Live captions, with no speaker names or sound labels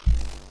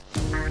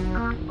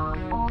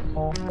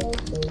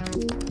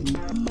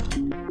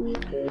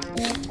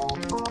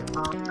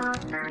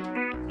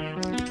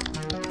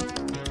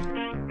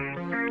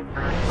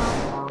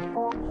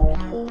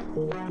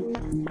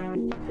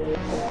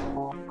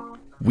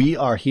We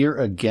are here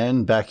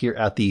again, back here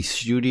at the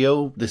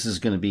studio. This is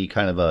going to be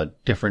kind of a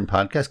different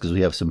podcast because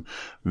we have some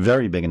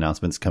very big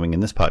announcements coming in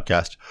this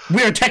podcast.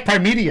 We are Tech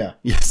Prime Media.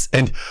 Yes,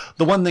 and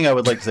the one thing I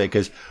would like to say,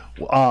 because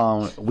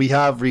we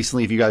have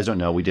recently, if you guys don't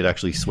know, we did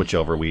actually switch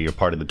over. We are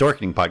part of the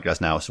Dorkening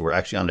podcast now, so we're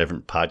actually on a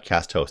different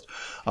podcast host.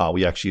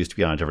 We actually used to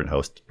be on a different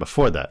host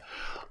before that.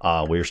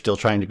 We're still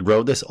trying to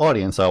grow this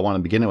audience, so I want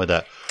to begin with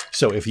that.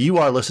 So if you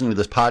are listening to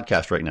this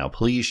podcast right now,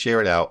 please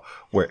share it out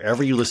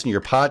wherever you listen to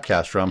your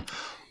podcast from.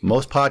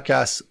 Most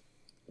podcasts,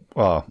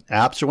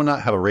 apps or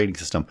whatnot, have a rating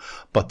system.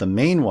 But the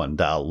main one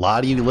that a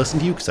lot of you listen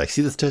to, because I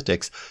see the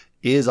statistics,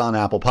 is on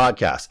Apple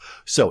Podcasts.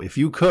 So if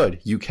you could,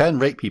 you can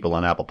rate people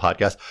on Apple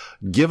Podcasts.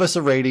 Give us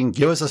a rating.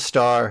 Give us a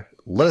star.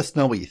 Let us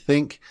know what you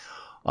think.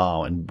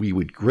 And we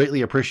would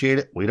greatly appreciate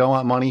it. We don't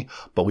want money,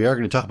 but we are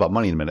going to talk about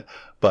money in a minute.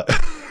 But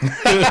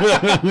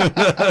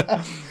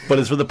but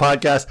it's for the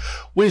podcast.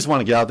 We just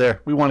want to get out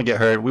there. We want to get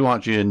heard. We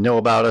want you to know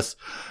about us.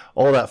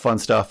 All that fun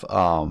stuff.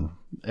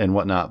 And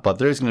whatnot, but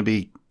there's going to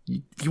be,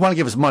 if you want to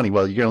give us money,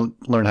 well, you're going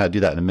to learn how to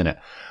do that in a minute.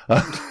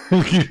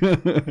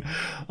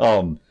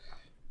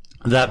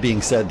 That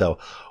being said, though,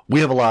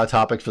 we have a lot of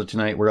topics for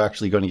tonight. We're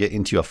actually going to get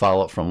into a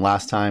follow-up from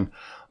last time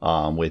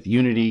with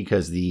Unity,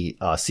 because the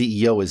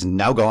CEO is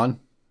now gone,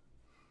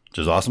 which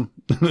is awesome.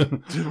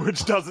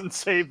 Which doesn't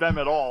save them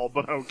at all,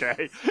 but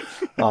okay.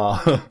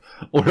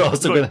 We're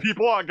also going to...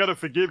 People aren't going to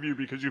forgive you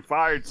because you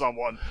fired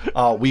someone.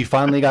 We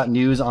finally got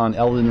news on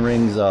Elden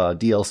Ring's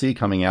DLC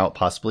coming out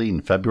possibly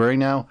in February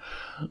now,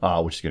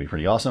 which is going to be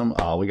pretty awesome.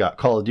 We got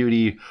Call of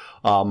Duty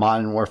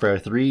Modern Warfare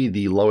 3,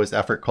 the lowest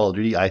effort Call of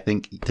Duty, I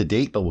think, to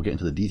date, but we'll get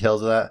into the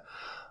details of that.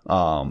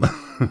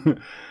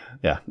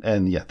 Yeah,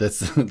 and yeah,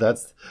 that's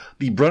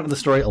the brunt of the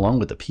story, along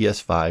with the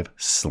PS5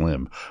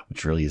 Slim,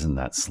 which really isn't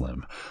that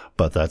slim,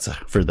 but that's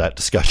for that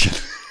discussion.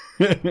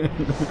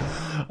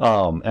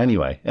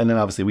 Anyway, and then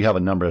obviously we have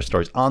a number of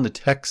stories on the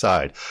tech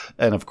side,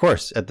 and of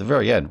course, at the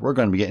very end, we're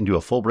going to be getting to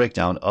a full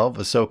breakdown of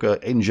Ahsoka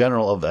in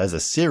general as a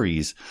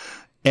series,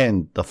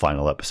 and the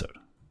final episode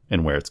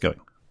and where it's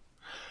going.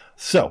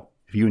 So,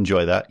 if you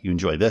enjoy that, you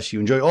enjoy this, you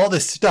enjoy all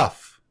this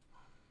stuff,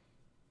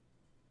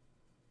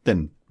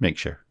 then make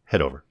sure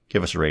head over.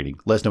 Give us a rating.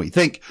 Let us know what you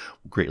think.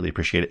 We'll greatly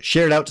appreciate it.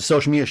 Share it out to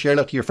social media. Share it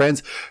out to your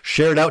friends.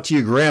 Share it out to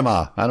your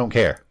grandma. I don't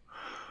care.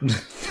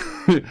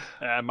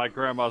 And my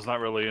grandma's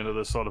not really into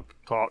this sort of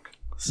talk.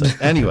 So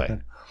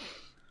anyway,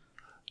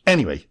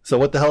 so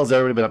what the hell has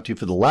everybody been up to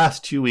for the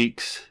last 2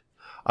 weeks?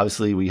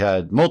 Obviously, we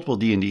had multiple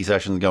D&D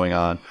sessions going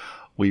on.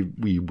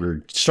 We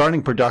were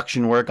starting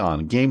production work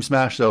on Game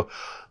Smash. So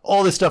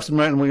all this stuff's been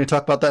right, and we're going to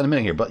talk about that in a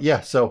minute here. But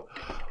yeah, so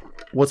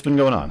what's been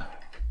going on?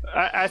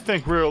 I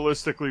think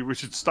realistically we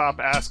should stop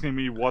asking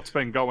me what's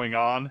been going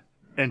on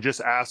and just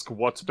ask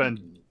what's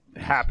been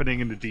happening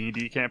in the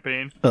D&D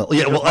campaign.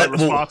 My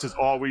response is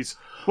always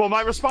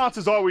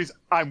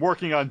I'm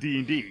working on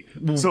D&D.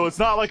 So it's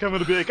not like I'm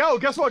going to be like, oh,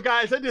 guess what,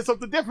 guys? I did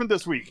something different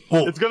this week.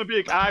 It's going to be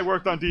like, I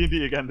worked on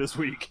D&D again this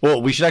week. Well,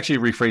 we should actually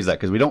rephrase that,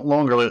 because we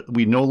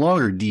no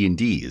longer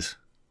D&Ds.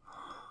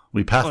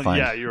 We Pathfind.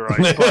 Yeah, you're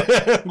right.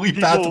 But we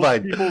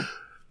Pathfind.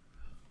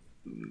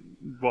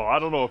 Well, I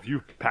don't know if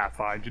you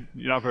pathfind.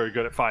 You're not very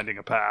good at finding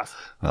a path.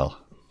 Well,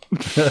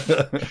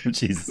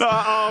 Jesus.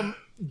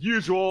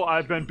 Usual,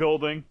 I've been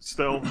building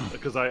still,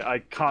 because I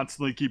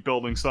constantly keep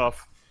building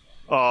stuff.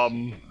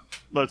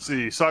 Let's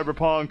see.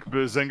 Cyberpunk,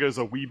 Bazinga's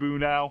a weeboo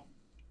now.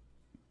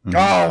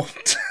 Oh,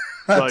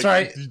 that's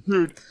right.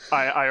 Dude,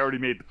 I already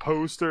made the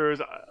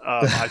posters.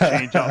 I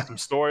changed out some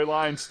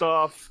storyline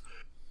stuff.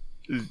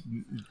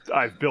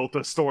 I've built a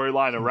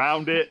storyline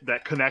around it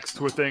that connects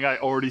to a thing I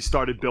already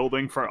started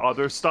building for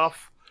other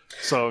stuff.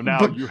 So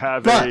now you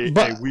have a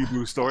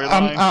weeboo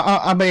storyline.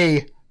 I'm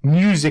a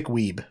music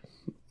weeb.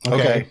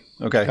 Okay.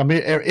 I'm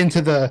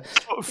into the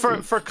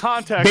for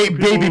context,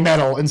 baby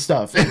metal and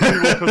stuff.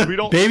 Because we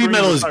don't baby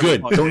metal is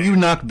good. Don't you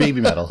knock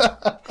baby metal?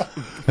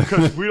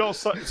 Because we don't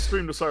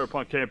stream the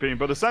Cyberpunk campaign,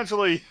 but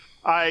essentially,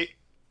 I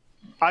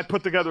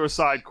put together a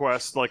side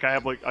quest.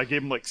 I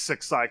gave them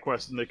 6 side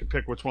quests, and they could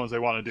pick which ones they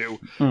want to do.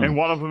 And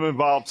one of them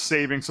involved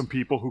saving some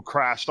people who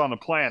crashed on a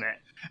planet.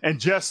 And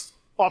just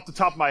off the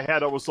top of my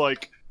head, I was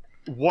like,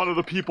 one of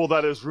the people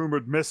that is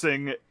rumored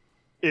missing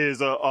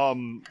is a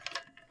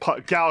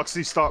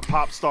Galaxy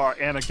pop star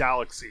Anna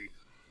Galaxy,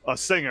 a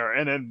singer.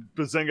 And then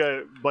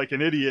Bazinga, like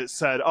an idiot,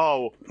 said,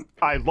 "Oh,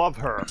 I love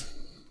her."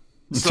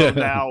 So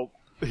now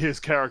his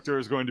character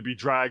is going to be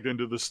dragged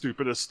into the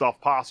stupidest stuff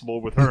possible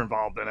with her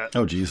involved in it.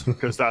 Oh, geez.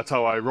 Because that's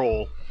how I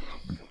roll.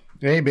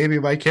 Hey, maybe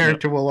my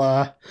character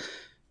will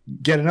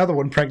get another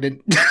one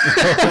pregnant.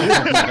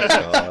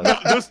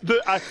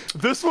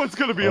 This one's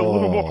going to be a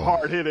little more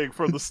hard-hitting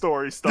for the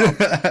story stuff.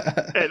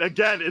 And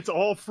again, it's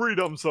all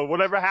freedom, so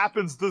whatever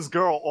happens to this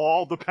girl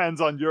all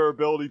depends on your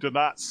ability to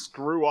not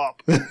screw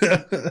up.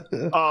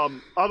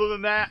 Other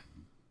than that,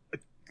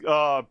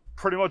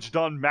 pretty much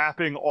done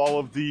mapping all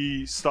of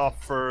the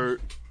stuff for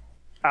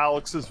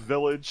Alex's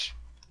village,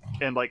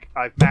 and like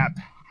I've mapped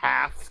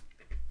half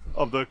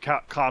of the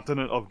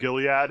continent of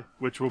Gilead,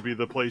 which will be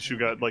the place you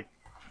got like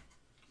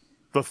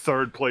the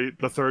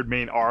third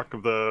main arc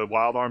of the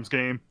Wild Arms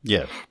game.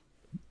 Yeah.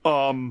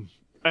 And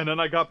then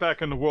I got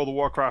back into World of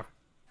Warcraft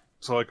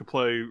so I could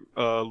play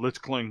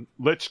Lich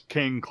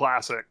King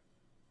Classic,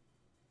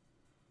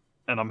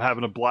 and I'm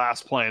having a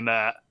blast playing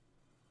that.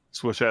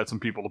 Just wish I had some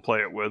people to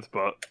play it with,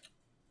 but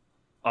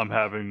I'm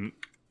having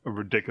a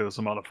ridiculous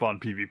amount of fun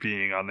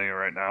PvPing on there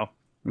right now.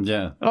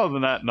 Yeah. Other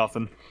than that,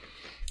 nothing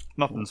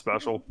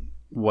special.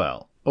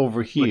 Well,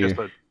 over I here. guess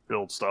I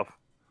build stuff.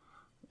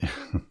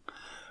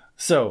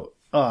 So,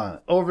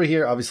 over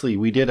here, obviously,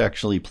 we did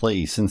actually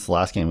play, since the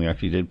last game, we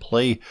actually did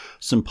play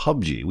some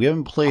PUBG. We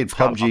haven't played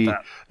PUBG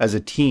as a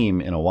team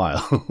in a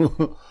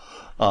while.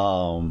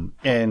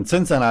 And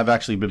since then, I've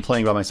actually been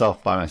playing by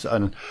myself,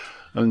 and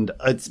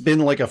it's been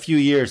like a few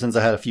years since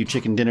I had a few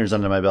chicken dinners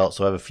under my belt,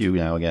 so I have a few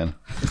now again.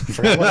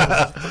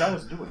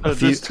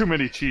 There's too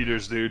many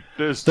cheaters, dude.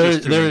 There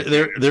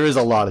is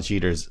a lot of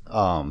cheaters.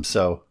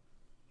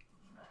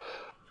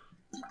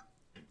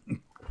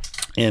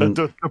 And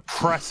the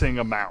depressing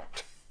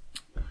amount.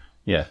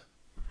 Yeah.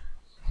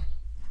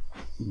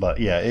 But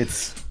yeah,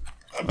 it's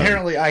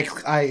Apparently,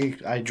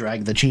 I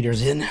drag the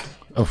cheaters in.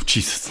 oh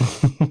Jesus.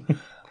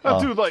 Dude,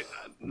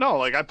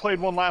 I played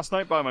one last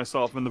night by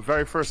myself, and the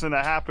very first thing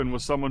that happened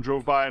was someone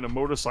drove by in a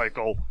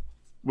motorcycle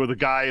with a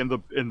guy in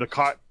the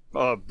car,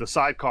 the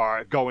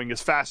sidecar, going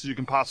as fast as you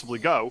can possibly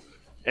go,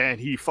 and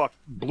he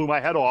blew my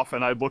head off.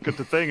 And I look at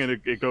the thing, and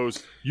it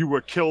goes, "You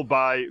were killed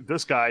by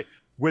this guy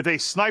with a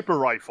sniper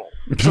rifle."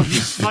 So he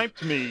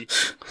sniped me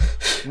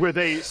with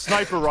a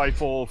sniper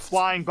rifle,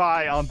 flying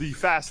by on the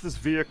fastest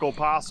vehicle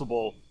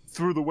possible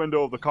through the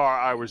window of the car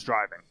I was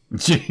driving.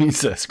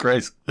 Jesus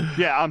Christ.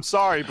 Yeah, I'm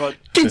sorry, but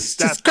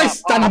Jesus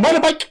Christ, on a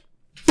motorbike!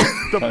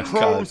 the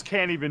pros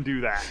can't even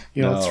do that.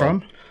 You know what it's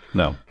from?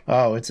 No.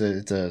 Oh, it's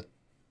a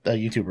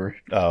YouTuber.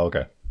 Oh,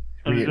 okay.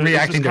 And it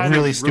Reacting just to kind of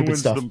really stupid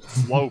ruins stuff. the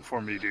flow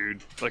for me,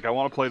 dude. Like, I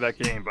want to play that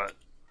game, but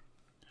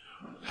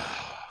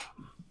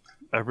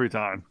every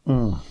time.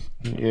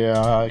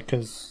 Yeah,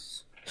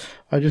 because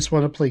I just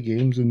want to play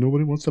games and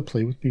nobody wants to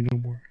play with me no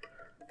more.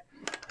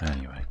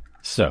 Anyway,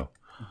 so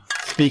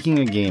speaking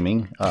of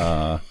gaming,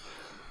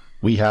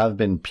 we have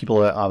been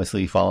people that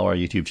obviously follow our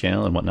YouTube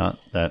channel and whatnot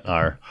that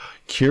are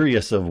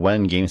curious of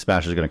when Game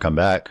Smash is going to come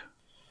back.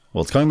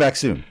 Well, it's coming back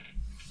soon.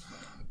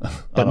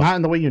 But not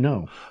in the way you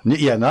know.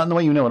 Yeah, not in the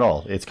way you know at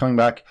all. It's coming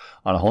back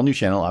on a whole new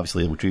channel,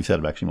 obviously, which we've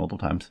said actually multiple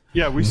times.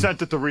 Yeah, we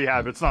sent it to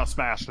rehab. It's not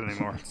smashed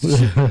anymore.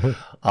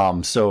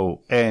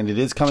 And it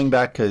is coming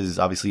back because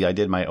obviously I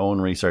did my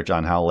own research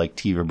on how like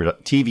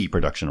TV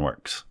production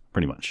works,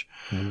 pretty much.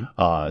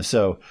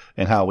 Mm-hmm.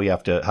 And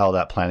how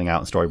that planning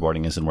out and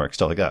storyboarding is and works,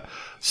 stuff like that.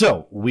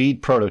 So we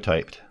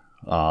prototyped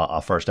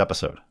a first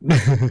episode.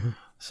 And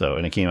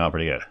it came out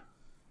pretty good.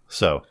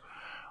 So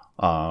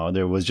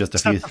there was just a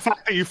few. The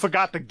fact that you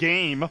forgot the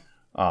game.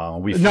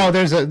 No,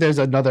 there's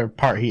another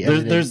part he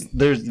edited.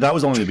 There's that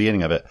was only the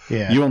beginning of it.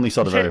 Yeah. You only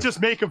saw the You can't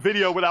just make a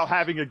video without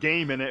having a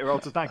game in it, or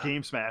else it's not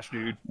Game Smash,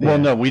 dude. Well,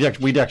 no, we'd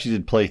actually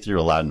did play through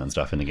Aladdin and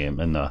stuff in the game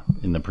in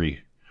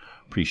the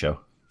pre-show.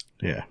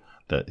 Yeah.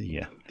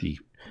 The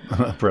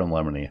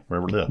preliminary.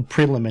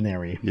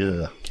 Preliminary.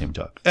 Yeah, can't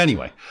talk.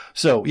 Anyway,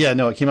 so yeah,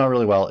 no, it came out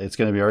really well. It's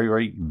going to be very,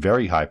 very,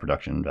 very high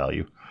production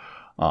value.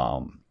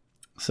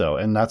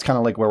 And that's kind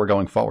of like where we're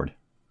going forward.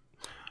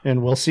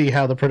 And we'll see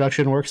how the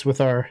production works with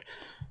our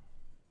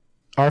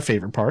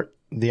favorite part,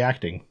 the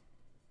acting.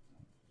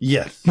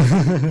 Yes.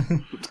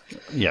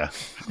 Yeah.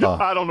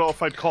 I don't know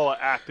if I'd call it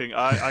acting.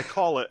 I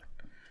call it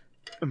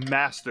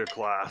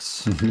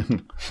masterclass.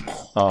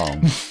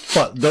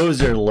 But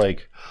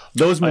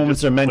those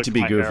moments are meant to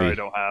be goofy. I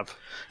don't have.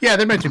 Yeah,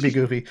 they're meant to be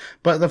goofy.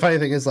 But the funny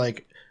thing is,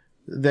 like,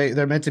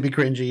 they're meant to be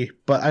cringy.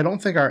 But I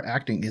don't think our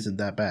acting isn't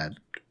that bad.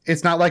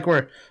 It's not like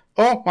we're,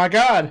 oh my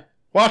god,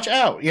 watch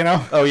out, you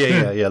know? Oh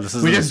yeah. This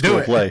is a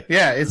school play.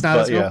 Yeah, it's not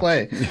a school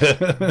play.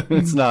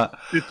 It's not.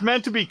 It's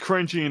meant to be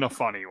cringy in a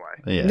funny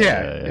way.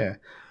 Yeah.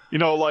 You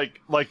know,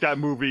 like that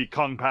movie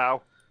Kung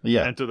Pao.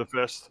 Yeah. Enter the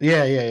Fist.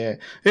 Yeah.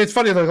 It's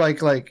funny though,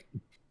 like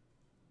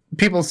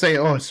people say,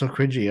 "Oh, it's so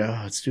cringy.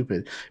 Oh, it's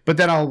stupid." But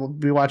then I'll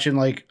be watching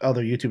like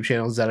other YouTube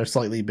channels that are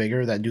slightly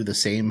bigger that do the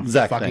same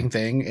exact fucking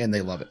thing, and they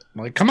love it.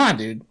 I'm like, come on,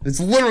 dude! It's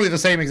literally the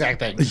same exact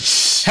thing.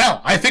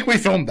 Hell, I think we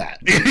filmed that.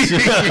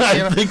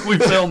 I think we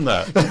filmed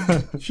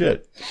that.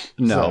 Shit.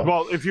 No. So,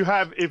 well,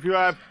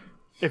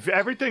 if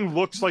everything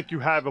looks like you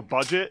have a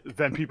budget,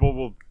 then people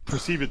will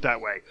perceive it that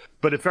way.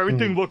 But if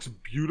everything looks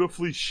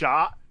beautifully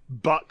shot,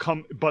 but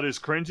is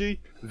cringy,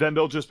 then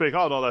they'll just be like,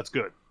 "Oh no, that's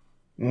good."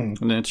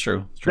 It's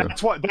true. It's true.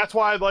 That's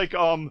why like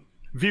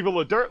Viva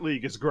La Dirt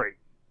League is great.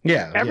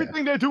 Yeah.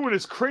 Everything they're doing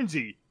is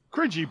cringy,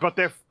 but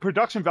their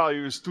production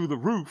value is through the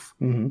roof.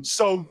 Mm-hmm.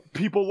 So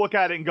people look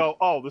at it and go,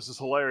 "Oh, this is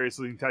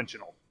hilariously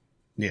intentional."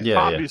 Yeah.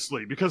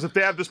 Obviously, because if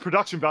they have this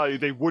production value,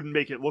 they wouldn't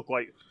make it look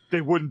like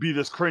they wouldn't be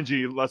this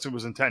cringy unless it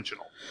was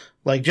intentional.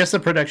 Like just the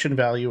production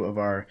value of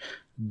our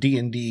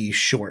D&D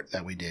short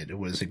that we did. It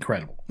was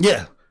incredible.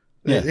 Yeah.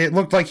 Yeah. It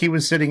looked like he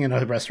was sitting in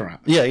a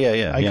restaurant. Yeah.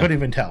 I couldn't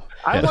even tell.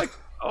 I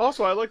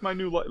like my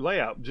new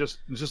layout. Just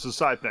a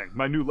side thing.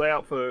 My new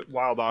layout for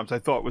Wild Arms I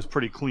thought was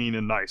pretty clean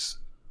and nice.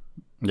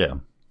 Yeah.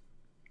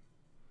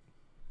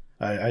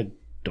 I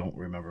don't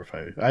remember if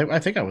I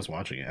think I was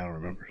watching it. I don't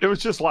remember. It was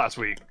just last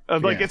week.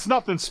 Like Yeah. it's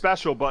nothing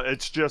special, but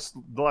it's just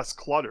less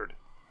cluttered,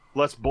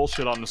 less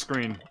bullshit on the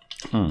screen.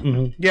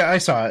 Mm-hmm. Yeah, I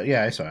saw it.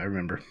 I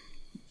remember.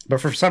 But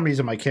for some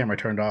reason, my camera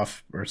turned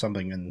off or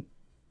something, and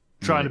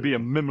Trying to be a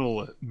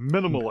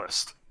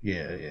minimalist.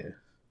 yeah.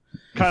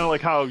 Kind of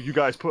like how you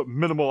guys put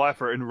minimal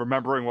effort in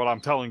remembering what I'm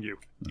telling you.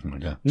 Oh my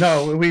god.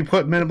 No, we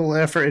put minimal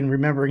effort in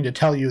remembering to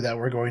tell you that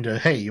we're going to.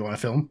 Hey, you want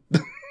to film?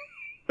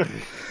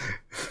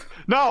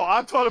 No,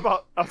 I'm talking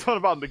about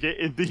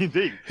in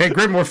D&D. Hey,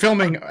 Grim, we're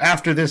filming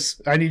after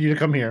this. I need you to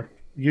come here.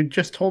 You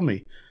just told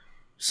me.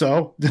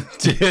 So,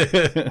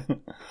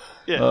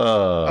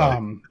 Yeah.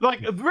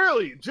 Like,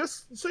 really,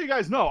 just so you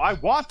guys know, I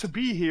want to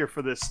be here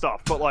for this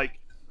stuff, but, like,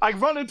 I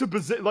run into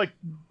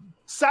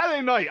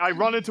Saturday night, I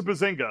run into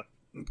Bazinga.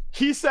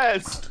 He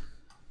says,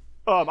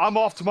 I'm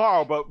off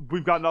tomorrow, but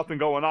we've got nothing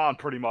going on,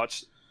 pretty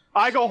much.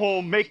 I go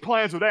home, make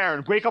plans with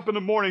Aaron, wake up in the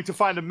morning to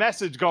find a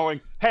message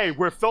going, hey,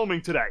 we're filming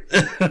today.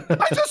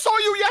 I just saw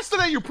you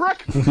yesterday, you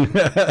prick!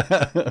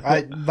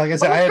 like I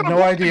said, I had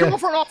no idea. Your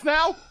girlfriend off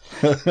now?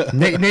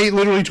 Nate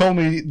literally told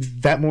me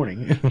that morning.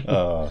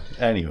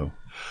 Anywho.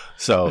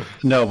 So,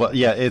 no, but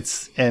yeah,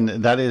 and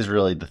that is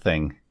really the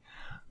thing.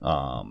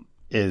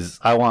 As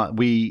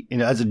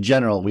a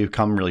general, we've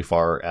come really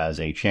far as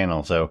a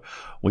channel, so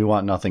we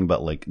want nothing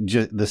but like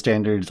the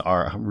standards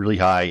are really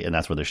high, and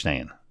that's where they're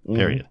staying.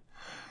 Period.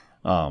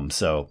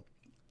 So,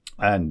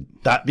 and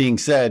that being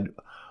said,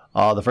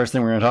 the first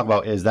thing we're going to talk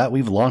about is that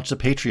we've launched a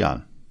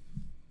Patreon.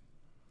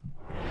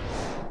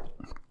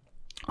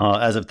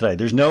 As of today,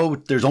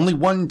 there's only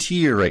one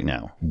tier right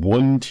now.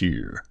 One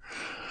tier.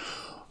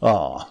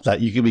 That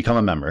you can become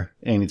a member,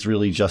 and it's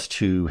really just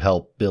to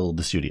help build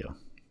the studio.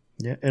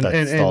 Yeah,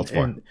 That's all it's for.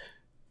 and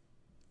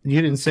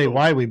you didn't say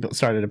why we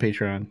started a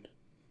Patreon.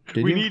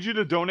 Did We you? need you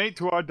to donate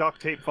to our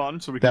duct tape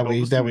fund so we can that we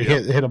build the that we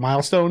studio. hit a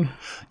milestone.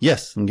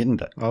 Yes, I'm getting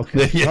that.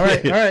 Okay.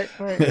 Yeah.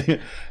 All right.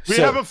 We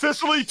have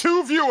officially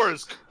 2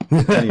 viewers.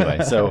 Anyway,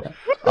 so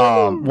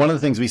one of the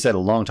things we said a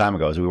long time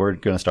ago is we were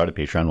going to start a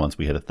Patreon once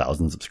we hit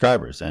 1,000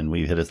 subscribers, and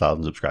we hit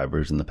 1,000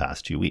 subscribers in the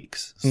past 2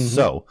 weeks.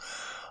 So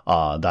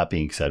that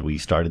being said, we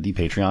started the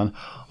Patreon.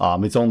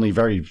 It's only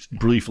very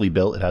briefly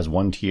built. It has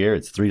one tier.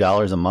 It's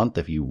 $3 a month.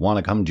 If you want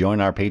to come join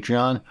our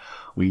Patreon,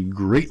 we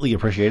greatly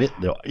appreciate it.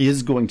 There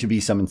is going to be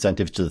some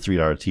incentives to the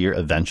 $3 tier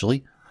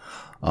eventually.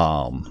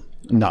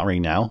 Not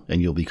right now,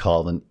 and you'll be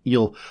called.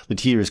 The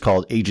tier is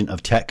called Agent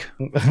of Tech.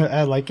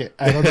 I like it.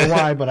 I don't know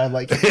why, but I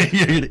like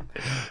it.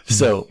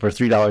 So for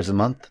 $3 a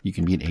month, you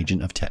can be an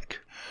Agent of Tech.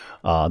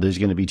 There's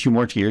going to be 2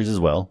 more tiers as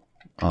well,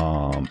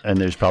 and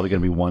there's probably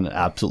going to be one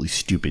absolutely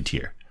stupid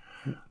tier,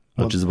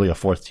 which is really a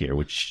 4th tier,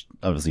 which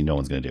obviously no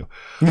one's going to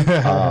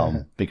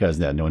do because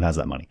no one has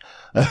that money.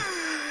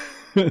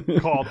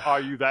 Called Are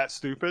You That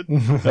Stupid?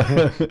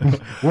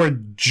 We're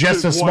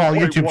just a small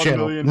YouTube $1.1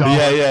 channel. million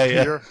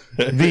Yeah. tier.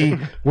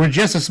 We're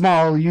just a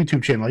small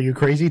YouTube channel. Are you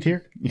crazy,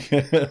 tier?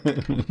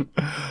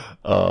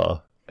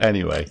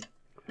 Anyway,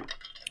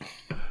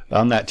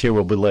 on that tier,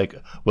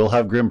 we'll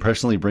have Grim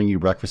personally bring you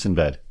breakfast in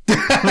bed.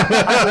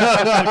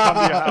 I come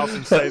to your house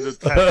and say the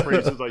 10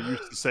 phrases I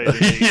used to say to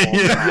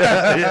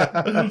Nate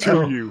all the time.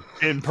 To you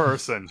in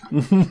person.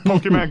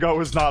 Pokemon Go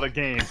is not a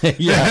game.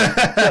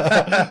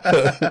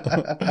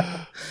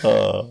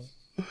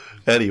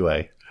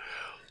 Anyway.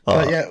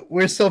 But yeah,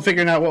 we're still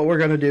figuring out what we're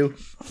gonna do,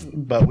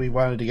 but we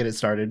wanted to get it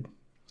started.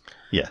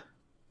 Yeah.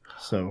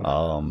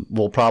 So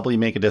We'll probably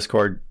make a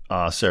Discord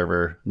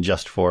server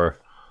just for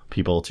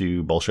people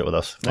to bullshit with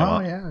us.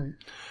 yeah.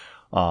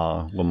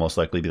 Will most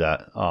likely be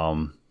that.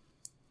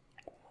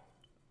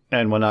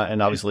 And when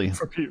and obviously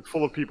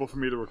Full of people for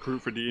me to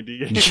recruit for D&D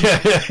games.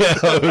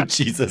 Oh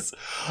Jesus!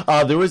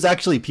 There was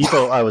actually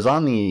people. I was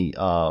on the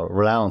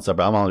Rhode Island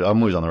subreddit. I'm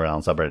always on the Rhode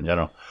Island subreddit in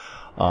general.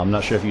 I'm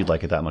not sure if you'd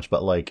like it that much,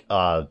 but like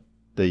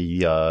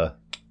there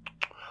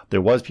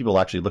was people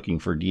actually looking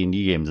for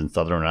D&D games in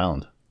Southern Rhode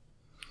Island.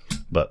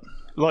 But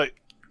Like,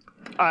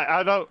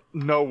 I don't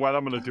know when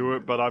I'm going to do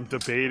it, but I'm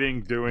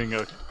debating doing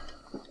a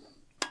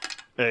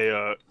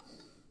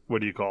what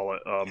do you call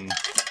it?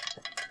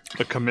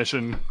 A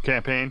commission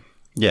campaign.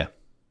 yeah,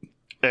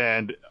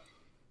 And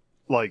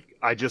like,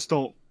 I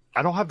don't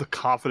have the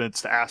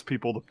confidence to ask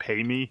people to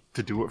pay me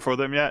to do it for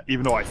them yet,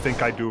 even though I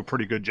think I do a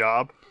pretty good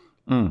job.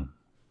 And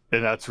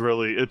it's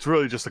really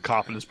just a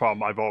confidence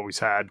problem I've always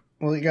had.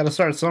 Well, you got to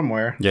start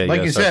somewhere. Yeah, you like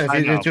gotta you start- said,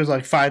 I know. it's just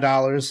like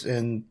 $5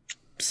 and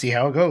see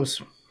how it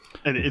goes.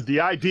 And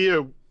the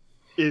idea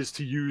is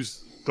to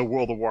use the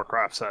World of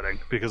Warcraft setting,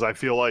 because I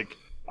feel like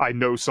I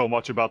know so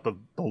much about the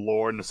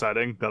lore and the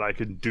setting that I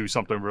can do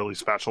something really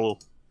special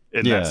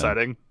in Yeah. that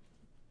setting.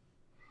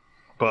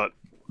 But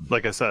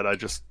like I said,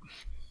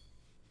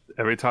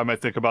 every time I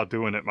think about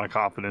doing it, my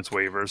confidence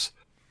wavers.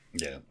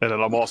 Yeah. And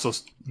then I'm also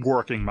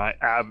working my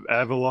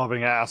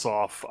ever-loving ass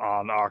off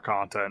on our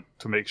content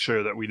to make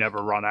sure that we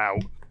never run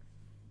out.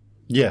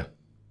 Yeah.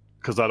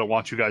 Because I don't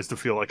want you guys to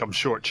feel like I'm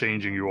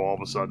shortchanging you all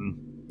of a sudden.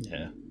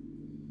 Yeah.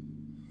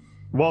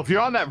 Well, if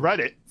you're on that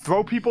Reddit,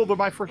 throw people to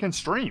my freaking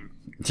stream.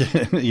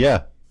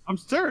 Yeah. I'm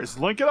serious.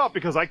 Link it up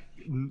because I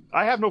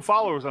have no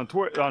followers on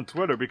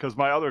Twitter because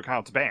my other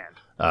account's banned.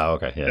 Oh,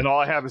 okay. Yeah. And all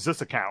I have is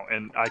this account,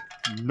 and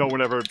no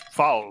one ever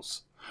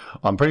follows.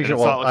 I'm pretty And sure.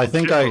 it's not Well, like I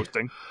think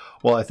shitposting.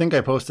 I think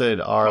I posted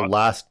our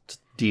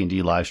last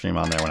D&D live stream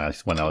on there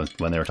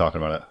when they were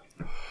talking about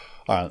it.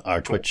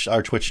 Our Twitch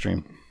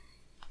stream.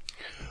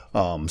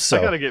 So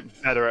I gotta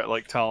get better at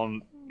like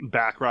telling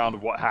background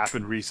of what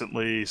happened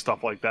recently,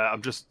 stuff like that.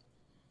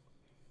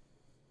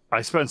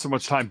 I spend so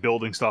much time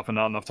building stuff and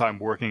not enough time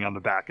working on the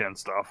back end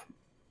stuff.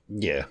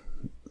 yeah.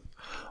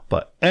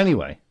 But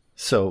anyway,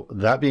 so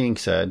that being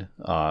said,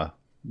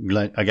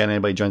 again,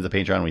 anybody joins the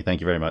Patreon, we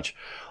thank you very much.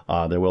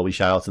 There will be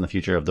shout outs in the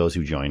future of those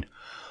who join.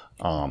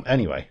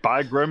 Anyway,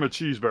 Buy Grim a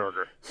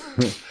cheeseburger.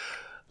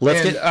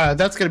 let's And get.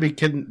 that's going to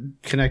be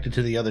connected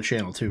to the other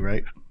channel too,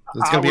 right?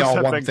 It's I going to be always all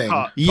said one then thing.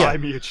 cut, Yeah. Buy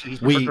me a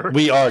cheeseburger.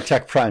 We are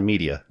Tech Prime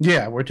Media.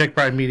 Yeah, we're Tech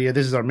Pride Media.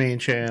 This is our main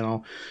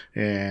channel,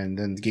 and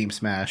then Game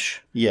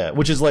Smash. Yeah,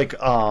 which is like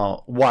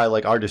why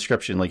like our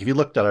description, like if you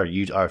looked at our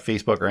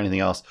Facebook or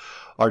anything else,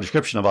 our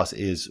description of us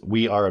is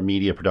we are a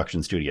media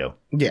production studio.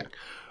 Yeah,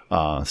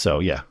 So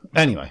yeah.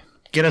 Anyway.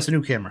 get us a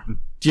new camera.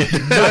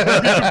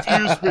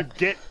 Confused with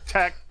Get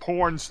Tech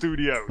Porn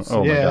Studios.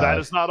 Oh Yeah. my god. That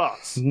is not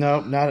us. No,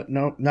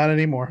 not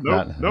anymore.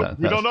 Nope.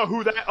 We don't know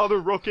who that other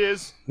rook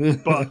is,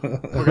 but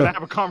we're gonna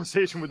have a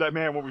conversation with that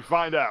man when we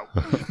find out.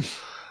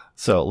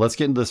 So let's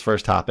get into this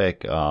first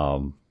topic.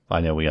 I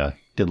know we did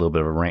a little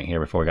bit of a rant here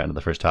before we got into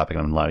the first topic,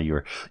 and a lot of you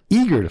are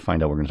eager to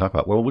find out what we're going to talk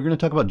about. Well, we're going to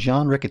talk about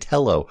John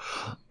Riccatello,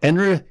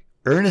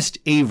 Ernest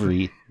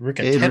Avery,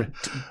 Riccatello.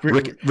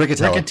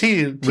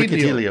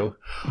 Riccatello.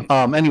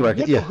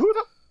 Anyway, yeah. Who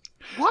the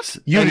what?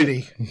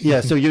 Unity.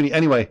 Yeah, so Uni.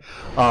 Anyway,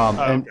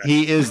 and okay.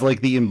 he is like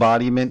the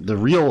embodiment, the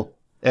real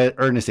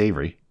Ernest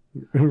Avery.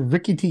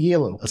 Ricky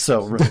Tiello.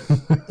 So,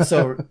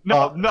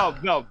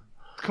 No.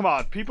 Come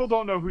on. People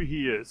don't know who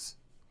he is.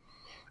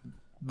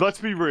 Let's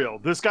be real.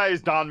 This guy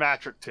is Don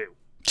Matrick too.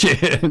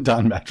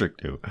 Don Matrick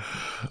too.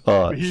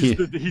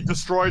 He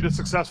destroyed a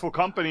successful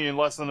company in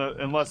less than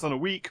a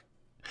week.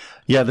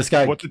 Yeah, this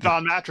guy. What did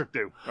Don Matrick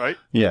do? Right?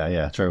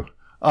 Yeah, true.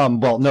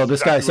 Well, no,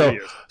 this Exactly guy. what he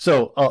is.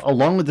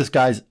 Along with this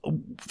guy's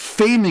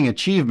faming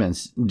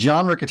achievements,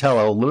 John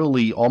Riccatello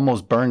literally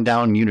almost burned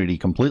down Unity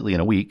completely in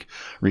a week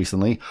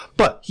recently.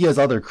 But he has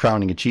other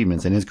crowning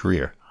achievements in his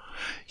career.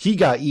 He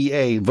got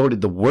EA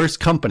voted the worst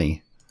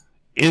company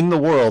in the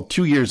world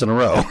 2 years in a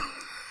row.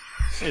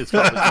 It's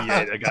probably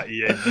EA that got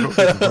EA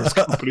voted the worst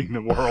company in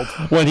the world.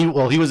 When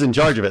he was in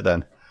charge of it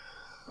then.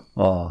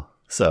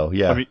 So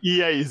yeah. I mean,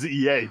 EA is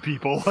EA,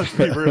 people. Let's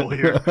be real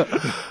here.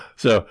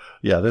 So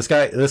yeah, this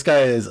guy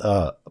is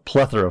a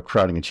plethora of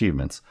crowning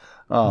achievements.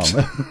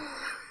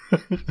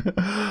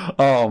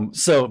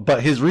 But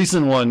his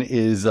recent one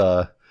is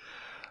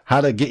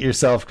how to get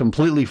yourself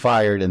completely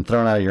fired and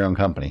thrown out of your own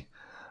company,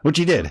 which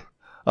he did.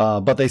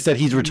 But they said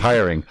he's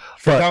retiring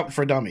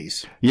For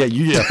dummies. Yeah,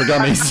 for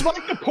dummies. I'd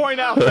like to point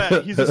out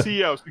that he's a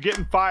CEO, so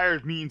getting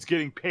fired means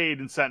getting paid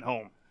and sent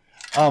home.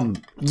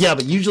 Yeah,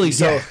 but usually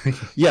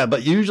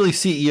but usually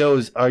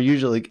CEOs are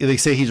they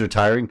say he's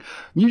retiring.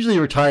 Usually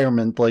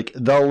retirement, like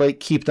they'll like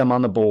keep them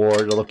on the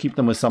board or they'll keep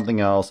them with something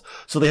else,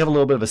 so they have a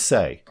little bit of a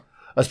say.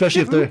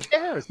 Especially if they're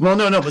cares? Well,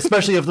 no, but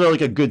especially if they're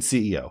like a good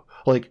CEO.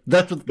 Like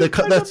that's what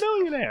That's a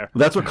millionaire.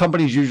 that's what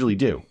companies usually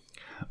do.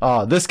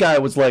 This guy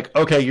was like,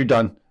 okay, you're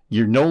done.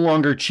 You're no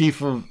longer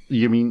chief, what do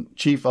you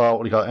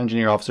call it,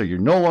 engineer officer. You're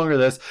no longer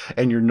this,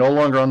 and you're no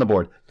longer on the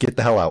board. Get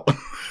the hell out.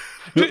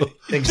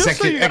 Just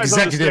so you guys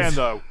understand,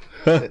 though,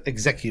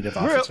 Executive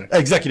officer.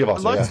 Executive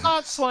officer. let's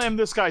not slam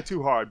this guy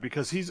too hard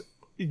because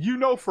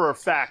for a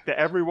fact that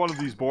every one of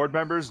these board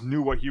members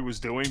knew what he was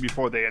doing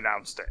before they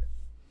announced it.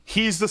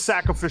 He's the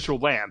sacrificial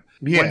lamb.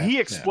 Yeah, When he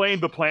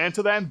explained the plan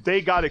to them,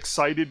 they got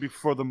excited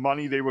before the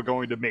money they were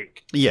going to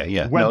make.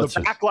 Yeah. When No, the it's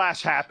true.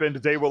 backlash happened,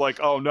 they were like,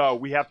 "Oh no,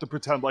 we have to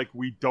pretend like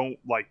we don't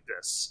like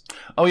this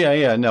Oh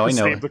yeah. No, I to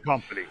know. save the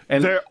company."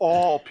 And- they're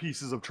all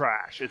pieces of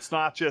trash. It's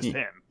not just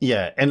him.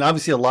 Yeah, and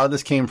obviously a lot of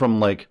this came from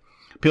like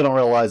people don't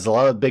realize a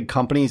lot of big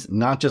companies,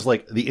 not just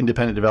like the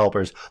independent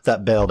developers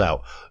that bailed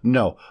out.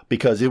 No,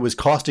 because it was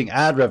costing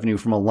ad revenue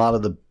from a lot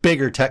of the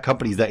bigger tech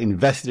companies that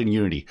invested in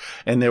Unity.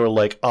 And they were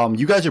like,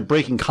 you guys are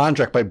breaking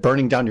contract by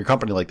burning down your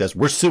company like this.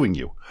 We're suing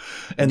you.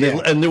 And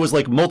and there was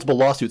like multiple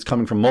lawsuits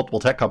coming from multiple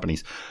tech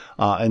companies.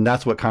 And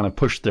that's what kind of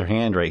pushed their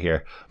hand right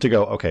here to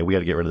go, okay, we got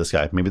to get rid of this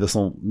guy. Maybe this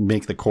will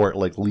make the court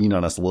like lean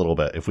on us a little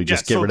bit if we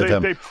just get rid of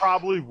him. They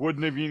probably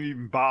wouldn't have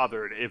even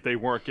bothered if they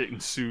weren't getting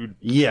sued.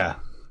 Yeah.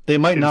 They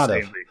might not have.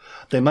 Insanely.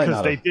 They might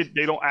not have.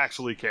 They don't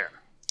actually care.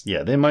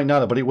 Yeah, they might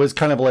not have, but it was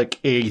kind of like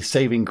a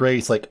saving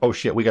grace, like, oh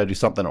shit, we got to do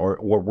something or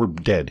we're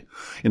dead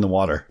in the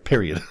water,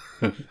 period.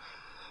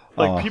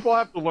 People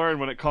have to learn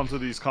when it comes to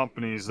these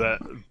companies that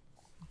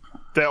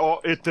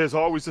there's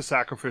always a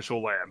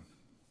sacrificial lamb.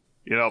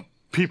 You know,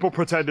 people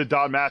pretended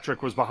Don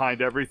Matrick was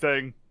behind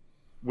everything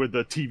with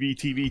the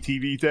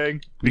TV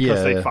thing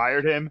because they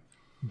fired him.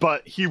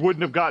 But he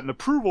wouldn't have gotten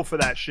approval for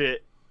that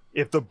shit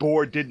if the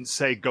board didn't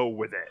say go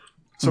with it.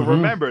 So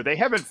remember, they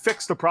haven't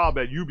fixed the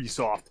problem at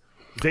Ubisoft.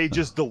 They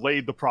just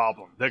delayed the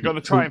problem. They're going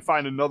to try and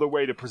find another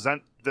way to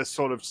present this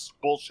sort of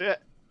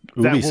bullshit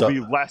that will be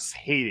less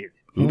hated.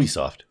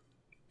 Ubisoft.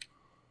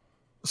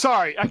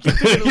 Sorry, I keep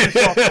thinking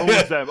Ubisoft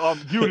owns them.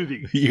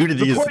 Unity.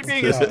 Unity.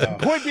 The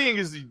point being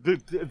is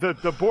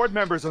the board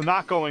members are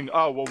not going,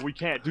 oh, well, we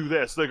can't do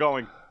this. They're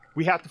going,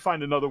 we have to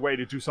find another way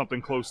to do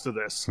something close to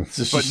this,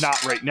 but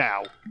not right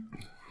now.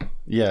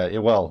 Yeah,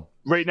 well.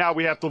 Right now,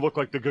 we have to look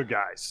like the good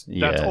guys.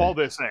 That's all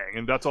they're saying,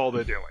 and that's all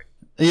they're doing.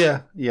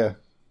 Yeah.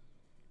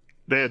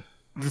 They're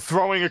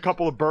throwing a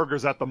couple of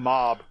burgers at the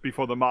mob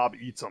before the mob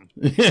eats them.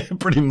 Yeah,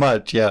 pretty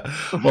much, yeah.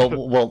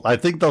 Well, I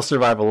think they'll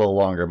survive a little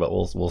longer, but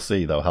we'll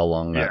see though how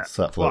long that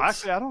floats. Well,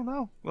 actually, I don't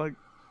know. Like,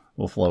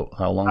 we'll float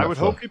how long. I would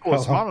hope people are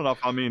smart enough.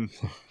 I mean,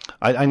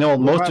 I know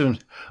most of them.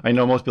 I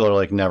know most people are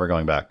like never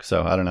going back.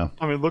 So I don't know.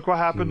 I mean, look what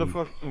happened to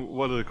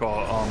what do they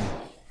call it?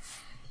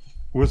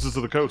 Wizards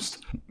of the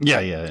Coast.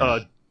 Yeah.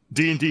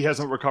 D&D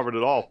hasn't recovered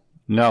at all.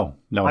 No.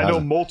 I know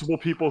multiple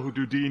people who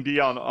do D&D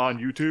on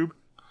YouTube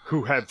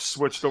who have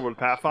switched over to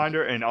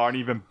Pathfinder and aren't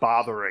even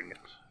bothering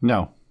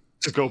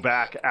to go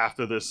back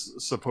after this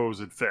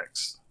supposed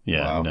fix.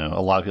 Yeah, wow. No,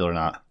 a lot of people are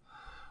not.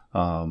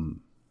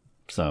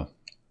 So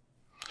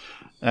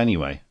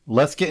anyway,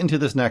 let's get into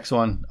this next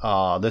one.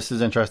 This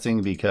is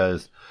interesting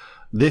because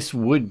this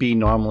would be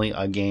normally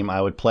a game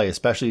I would play,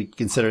 especially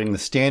considering the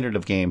standard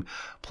of game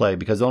play,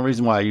 because the only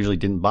reason why I usually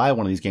didn't buy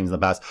one of these games in the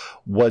past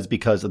was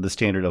because of the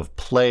standard of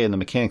play and the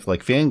mechanics.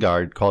 Like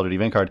Vanguard, Call of Duty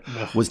Vanguard,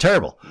 was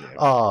terrible.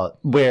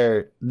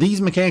 Where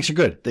these mechanics are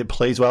good. It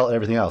plays well and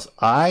everything else.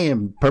 I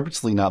am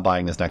purposely not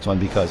buying this next one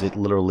because it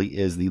literally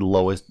is the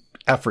lowest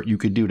effort you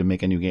could do to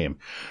make a new game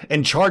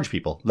and charge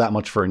people that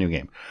much for a new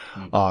game.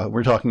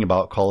 We're talking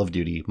about Call of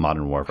Duty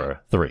Modern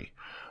Warfare 3,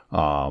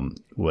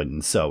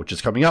 which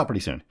is coming out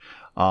pretty soon.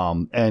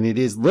 And it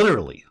is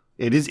literally,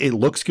 it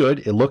looks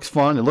good. It looks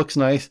fun. It looks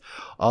nice.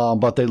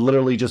 But they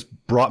literally just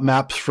brought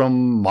maps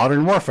from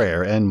Modern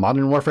Warfare and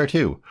Modern Warfare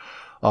 2,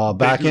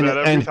 back in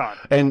it.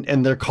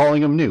 And they're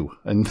calling them new.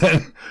 And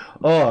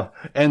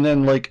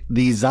then, like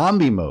the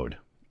zombie mode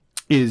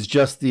is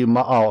just the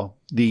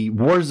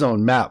Warzone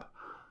map,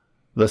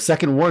 the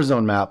second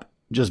Warzone map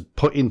just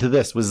put into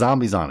this with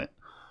zombies on it.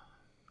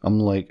 I'm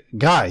like,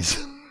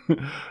 guys,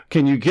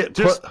 can you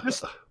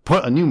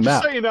put a new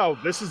map? Just so you know,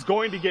 this is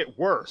going to get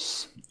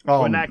worse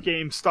when that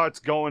game starts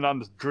going on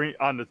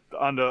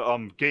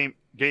the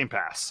Game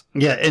Pass.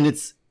 Yeah,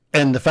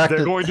 and the fact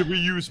they're going to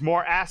reuse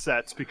more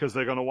assets because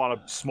they're going to want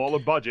a smaller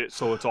budget,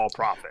 so it's all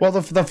profit. Well,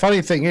 the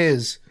funny thing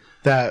is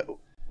that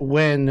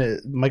when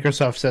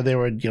Microsoft said they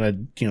were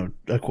going to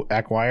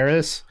acquire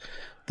this,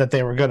 that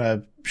they were going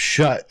to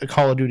shut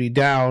Call of Duty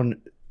down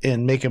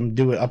and make them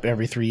do it up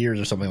every 3 years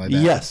or something like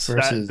that. Yes,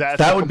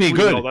 that would be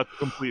good. No, that's a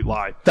complete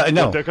lie.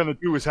 No. What they're going to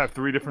do is have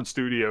 3 different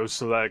studios,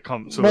 so that it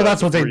comes. So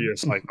that's what 3-year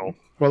cycle.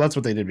 Well, that's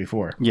what they did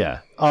before. Yeah.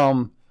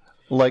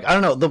 Like, I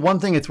don't know. The one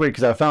thing, it's weird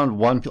because I found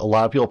a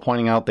lot of people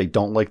pointing out they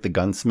don't like the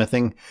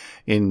gunsmithing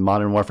in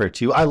Modern Warfare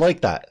 2. I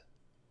like that.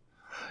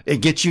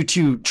 It gets you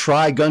to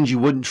try guns you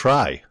wouldn't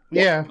try.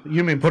 Yeah,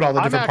 you mean put all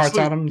the different parts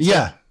on them?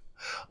 Yeah.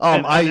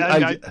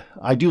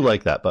 I do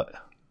like that, but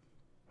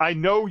I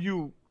know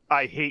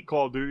I hate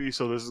Call of Duty,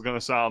 so this is going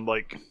to sound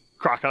like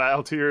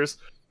crocodile tears,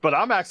 but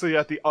I'm actually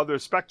at the other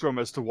spectrum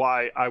as to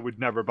why I would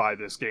never buy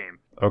this game.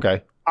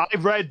 Okay. I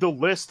read the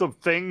list of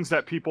things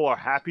that people are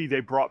happy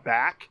they brought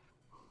back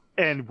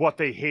and what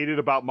they hated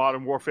about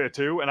Modern Warfare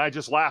 2, and I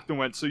just laughed and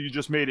went, so you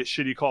just made it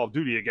shitty Call of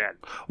Duty again.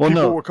 Well,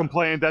 people were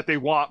complaining that they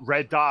want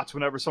red dots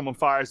whenever someone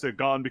fires their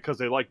gun because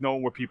they like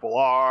knowing where people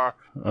are.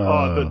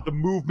 The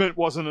movement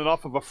wasn't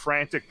enough of a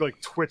frantic,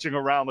 like, twitching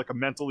around like a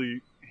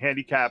mentally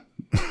handicapped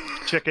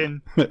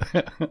chicken.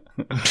 I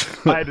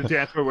had to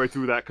dance my way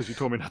through that because you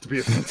told me not to be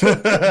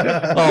offensive.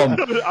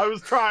 I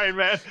was trying,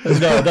 man.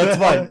 No, that's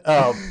fine.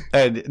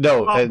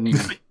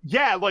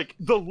 Yeah, like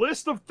the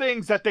list of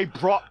things that they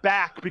brought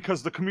back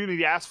because the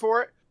community asked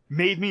for it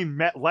made me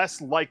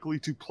less likely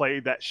to play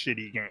that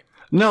shitty game.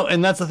 No,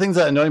 and that's the things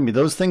that annoy me.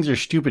 Those things are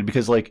stupid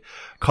because, like,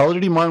 Call of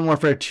Duty Modern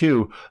Warfare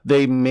 2,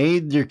 they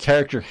made your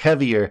character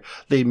heavier.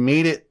 They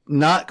made it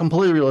not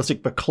completely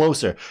realistic, but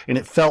closer, and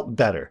it felt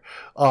better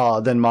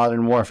than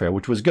Modern Warfare,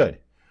 which was good.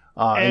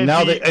 And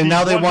now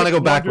they want to go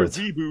backwards.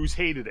 Z-Boos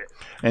hated it.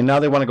 And now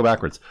they want to go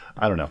backwards.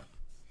 I don't know.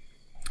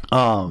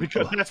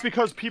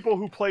 Because people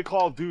who play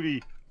Call of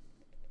Duty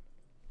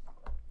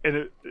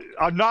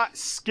are not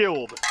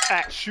skilled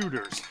at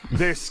shooters.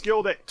 They're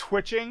skilled at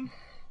twitching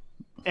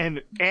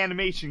and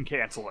animation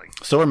canceling.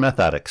 So are meth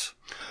addicts.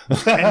 And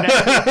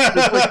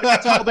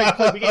that's how they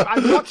play the game. I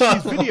watch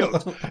these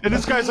videos, and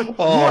this guy's like,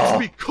 watch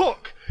me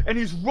cook. And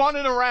he's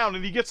running around,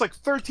 and he gets like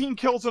 13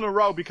 kills in a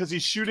row because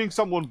he's shooting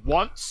someone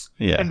once,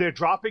 and they're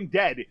dropping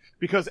dead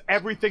because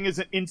everything is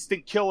an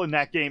instant kill in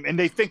that game, and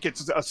they think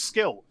it's a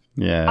skill.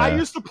 Yeah. I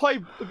used to play,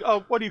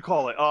 what do you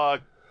call it?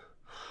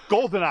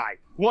 GoldenEye,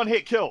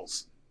 one-hit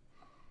kills.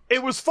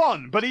 It was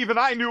fun, but even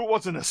I knew it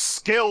wasn't a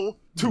skill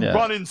to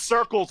run in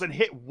circles and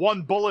hit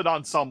one bullet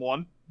on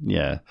someone.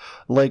 Yeah.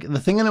 Like, the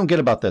thing I don't get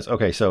about this,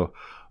 okay, so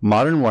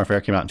Modern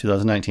Warfare came out in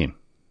 2019.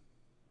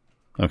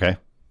 Okay.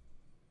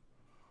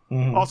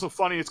 Mhm. Also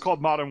funny, it's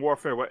called Modern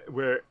Warfare,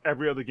 where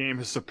every other game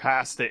has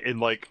surpassed it in,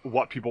 like,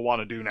 what people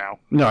want to do now.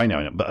 No, I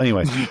know. But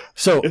anyways,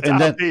 so, It's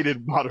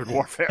outdated Modern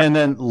Warfare. and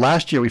then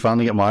last year we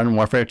finally get Modern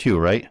Warfare 2,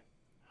 right?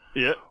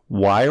 Yeah.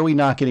 Why are we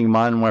not getting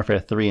Modern Warfare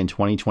 3 in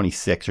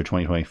 2026 or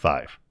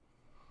 2025?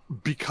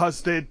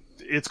 Because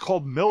it's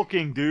called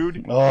milking,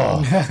 dude.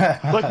 Oh.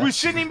 Like, we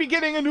shouldn't even be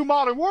getting a new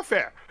Modern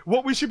Warfare.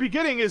 What we should be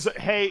getting is,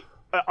 hey,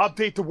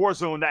 update to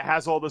Warzone that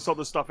has all this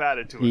other stuff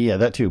added to it. Yeah,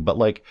 that too. But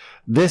like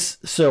this,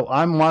 so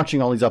I'm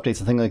watching all these updates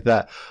and things like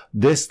that.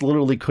 This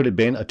literally could have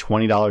been a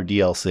 $20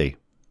 DLC.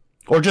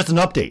 Or just an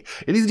update.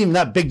 It isn't even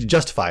that big to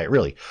justify it,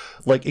 really.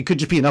 Like, it could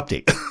just be an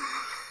update.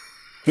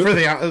 For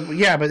the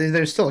yeah, but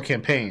there's still a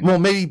campaign. Well,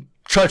 maybe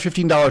charge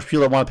 $15 for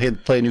people that want to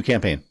play a new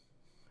campaign.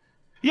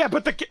 Yeah,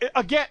 but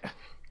again,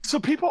 so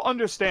people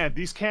understand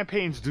these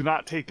campaigns do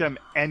not take them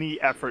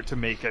any effort to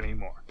make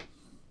anymore.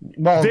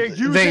 Well, they're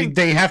using-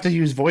 they have to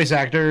use voice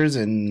actors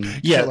and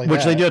Yeah, shit like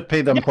which that. they do have to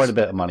pay them Yes. quite a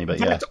bit of money, but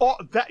yeah. That's all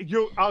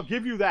I'll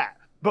give you that.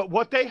 But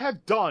what they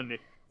have done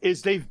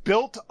is they've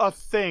built a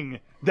thing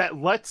that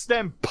lets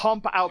them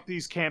pump out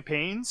these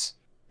campaigns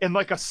in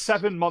like a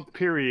 7-month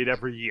period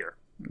every year.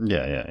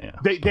 Yeah.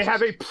 They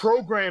have a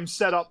program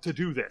set up to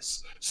do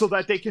this so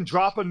that they can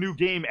drop a new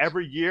game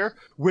every year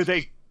with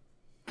a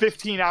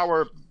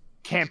 15-hour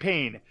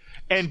campaign.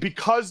 And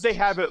because they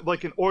have it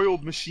like an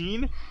oiled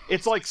machine,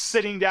 it's like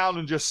sitting down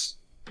and just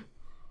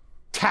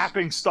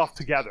tapping stuff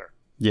together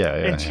Yeah.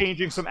 and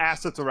changing some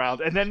assets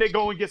around. And then they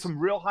go and get some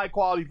real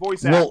high-quality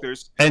voice Well,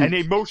 actors, and- and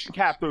they motion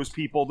cap those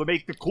people to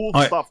make the cool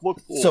All right, stuff look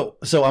cool.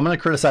 So I'm going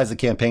to criticize the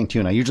campaign too,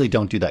 and I usually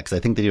don't do that because I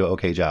think they do an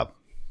okay job.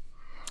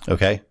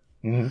 Okay?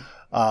 Mhm.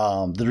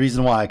 The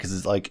reason why, because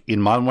it's like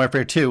in Modern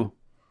Warfare 2,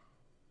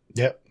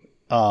 Yep.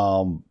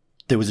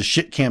 there was a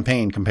shit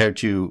campaign compared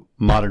to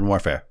Modern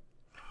Warfare.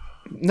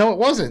 No, it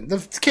wasn't. The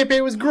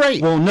campaign was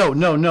great. Well, no.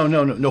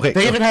 Okay.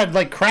 They even had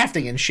like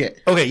crafting and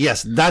shit. Okay,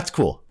 yes, that's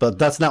cool, but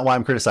that's not why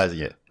I'm criticizing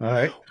it. All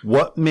right.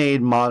 What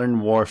made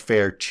Modern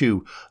Warfare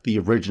 2, the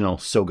original,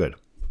 so good?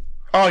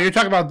 Oh, you're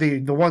talking about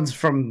the ones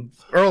from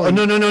early. Oh,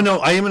 no.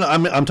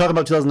 I'm talking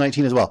about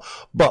 2019 as well.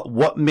 But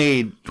what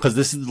made, because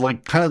this is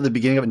like kind of the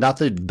beginning of it, not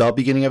the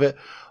beginning of it,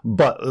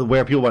 but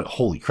where people went,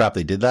 holy crap,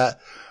 they did that.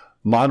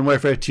 Modern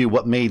Warfare 2,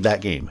 what made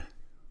that game?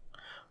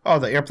 Oh,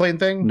 the airplane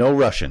thing. No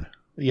Russian.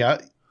 Yeah.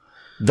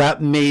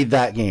 That made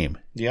that game.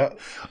 Yeah.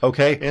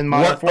 Okay. In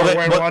Modern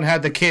Warfare 1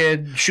 had the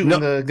kid shooting No.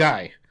 the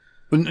guy.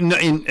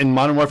 In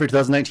Modern Warfare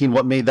 2019,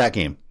 what made that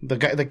game?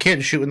 The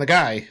kid shooting the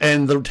guy.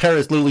 And the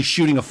terrorist literally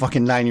shooting a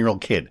fucking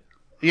 9-year-old kid.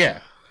 Yeah.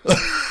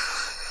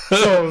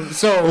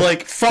 so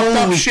like fucked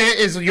up holy- shit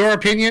is your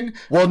opinion.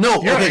 Well,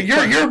 no.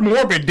 You're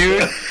morbid,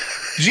 dude.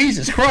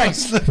 Jesus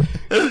Christ!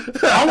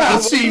 I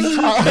want to see.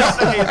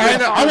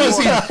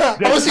 I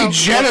want to see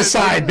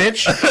genocide,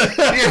 bitch.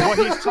 What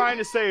he's trying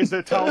to say is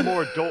they're telling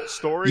more adult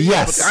stories.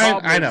 Yes. but the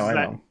problem I is know.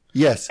 that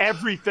Yes.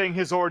 everything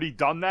has already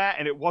done that,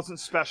 and it wasn't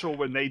special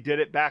when they did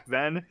it back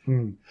then.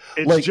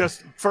 It's Like-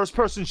 just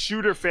first-person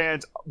shooter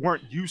fans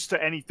weren't used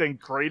to anything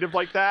creative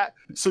like that,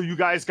 so you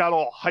guys got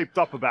all hyped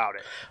up about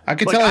it. I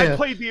can Like, tell I you.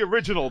 played the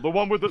original, the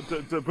one where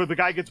where the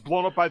guy gets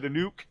blown up by the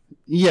nuke.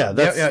 Yeah,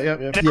 that's Yeah.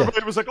 And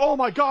everybody was like, "Oh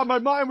my god, my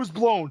mind was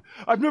blown!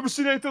 I've never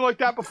seen anything like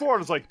that before."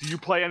 And it's like, "Do you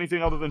play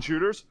anything other than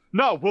shooters?"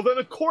 No. Well, then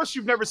of course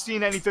you've never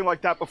seen anything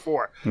like that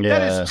before. That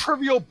Yeah. is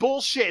trivial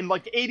bullshit in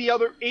like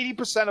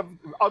 80% of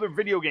other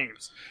video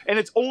games, and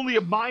it's only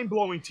mind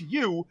blowing to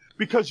you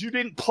because you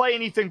didn't play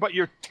anything but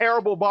your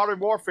terrible Modern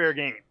Warfare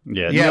game.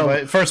 Yeah, Yeah, no,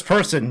 but first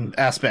person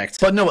aspect.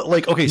 but no,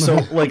 like okay, so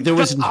like there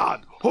was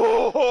Odd.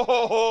 Ho, ho,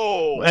 ho,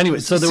 ho. anyway,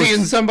 so there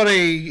Seeing was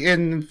somebody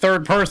in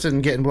third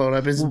person getting blown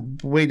up is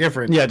way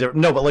different.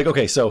 no, but like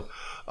okay, so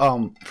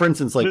for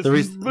instance, like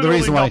There's the literally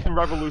reason why nothing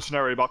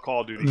revolutionary about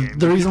Call of Duty games.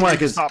 the reason why You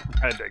because stop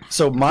pretending.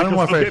 so Modern Because they'll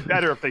Warfare get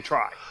better if they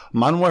try.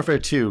 Modern Warfare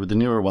 2, the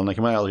newer one that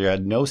came out earlier,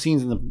 had no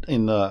scenes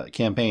in the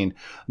campaign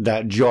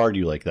that jarred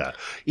you like that.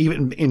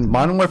 Even in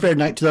Modern Warfare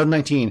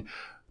 2019,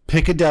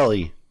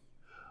 Piccadilly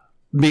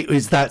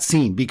is that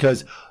scene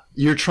because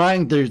you're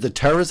trying. There's the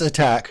terrorist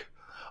attack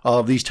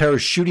of these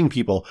terrorists shooting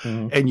people,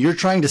 and you're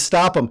trying to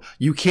stop them.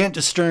 You can't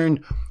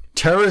discern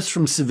terrorists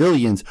from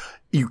civilians.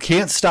 You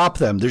can't stop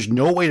them. There's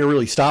no way to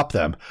really stop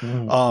them.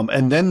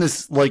 And then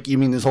this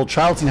whole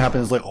child scene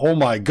happens. Like, oh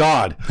my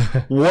God,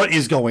 what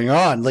is going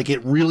on? Like,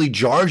 it really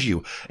jars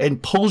you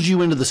and pulls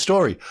you into the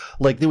story.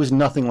 Like, there was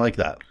nothing like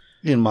that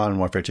in Modern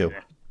Warfare 2.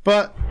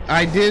 But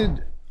I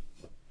did.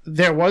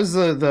 There was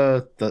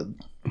the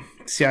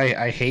see,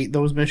 I hate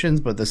those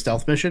missions, but the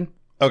stealth mission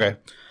Okay.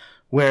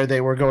 where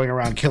they were going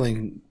around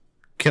killing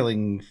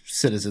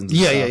citizens. and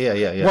Yeah, stuff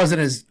yeah.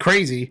 wasn't as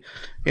crazy.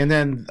 And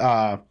then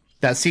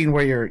that scene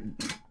where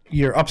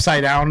you're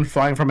upside down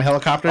flying from a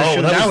helicopter.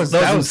 Oh, that was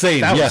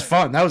insane. That Yeah. was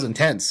fun. That was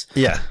intense.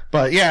 Yeah.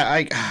 But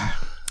yeah,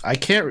 I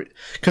can't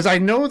because I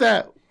know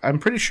that I'm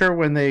pretty sure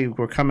when they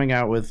were coming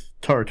out with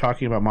or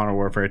talking about Modern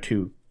Warfare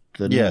 2,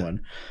 the new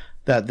one,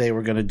 that they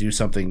were going to do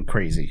something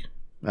crazy.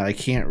 I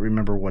can't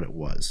remember what it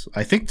was.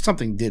 I think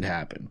something did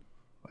happen.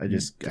 I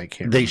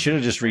can't. They should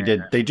have just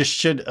redid. They just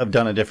should have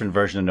done a different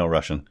version of No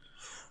Russian.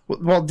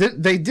 Well,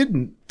 they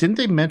didn't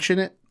they mention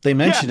it? They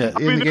mentioned it I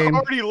in mean, the they're game.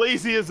 already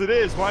lazy as it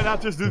is. Why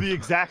not just do the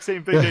exact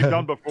same thing they've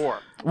done before?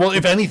 Well,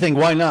 if anything,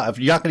 why not? If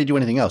you're not going to do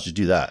anything else, just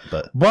do that.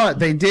 But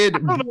they did. I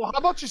don't know. How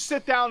about you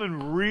sit down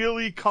and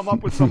really come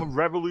up with some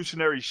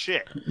revolutionary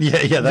shit?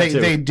 Yeah,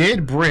 they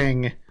did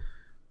bring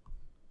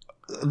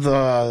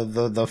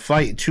the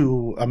fight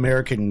to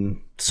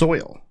American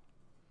soil.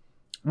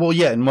 Well,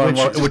 yeah, in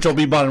which will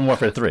be Modern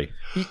Warfare 3.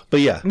 But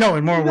yeah. No,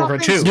 in Modern Warfare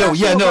 2. No,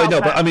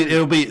 but I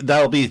mean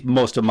that'll be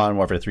most of Modern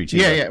Warfare 3 too.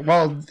 Yeah.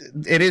 Well,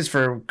 it is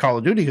for Call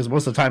of Duty because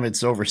most of the time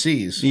it's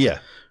overseas. Yeah.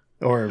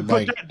 Or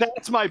like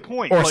that's my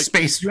point. Or like,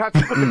 space. You have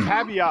to put the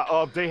caveat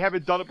of they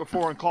haven't done it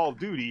before in Call of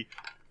Duty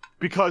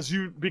because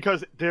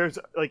there's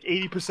like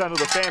 80% of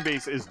the fan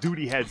base is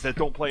duty heads that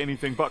don't play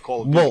anything but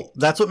Call of Duty. Well,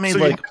 that's what made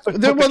but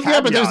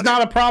there's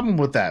not a problem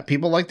with that.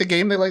 People like the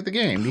game; they like the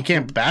game. You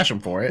can't bash them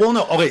for it. Well,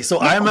 no, okay. So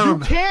I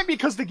remember you can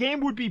because the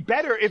game would be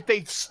better if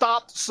they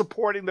stopped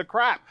supporting the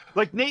crap.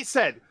 Like Nate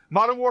said,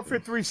 Modern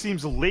Warfare 3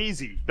 seems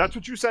lazy. That's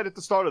what you said at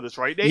the start of this,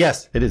 right, Nate?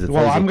 Yes, it is.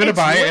 Well, I'm going to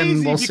buy it,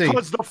 and we'll see.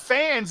 Because the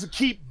fans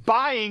keep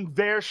buying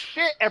their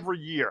shit every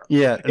year.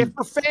 Yeah. If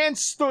the fans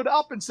stood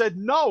up and said,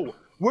 no,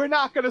 we're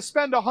not going to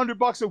spend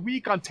 $100 a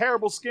week on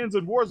terrible skins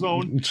in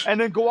Warzone and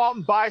then go out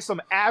and buy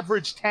some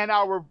average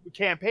 10-hour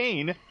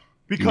campaign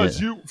because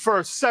for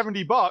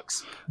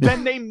 $70,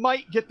 then they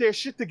might get their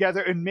shit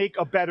together and make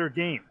a better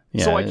game.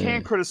 So I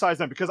can't criticize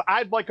them because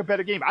I'd like a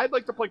better game. I'd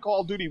like to play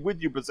Call of Duty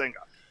with you, Bazinga.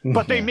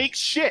 But they make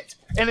shit.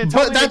 And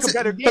until they make a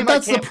better game, but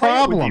that's I can't the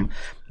problem. play it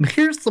with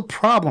you. Here's the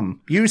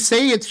problem. You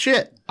say it's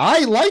shit.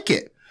 I like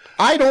it.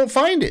 I don't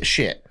find it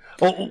shit.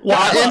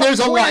 and there's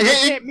a lot.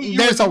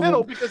 There's a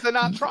middle because they're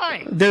not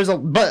trying.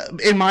 But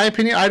in my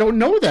opinion, I don't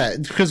know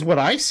that because what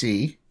I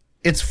see,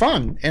 it's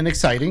fun and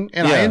exciting,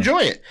 and I enjoy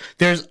it.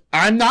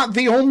 I'm not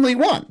the only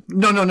one.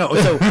 No.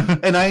 So,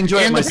 and I enjoy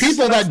it. And the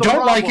people that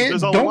don't like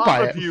it don't buy it. There's a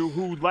lot of you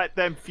who let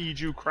them feed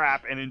you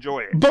crap and enjoy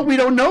it. But we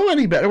don't know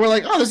any better. We're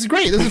like, oh, this is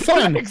great. This is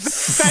fun.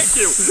 Thank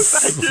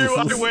you.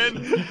 I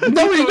win.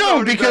 No, we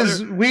don't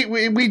because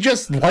we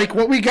just like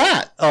what we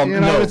got.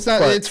 It's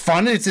not. It's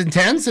fun. It's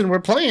intense, and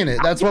we're playing it.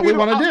 That's what we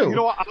want to do. You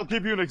know what? I'll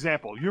give you an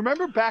example. You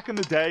remember back in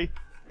the day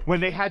when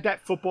they had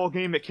that football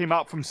game that came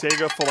out from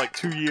Sega for like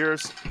 2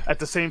 years at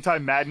the same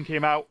time Madden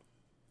came out?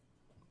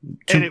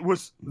 And it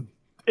was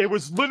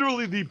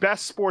literally the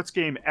best sports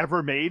game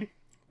ever made,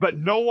 but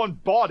no one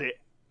bought it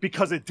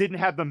because it didn't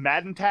have the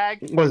Madden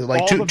tag. Was it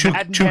like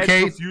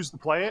 2K? Refused to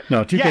play it.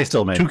 No, 2K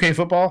still made. 2K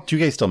football?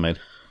 2K still made.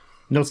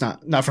 No, it's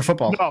not. Not for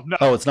football. No.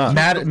 Oh, it's not.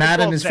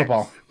 Madden is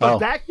football. But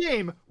that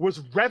game was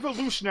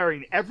revolutionary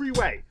in every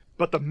way.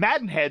 But the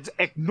Madden heads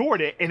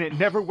ignored it, and it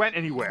never went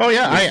anywhere. Oh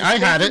yeah, I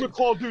had it. With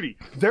Call of Duty,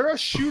 there are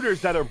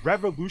shooters that are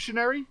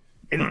revolutionary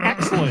and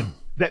excellent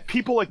that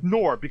people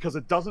ignore because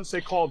it doesn't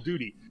say Call of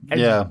Duty.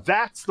 And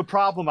that's the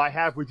problem I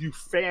have with you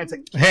fans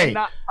that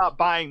cannot stop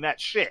buying that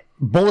shit.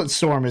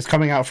 Bulletstorm is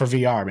coming out for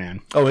VR,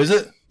 man. Oh, is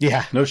it?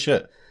 Yeah. No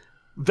shit.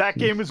 That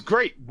game is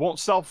great. Won't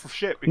sell for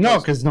shit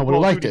because nobody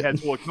liked it.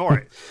 Heads will ignore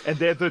it, and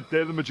they're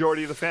the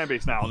majority of the fan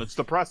base now, and it's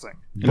depressing.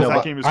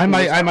 That game is I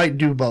might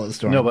do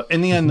Bulletstorm. No, but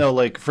in the end, though,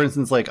 like for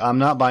instance, like I'm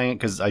not buying it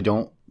because I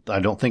don't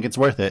think it's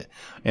worth it,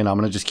 and I'm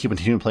gonna just keep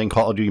continuing playing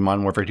Call of Duty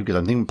Modern Warfare 2 because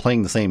I'm thinking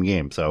playing the same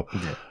game. So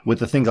with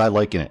the things I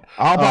like in it,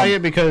 I'll buy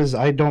it because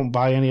I don't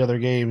buy any other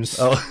games.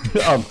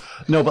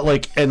 No, but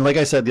like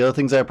I said, the other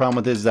things I have a problem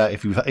with is that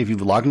if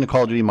you've logged into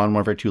Call of Duty Modern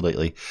Warfare 2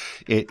 lately,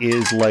 it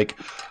is like,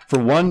 for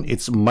one,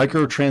 it's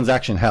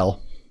microtransaction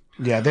hell.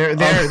 Yeah, their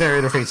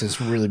interface is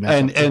really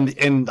messed up.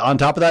 And on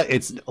top of that,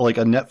 it's like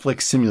a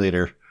Netflix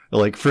simulator.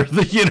 Like for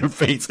the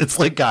interface, it's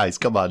like, guys,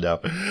 come on now.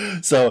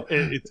 So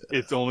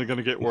it's only going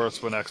to get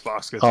worse when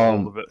Xbox gets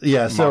hold of it.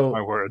 Yeah, so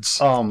my words.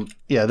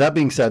 That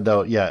being said,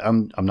 though,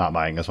 I'm not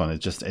buying this one.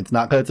 It's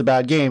not because it's a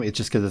bad game. It's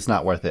just because it's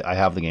not worth it. I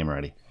have the game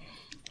already.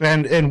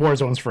 And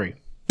Warzone's free.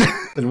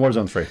 And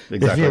Warzone's free.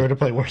 Exactly. If you were to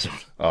play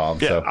Warzone.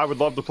 I would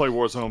love to play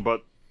Warzone,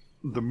 but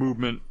the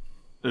movement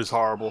is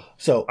horrible.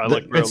 So I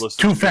like realistic. It's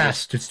too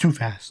fast. It's too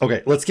fast.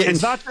 Okay, let's get.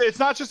 It's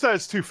not just that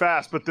it's too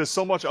fast, but there's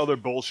so much other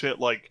bullshit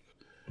like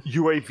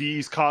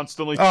UAVs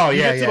constantly.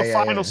 You get to the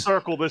final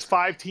circle. There's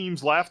 5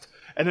 teams left,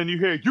 and then you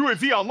hear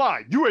UAV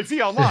online, UAV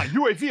online,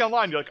 UAV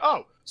online. You're like,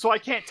 oh, so I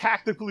can't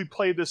tactically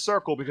play this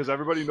circle because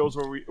everybody knows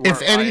where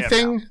if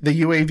anything,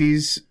 the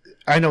UAVs.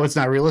 I know it's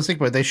not realistic,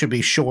 but they should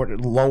be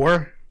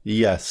lower.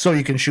 Yes. So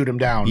you can shoot them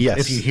down. Yes.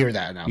 If you hear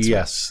that announcement.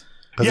 Yes.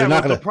 Yeah,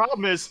 but the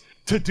problem is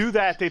to do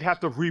that, they'd have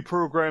to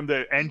reprogram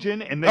the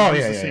engine and then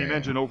use the same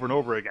engine over and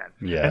over again.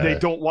 Yeah. And they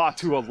don't want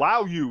to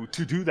allow you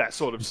to do that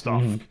sort of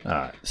stuff. All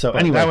right. So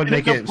anyway, that would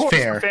make it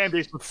fair. The fan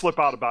base would flip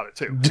out about it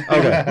too.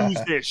 Okay. They would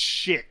lose their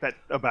shit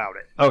about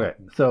it. Okay,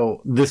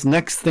 so this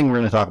next thing we're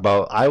going to talk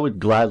about, I would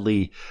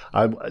gladly,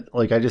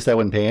 like I just said, I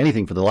wouldn't pay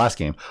anything for the last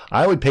game.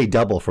 I would pay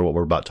double for what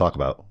we're about to talk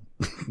about.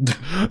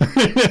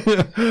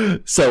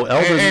 So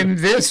and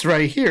this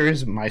right here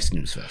is my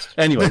snooze fest.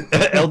 Anyway,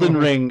 Elden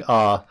Ring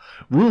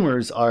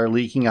rumors are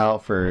leaking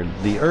out for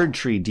the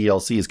Erdtree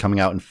DLC is coming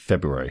out in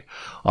February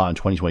on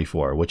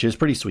 2024, which is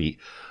pretty sweet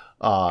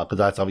because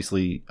that's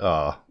obviously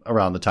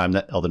around the time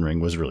that Elden Ring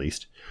was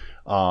released.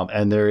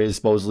 And there is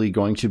supposedly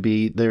going to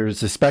be, they're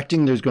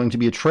suspecting there's going to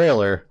be a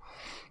trailer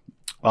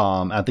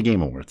at the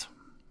Game Awards.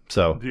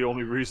 So the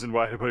only reason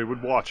why anybody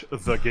would watch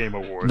the Game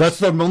Awards. That's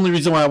the only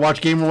reason why I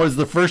watched Game Awards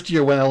the first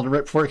year when Elden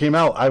Ring before it came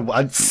out.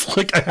 I had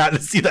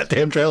to see that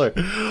damn trailer.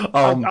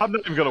 I'm not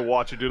even gonna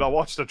watch it, dude. I'll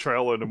watch the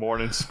trailer in the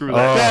morning. Screw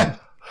that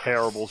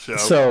terrible show.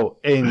 So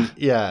and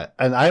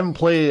I haven't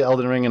played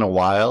Elden Ring in a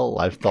while.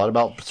 I've thought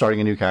about starting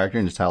a new character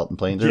and just how I'm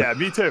playing through. Yeah,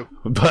 me too.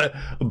 But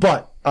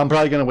I'm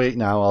probably gonna wait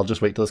now. I'll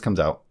just wait till this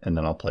comes out and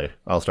then I'll play.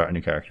 I'll start a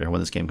new character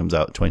when this game comes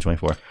out,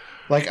 2024.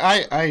 Like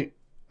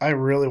I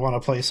really want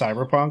to play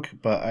Cyberpunk,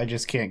 but I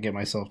just can't get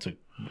myself to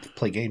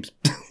play games.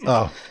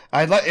 Oh,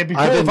 it'd be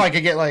cool if I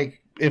could get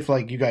if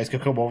you guys could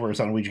come over or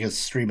something, we could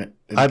stream it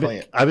and play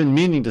it. I've been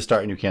meaning to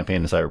start a new campaign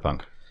in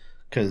Cyberpunk.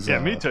 Because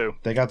me too.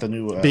 They got the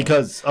new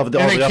because of all the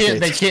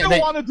updates. They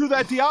want to do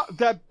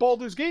that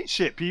Baldur's Gate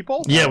shit,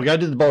 people. Yeah, we got to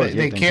do the Baldur's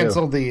Gate. They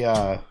canceled the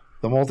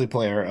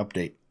multiplayer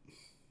update.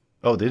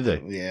 Oh, did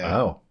they? Yeah.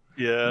 Oh.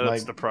 Yeah,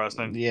 that's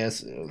depressing.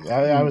 Yes,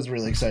 I was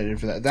really excited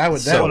for that. That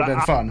would have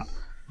been fun.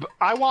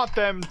 I want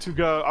them to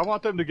go. I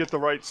want them to get the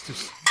rights to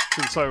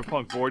the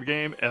Cyberpunk board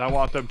game, and I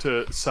want them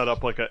to set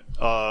up like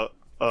a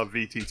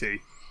VTT.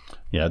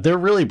 Yeah, they're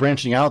really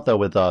branching out though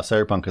with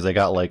Cyberpunk because they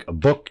got like a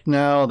book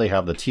now. They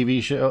have the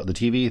TV show, the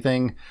TV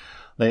thing.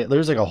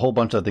 There's like a whole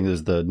bunch of things.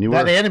 There's the newer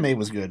that anime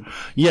was good.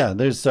 Yeah,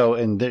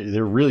 and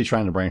they're really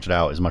trying to branch it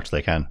out as much as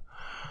they can.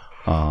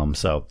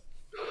 But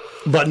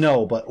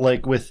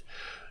like with,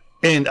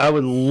 and I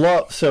would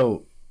love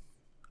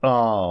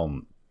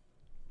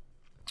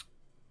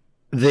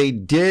They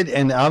did,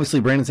 and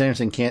obviously Brandon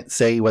Sanderson can't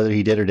say whether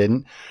he did or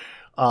didn't,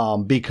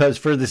 because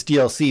for this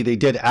DLC they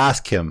did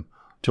ask him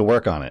to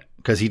work on it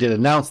because he did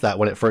announce that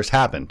when it first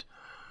happened,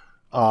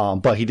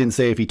 but he didn't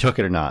say if he took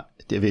it or not.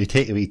 If he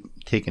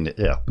taken it,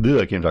 yeah,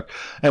 I can't talk.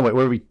 Anyway,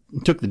 whether he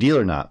took the deal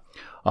or not,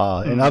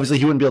 and obviously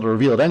he wouldn't be able to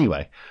reveal it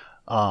anyway.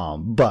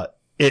 But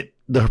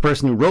the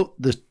person who wrote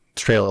this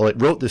trailer,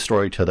 wrote this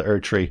story to the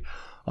Erdtree,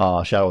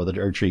 Shadow of the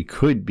Erdtree,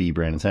 could be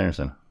Brandon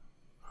Sanderson.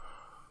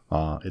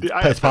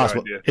 It's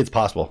possible. It's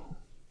possible.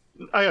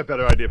 I got a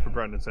better idea for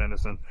Brendan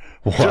Sanderson.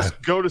 What?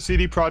 Just go to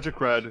CD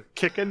Projekt Red,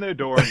 kick in their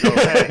door, and go,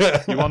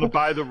 "Hey, you want to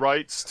buy the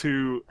rights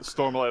to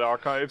Stormlight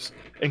Archives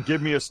and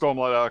give me a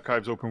Stormlight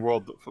Archives open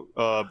world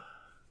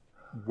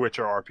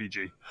Witcher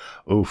RPG."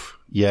 Oof.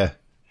 Yeah.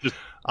 Just,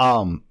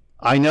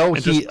 I know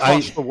just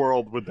crush the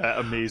world with that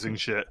amazing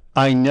shit.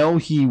 I know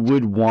he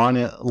would want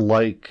it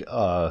like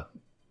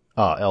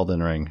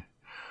Elden Ring.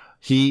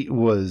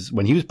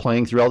 When he was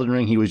playing through Elden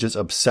Ring, he was just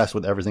obsessed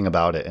with everything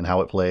about it and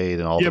how it played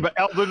and all. Yeah, but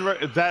Elden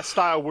Ring, that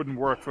style wouldn't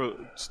work for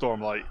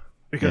Stormlight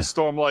because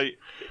Stormlight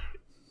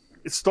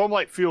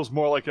feels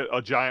more like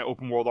a giant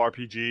open world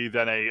RPG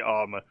than a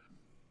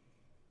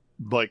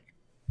like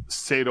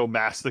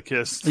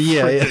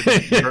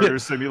sadomasochist murder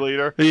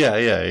simulator.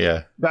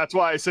 Yeah. That's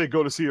why I say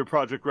go to CD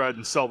Projekt Red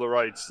and sell the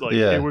rights.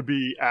 It would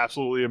be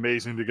absolutely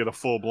amazing to get a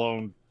full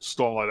blown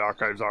Stormlight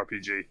Archives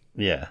RPG.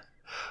 Yeah.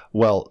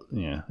 Well,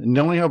 yeah.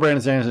 Knowing how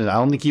Brandon Sanderson is, I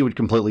don't think he would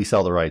completely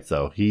sell the rights,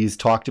 though. He's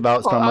talked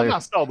about I'm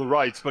not sell the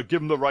rights, but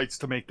give him the rights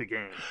to make the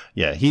game.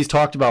 Yeah, he's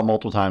talked about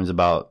multiple times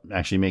about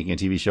actually making a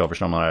TV show for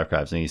Stormlight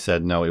Archives, and he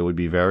said no, it would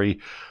be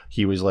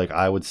he was like,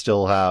 I would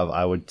still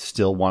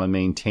want to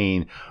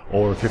maintain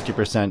over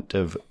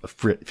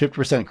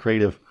 50%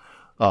 creative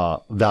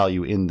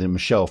value in the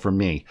show for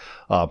me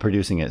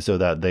producing it so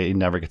that they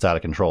never gets out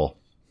of control.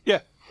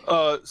 Yeah,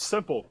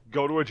 simple.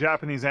 Go to a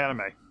Japanese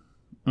anime.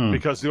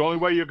 Because the only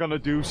way you're going to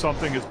do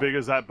something as big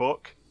as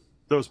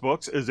those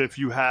books, is if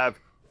you have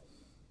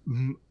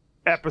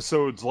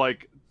episodes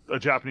like a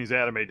Japanese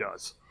anime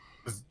does.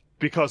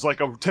 Because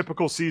like a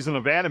typical season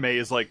of anime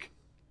is like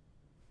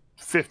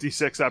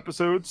 56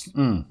 episodes.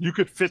 You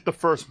could fit the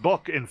first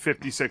book in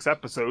 56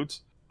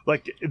 episodes.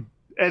 And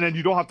then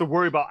you don't have to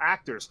worry about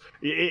actors.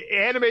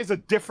 Anime is a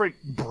different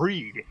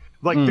breed.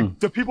 Like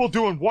the people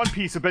doing One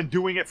Piece have been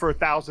doing it for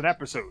 1,000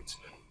 episodes.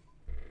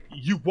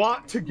 You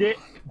want to get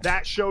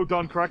that show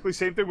done correctly.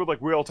 Same thing with like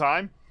Real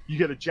Time. You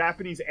get a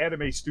Japanese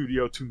anime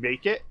studio to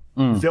make it.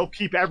 They'll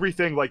keep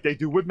everything like they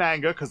do with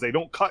manga because they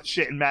don't cut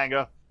shit in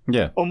manga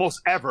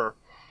almost ever.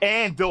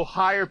 And they'll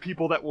hire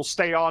people that will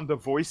stay on to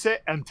voice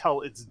it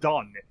until it's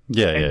done.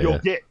 You'll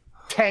get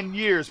 10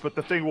 years, but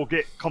the thing will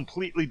get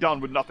completely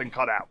done with nothing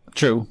cut out.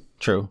 True.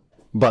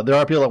 But there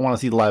are people that want to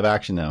see the live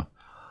action now.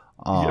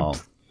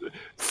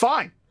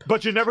 fine.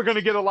 But you're never going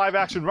to get a live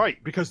action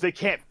right because they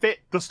can't fit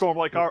the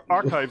Stormlight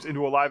Archives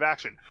into a live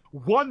action.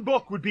 One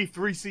book would be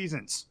 3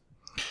 seasons.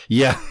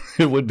 Yeah,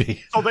 it would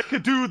be. So they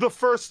could do the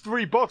first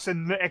 3 books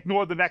and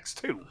ignore the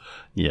next 2.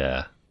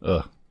 Yeah.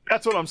 Ugh.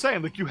 That's what I'm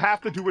saying. Like, you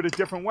have to do it a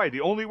different way. The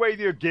only way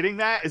you're getting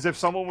that is if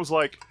someone was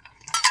like,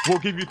 we'll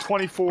give you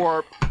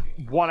 24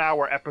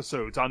 one-hour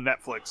episodes on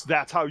Netflix.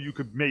 That's how you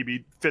could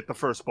maybe fit the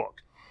first book.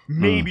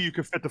 Maybe you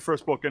could fit the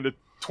first book into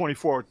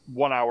 24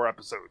 one-hour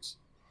episodes.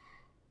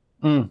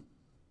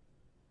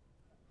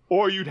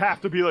 Or you'd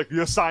have to be like,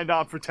 you're signed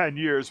on for 10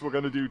 years. We're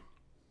going to do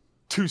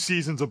 2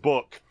 seasons a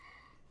book.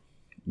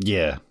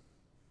 Yeah.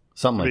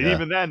 Something like that.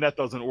 Even then, that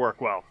doesn't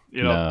work well.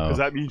 You know, because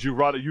that means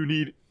you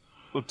need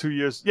 2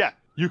 years. Yeah,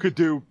 you could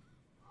do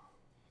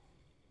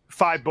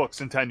 5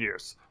 books in 10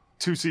 years.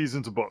 2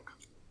 seasons a book.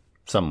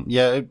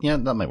 Yeah,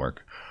 that might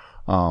work.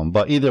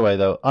 But either way,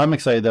 though, I'm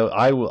excited. Though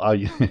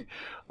I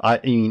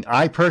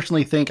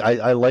personally think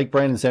I like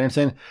Brandon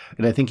Sanderson,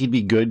 and I think he'd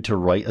be good to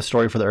write a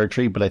story for the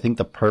Erdtree. But I think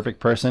the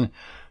perfect person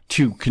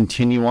to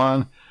continue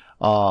on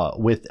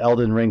with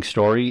Elden Ring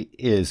story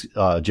is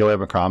Joe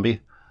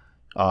Abercrombie,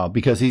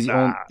 because he's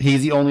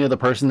the only other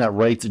person that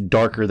writes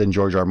darker than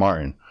George R.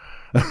 Martin.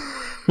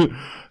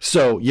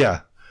 So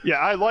yeah,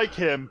 I like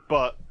him,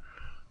 but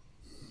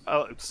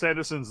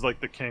Sanderson's like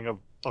the king of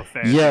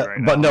fantasy right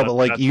now. But no, but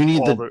like you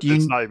need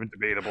it's not even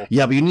debatable.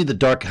 Yeah, but you need the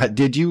dark.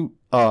 Did you?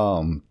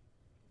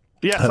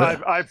 Yes,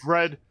 I've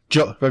read.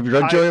 Have you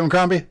read Joe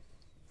Abercrombie?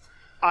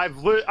 I've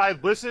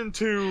listened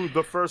to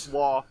The First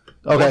Law.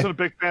 Okay. I wasn't a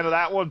big fan of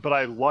that one, but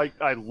I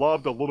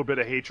loved A Little Bit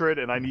of Hatred,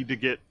 and I need to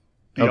get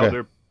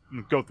go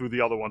through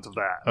the other ones of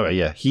that. Okay,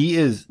 yeah, he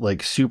is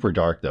like super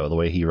dark though. The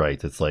way he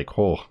writes, it's like,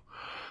 oh,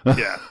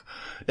 yeah.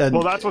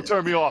 Well, that's what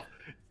turned me off.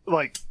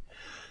 Like,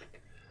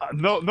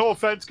 no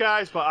offense,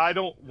 guys, but I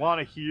don't want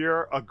to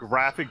hear a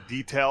graphic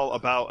detail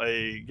about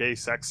a gay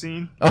sex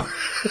scene. I'm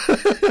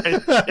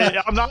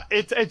not.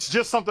 It's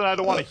just something I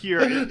don't want to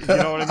hear. You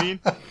know what I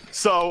mean?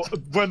 So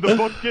when the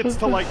book gets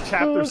to like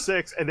chapter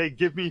 6, and they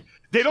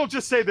don't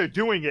just say they're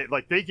doing it.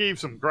 Like, they gave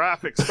some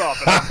graphic stuff,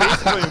 and I'm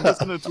basically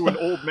listening to an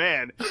old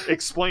man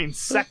explain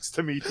sex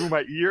to me through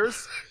my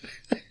ears.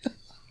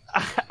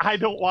 I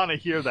don't want to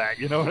hear that,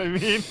 you know what I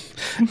mean?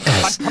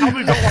 I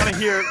probably don't want to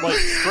hear like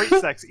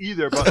straight sex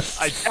either, but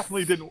I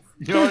definitely didn't,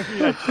 you know what I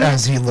mean?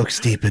 As he looks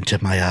deep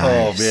into my eyes.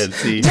 Oh man,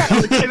 see. Yeah,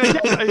 and again,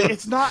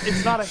 it's not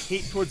a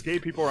hate towards gay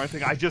people or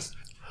anything.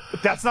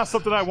 That's not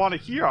something I want to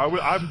hear.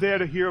 I'm there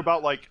to hear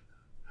about like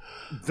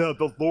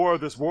the lore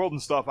of this world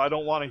and stuff. I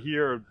don't want to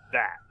hear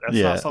that. That's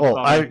not something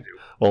I want to do.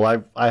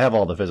 Well, I have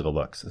all the physical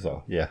books,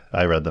 so yeah,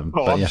 I read them.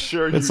 Oh, I'm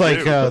sure you do. It's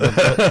like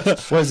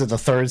what is it? The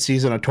 3rd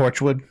season of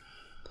Torchwood.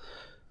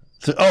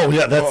 Oh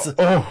yeah,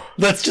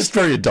 that's just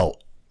very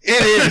adult.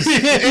 It is.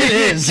 It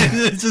is.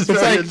 It's just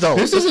very adult.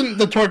 This isn't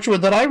the Torchwood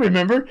that I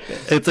remember.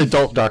 It's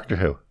adult Doctor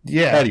Who.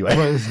 Yeah. Anyway,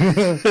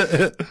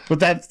 but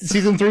that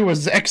season 3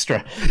 was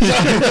extra.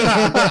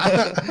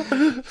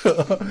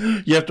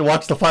 You have to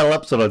watch the final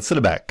episode on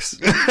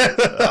Cinemax.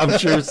 I'm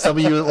sure some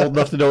of you are old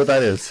enough to know what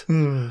that is.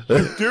 Dude,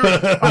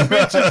 I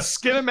mentioned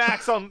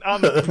Skinemax on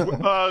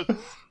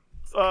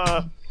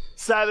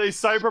Saturday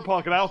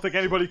Cyberpunk, and I don't think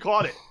anybody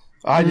caught it.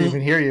 I didn't even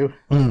hear you.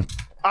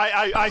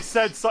 I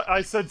said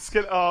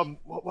skin.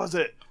 What was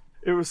it?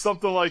 It was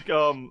something like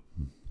I'd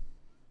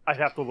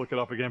have to look it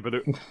up again, but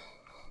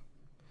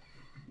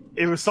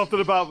it was something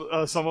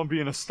about someone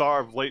being a star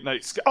of late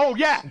night. Oh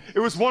yeah, it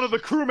was one of the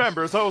crew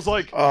members. I was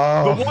like,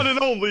 the one and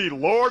only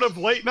Lord of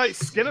Late Night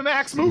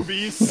Skinemax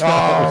movies.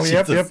 Oh,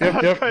 yep.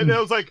 And I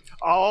was like,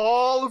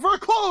 all of her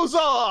clothes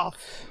off.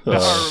 Now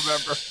I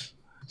remember.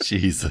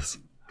 Jesus.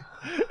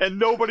 And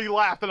nobody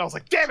laughed, and I was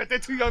like, damn it, they're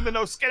too young to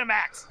know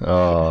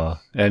Skinemax.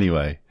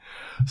 Anyway,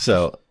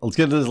 so let's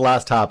get to this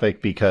last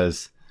topic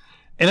and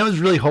I was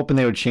really hoping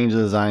they would change the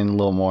design a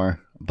little more,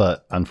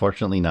 but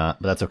unfortunately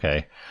not, but that's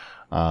okay.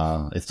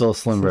 It's still a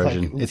slim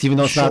version. Like, it's even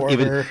though it's not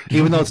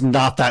even though it's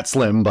not that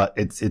slim, but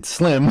it's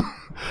slim.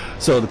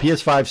 So the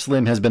PS5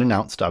 Slim has been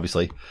announced,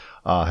 obviously,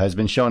 has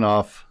been shown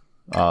off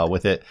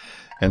with it,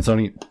 and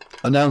Sony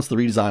announced the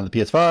redesign of the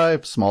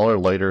PS5, smaller,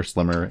 lighter,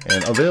 slimmer,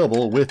 and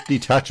available with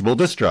detachable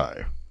disk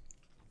drive,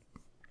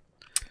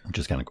 which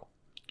is kind of cool.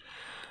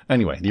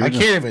 Anyway, I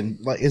can't even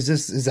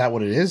is that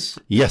what it is?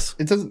 Yes,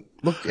 it doesn't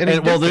look any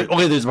different.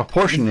 There's a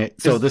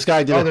proportionate. So this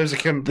guy did. There's a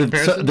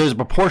comparison. There's a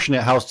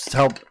proportionate how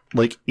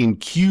like in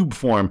cube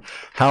form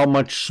how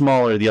much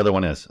smaller the other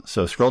one is.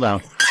 So scroll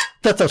down.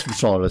 That's how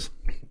smaller it is.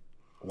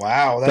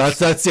 Wow,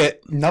 that's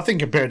it. Nothing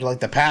compared to like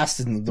the past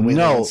and the way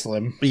that it's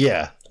slim.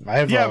 Yeah,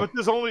 but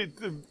there's only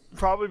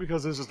probably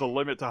because there's just a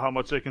limit to how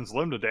much they can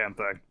slim the damn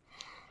thing.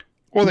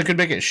 Or they could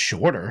make it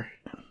shorter.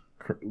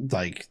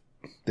 Like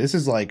this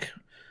is like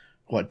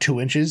what,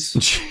 2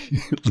 inches?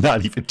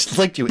 Not even. It's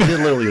like 2. It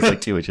literally is like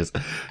 2 inches.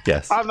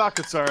 Yes. I'm not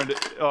concerned.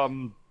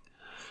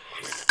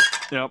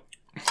 Yep.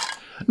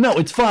 No,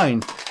 it's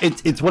fine.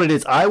 It's what it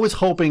is. I was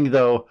hoping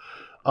though,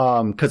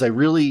 because I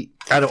really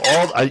out of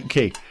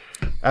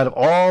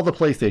all the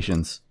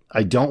PlayStations,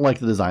 I don't like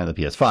the design of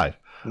the PS5.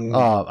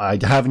 I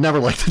have never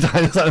liked the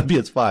design on the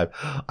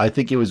PS5. I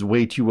think it was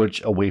way too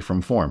much away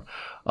from form.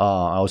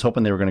 I was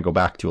hoping they were going to go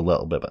back to a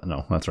little bit, but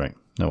no, that's right.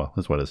 No, well,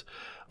 that's what it is.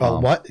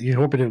 What? You're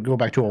hoping to go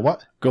back to a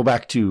what? Go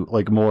back to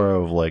like more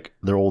of like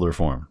their older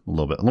form, a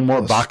little bit, a little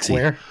more boxy,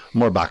 square?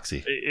 more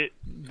boxy.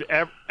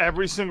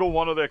 Every single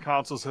one of their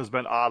consoles has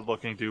been odd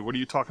looking, dude. What are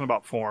you talking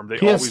about form? They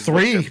always look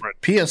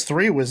different.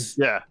 PS3 was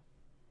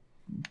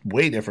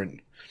way different.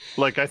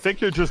 Like, I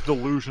think you're just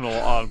delusional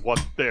on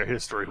what their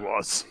history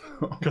was,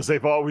 because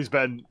they've always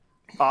been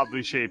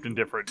oddly shaped and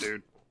different,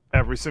 dude.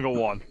 Every single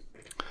one.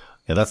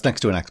 Yeah, that's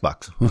next to an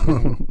Xbox.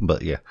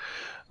 But yeah.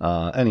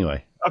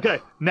 Anyway. Okay,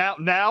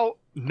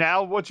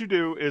 now what you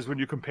do is when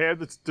you compare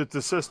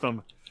the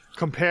system,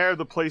 compare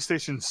the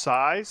PlayStation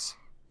size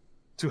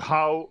to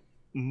how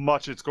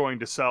much it's going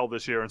to sell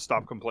this year and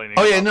stop complaining.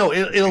 Oh yeah, no,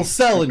 it'll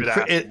sell.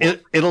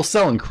 It'll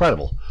sell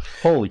incredible.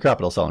 Holy crap,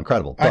 it'll sell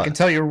incredible. I can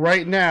tell you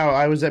right now,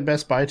 I was at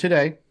Best Buy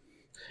today,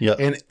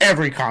 and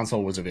every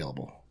console was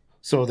available.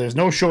 So there's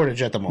no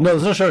shortage at the moment. No,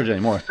 there's no shortage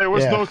anymore.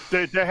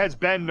 There has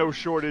been no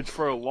shortage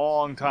for a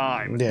long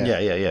time.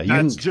 Yeah.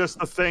 That's just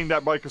the thing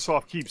that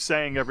Microsoft keeps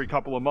saying every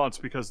couple of months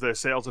because their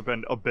sales have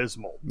been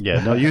abysmal.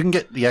 Yeah, no, you can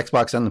get the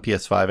Xbox and the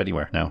PS5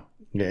 anywhere now.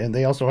 Yeah, and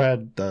they also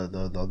had the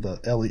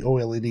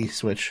OLED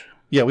Switch.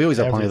 Yeah, we always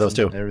have plenty of those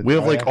too. We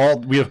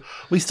have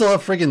we still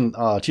have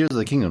friggin' Tears of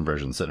the Kingdom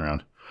version sitting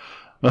around.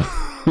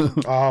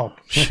 Oh,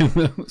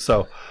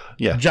 so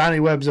yeah, Johnny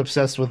Webb's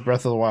obsessed with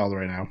Breath of the Wild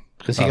right now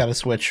because he got a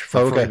Switch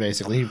for free.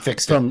 Basically, he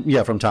fixed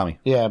it from Tommy.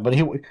 Yeah, but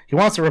he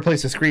wants to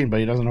replace the screen,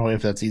 but he doesn't know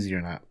if that's easy or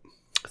not.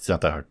 It's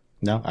not that hard.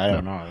 No, I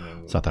don't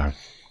know. It's not that hard.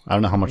 I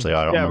don't know how much they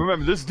are.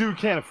 Remember, this dude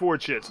can't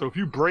afford shit. So if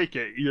you break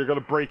it, you're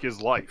gonna break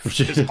his life,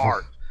 his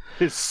heart,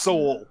 his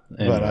soul.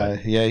 But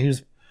he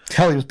was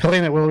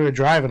playing it while we were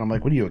driving. I'm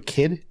like, "What are you, a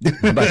kid?"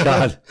 My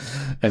God.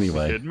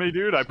 Anyway, you kidding me,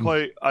 dude?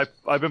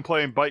 I've been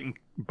playing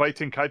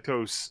Biting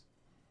Kaitos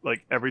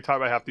like every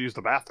time I have to use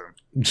the bathroom.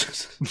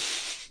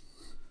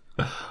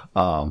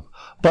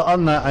 But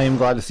on that, I am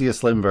glad to see a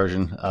slim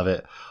version of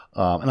it.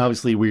 And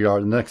obviously, the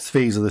next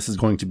phase of this is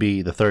going to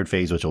be the third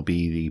phase, which will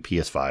be the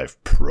PS5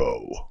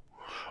 Pro,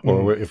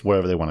 or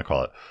whatever they want to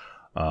call it.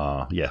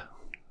 Yeah.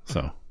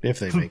 So if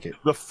they make it,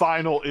 the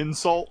final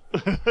insult.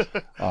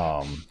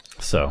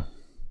 So,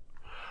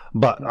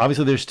 but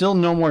obviously, there's still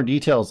no more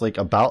details like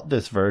about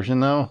this version,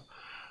 though.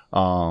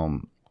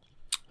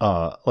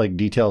 Like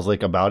details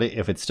like about it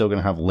if it's still going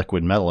to have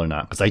liquid metal or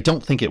not, because I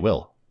don't think it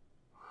will.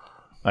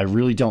 I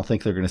really don't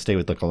think they're going to stay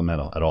with liquid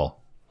metal at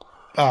all.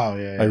 Oh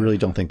yeah. I really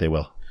don't think they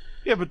will.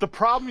 Yeah, but the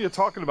problem you're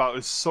talking about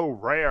is so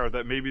rare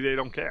that maybe they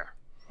don't care.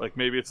 Like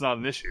maybe it's not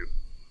an issue.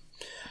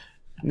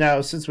 Now,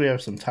 since we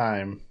have some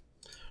time,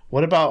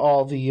 what about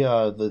all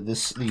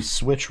these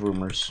Switch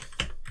rumors?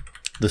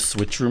 The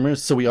Switch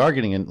rumors. So we are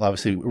getting in.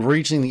 Obviously, we're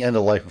reaching the end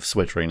of life of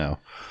Switch right now.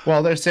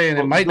 Well, they're saying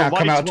it might not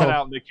come out until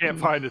and they can't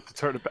find it to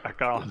turn it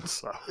back on.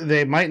 So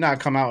they might not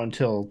come out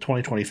until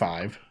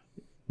 2025.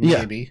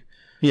 Maybe.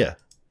 Yeah.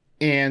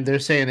 And they're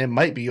saying it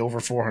might be over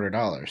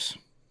 $400.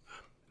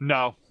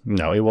 No,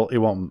 it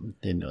won't.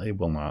 It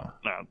will not.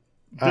 No.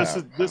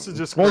 This is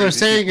just. Well, they're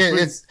saying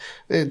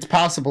it's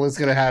possible it's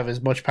going to have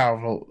as much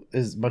power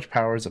as a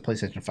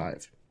PlayStation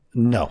 5.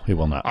 No, it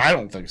will not. I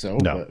don't think so.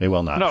 No, it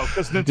will not. No,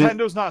 because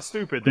Nintendo's not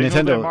stupid. They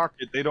know their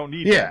market. They don't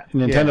need that.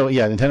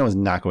 Nintendo is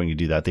not going to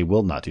do that. They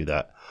will not do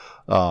that.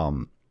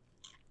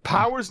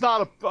 Power's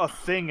not a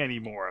thing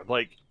anymore.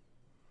 Like,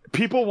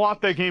 people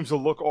want their games to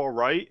look all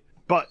right,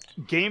 but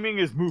gaming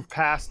has moved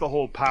past the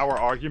whole power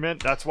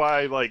argument. That's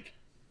why, like,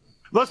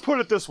 let's put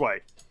it this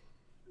way.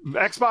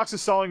 Xbox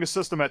is selling a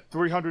system at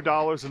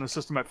 $300 and a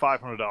system at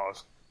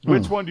 $500.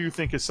 Which one do you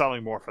think is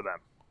selling more for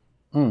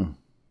them?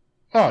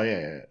 Oh,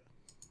 yeah.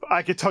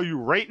 I can tell you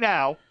right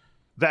now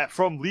that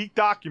from leaked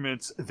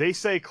documents, they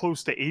say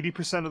close to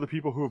 80% of the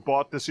people who have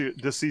bought this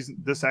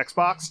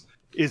Xbox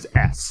is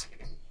S.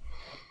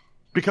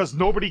 Because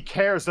nobody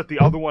cares that the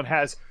other one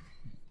has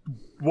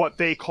what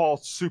they call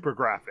super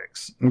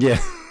graphics.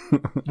 Yeah.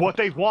 What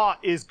they want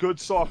is good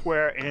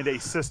software and a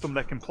system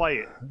that can play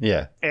it.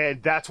 Yeah.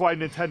 And that's why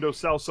Nintendo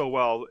sells so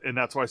well, and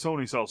that's why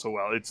Sony sells so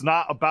well. It's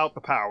not about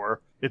the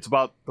power, it's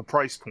about the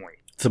price point.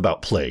 It's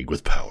about playing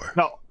with power.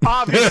 Now,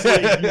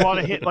 obviously,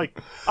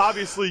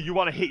 you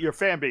want to hit your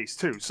fan base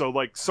too. So,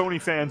 like,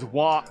 Sony fans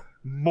want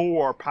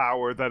more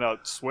power than a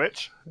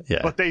Switch.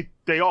 Yeah. But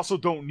they also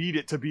don't need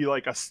it to be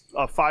like a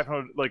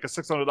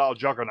 $600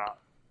 juggernaut.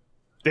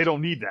 They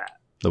don't need that.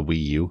 The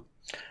Wii U.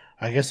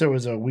 I guess there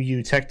was a Wii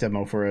U tech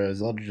demo for a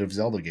Legend of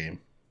Zelda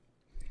game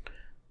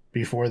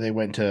before they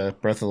went to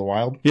Breath of the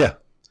Wild. Yeah.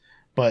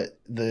 But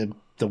the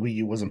Wii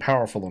U wasn't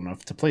powerful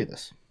enough to play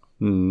this.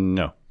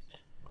 No.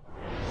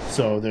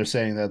 So they're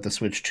saying that the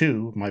Switch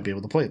 2 might be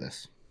able to play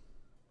this.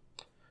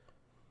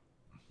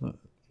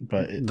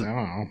 But I don't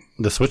know.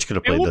 The Switch could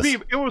have played this.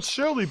 It will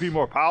surely be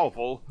more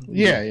powerful.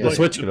 Yeah. The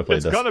Switch could have played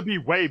this. It's going to be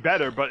way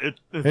better, but it's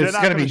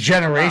going to be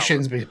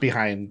generations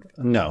behind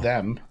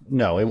them.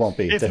 No, it won't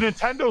be. If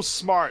Nintendo's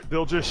smart,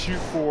 they'll just shoot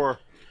for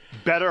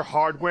better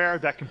hardware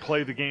that can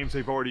play the games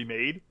they've already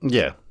made.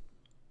 Yeah.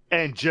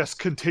 and just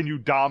continue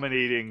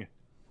dominating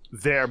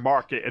their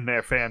market and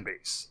their fan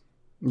base.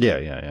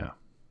 Yeah.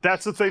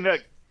 That's the thing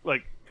that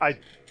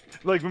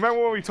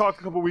remember when we talked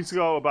a couple weeks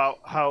ago about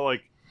how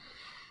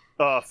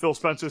Phil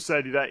Spencer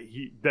said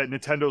that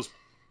Nintendo's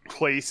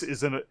place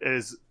is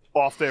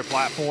off their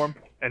platform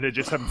and they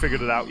just haven't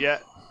figured it out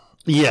yet.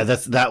 Yeah,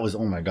 that was,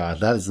 oh my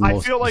god, that is the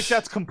most... I feel like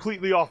that's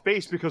completely off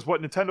base, because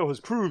what Nintendo has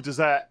proved is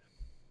that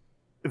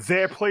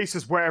their place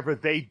is wherever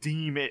they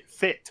deem it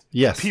fit.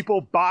 Yes.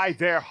 People buy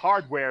their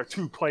hardware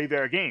to play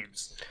their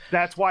games.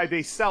 That's why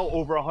they sell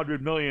over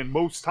 100 million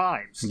most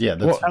times. Yeah,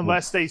 that's...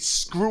 unless they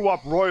screw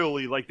up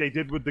royally like they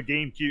did with the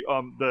GameCube,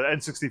 the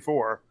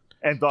N64,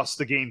 and thus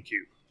the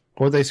GameCube.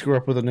 Or they screw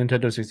up with a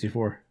Nintendo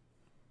 64.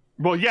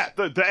 Well, yeah,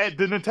 the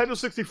Nintendo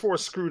 64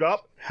 screwed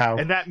up. How?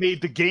 And that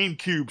made the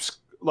GameCube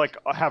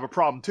have a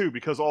problem too,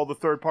 because all the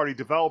third-party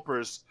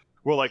developers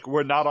were like,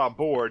 we're not on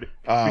board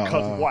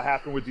because of what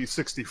happened with the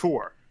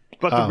 64.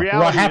 But the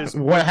reality is...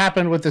 What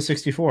happened with the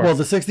 64? Well,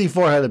 the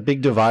 64 had a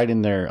big divide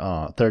in their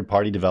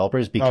third-party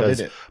developers because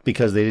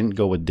they didn't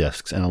go with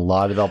discs, and a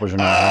lot of developers are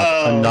not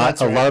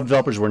happy. A lot of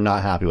developers were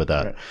not happy with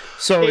that. Right.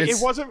 So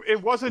it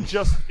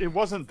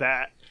wasn't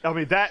that. I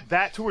mean,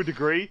 that to a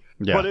degree,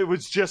 but it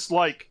was just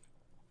like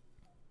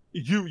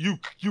you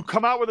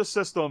come out with a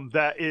system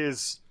that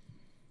is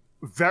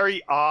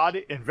very odd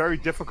and very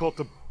difficult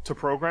to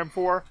program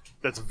for,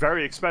 that's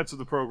very expensive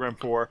to program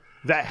for,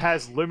 that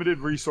has limited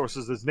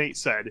resources, as Nate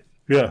said.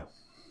 Yeah.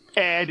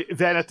 And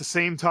then at the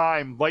same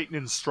time,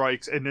 lightning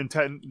strikes, and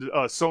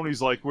Sony's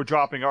like, we're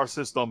dropping our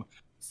system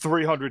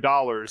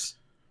 $300.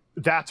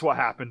 That's what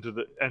happened to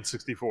the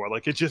N64.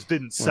 Like, it just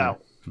didn't sell.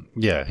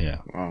 Yeah.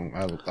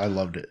 I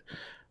loved it.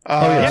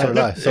 So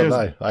did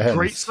I. I had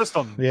great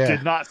system. Yeah.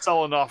 Did not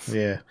sell enough.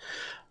 Yeah.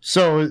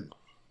 So,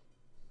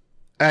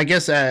 I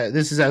guess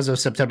this is as of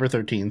September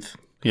 13th.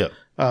 Yeah.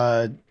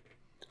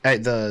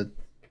 At the,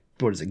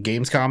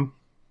 Gamescom,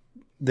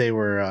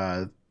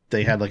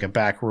 they had like a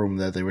back room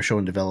that they were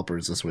showing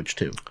developers the Switch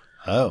 2.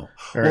 Oh.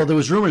 Well, there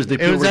was rumors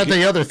that it was at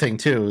the other thing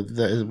too.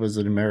 That it was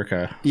in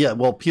America. Yeah.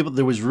 Well,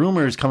 there was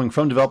rumors coming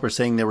from developers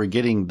saying they were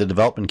getting the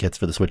development kits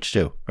for the Switch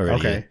 2 already.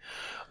 Okay.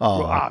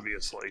 Well,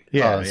 obviously.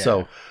 Yeah.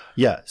 So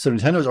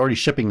Nintendo's already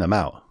shipping them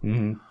out.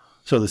 Mm-hmm.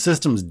 So the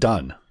system's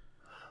done.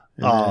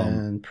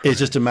 It's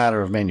just a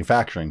matter of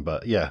manufacturing,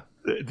 but yeah.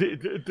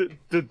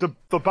 The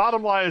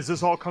bottom line is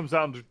this all comes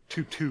down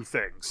to two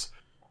things,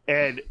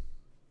 and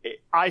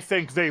I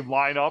think they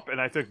line up,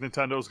 and I think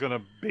Nintendo's going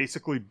to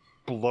basically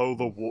blow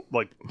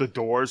the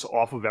doors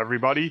off of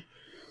everybody.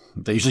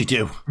 They usually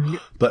do,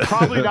 but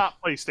probably not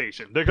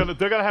PlayStation. They're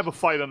gonna have a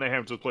fight on their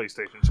hands with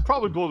PlayStation. So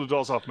probably blow the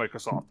doors off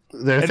Microsoft.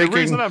 The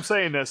reason I'm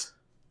saying this,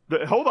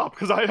 hold up,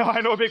 because I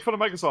know I make fun of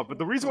Microsoft, but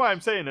the reason why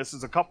I'm saying this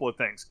is a couple of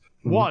things.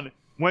 Mm-hmm. One,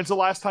 when's the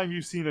last time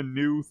you've seen a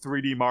new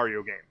 3D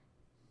Mario game?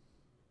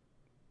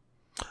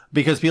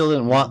 Because people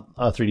didn't want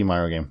a 3D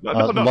Mario game.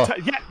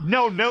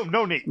 No,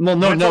 Nate. Well,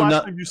 when's the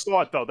last time you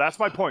saw it, though? That's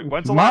my point.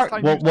 When's the last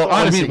time you saw it?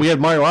 I mean, we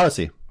had Mario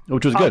Odyssey,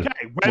 which was good.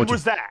 Okay, when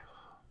was that?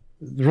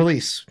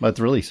 Release. At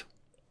the release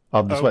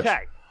of the Switch.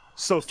 Okay,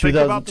 so think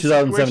about the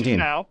 2017. situation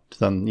now.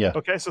 Yeah.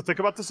 Okay, so think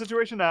about the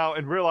situation now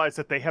and realize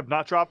that they have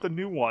not dropped a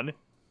new one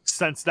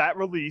since that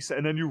release,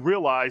 and then you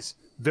realize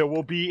there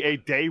will be a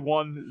day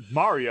one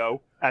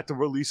Mario at the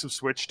release of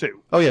Switch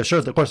 2. Oh yeah, sure,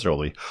 of course there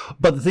will be.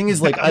 But the thing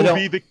is, like, that will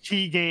be the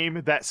key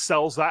game that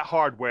sells that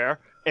hardware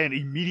and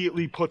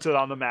immediately puts it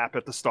on the map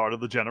at the start of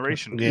the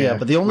generation. Yeah,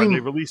 but the only when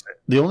they release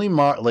it, the only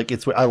I like the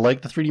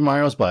 3D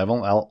Marios, but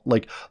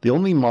the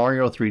only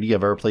Mario 3D I've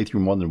ever played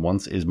through more than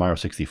once is Mario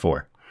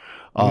 64.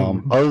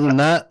 Other than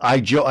that, I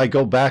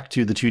go back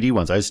to the 2D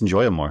ones. I just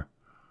enjoy them more.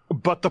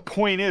 But the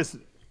point is,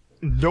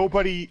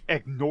 nobody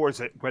ignores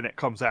it when it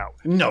comes out.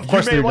 No, of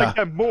course you may like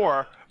them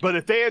more, but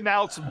if they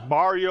announce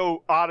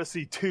Mario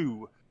Odyssey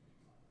 2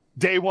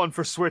 day one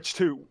for Switch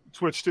 2,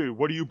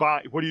 what do you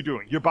buy? What are you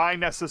doing? You're buying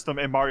that system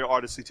in Mario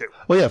Odyssey 2.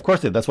 Well, yeah, of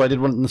course they did. That's why I did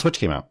when the Switch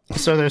came out.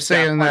 So they're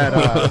saying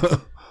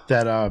that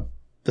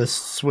the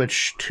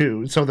Switch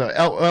 2, so the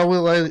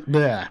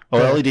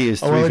OLED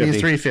is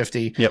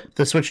 $350. Yep.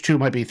 The Switch 2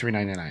 might be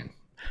 $399.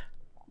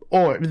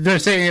 Or they're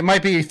saying it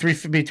might be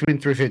between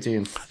 $350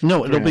 and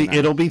no, it'll be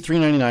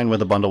 $399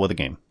 with a bundle with a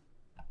game.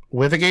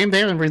 With a game, they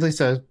haven't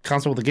released a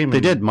console with a game. They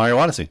did Mario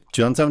Odyssey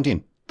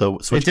 2017. The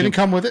Switch. It didn't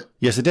come with it.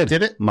 Yes, it did.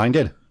 Did it? Mine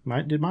did.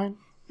 Did mine?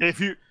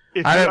 If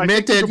I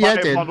think it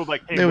did. Bundle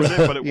that came with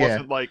it, but it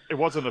wasn't like it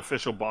wasn't an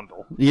official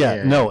bundle.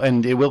 Yeah, no,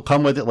 and it will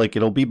come with it. Like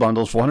it'll be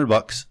bundled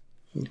 $400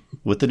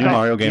 with the new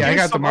Mario game. Yeah, I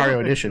got the Mario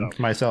edition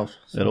myself.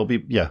 So. It'll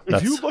be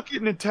If you look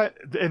at Nintendo,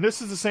 and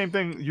this is the same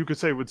thing you could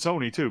say with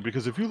Sony too,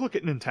 because if you look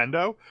at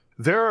Nintendo,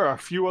 there are a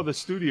few other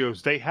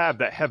studios they have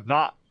that have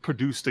not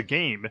produced a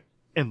game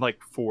in like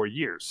 4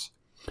 years.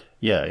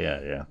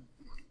 Yeah.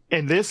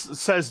 And this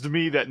says to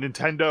me that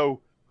Nintendo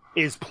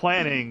is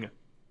planning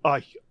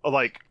a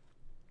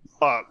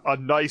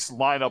nice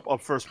lineup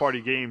of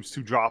first-party games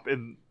to drop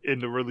in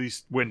the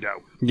release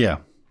window. Yeah.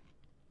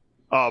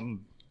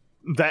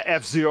 that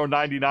F-Zero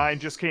 99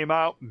 just came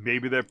out.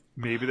 Maybe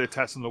they're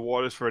testing the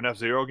waters for an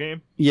F-Zero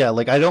game. Yeah,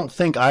 like I don't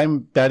think I'm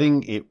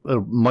betting it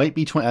might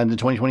be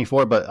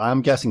 2024, but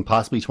I'm guessing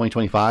possibly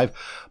 2025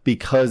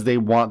 because they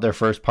want their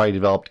first party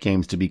developed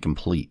games to be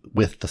complete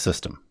with the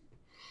system.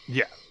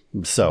 Yeah.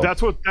 So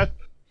that's what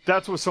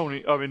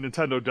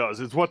Nintendo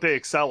does. It's what they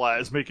excel at,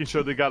 is making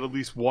sure they got at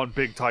least one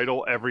big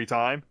title every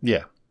time.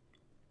 yeah.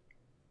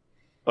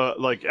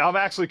 Like, I'm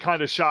actually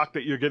kind of shocked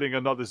that you're getting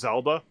another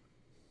Zelda,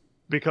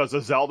 because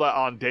a Zelda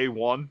on day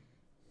one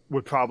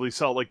would probably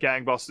sell like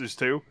gangbusters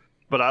too.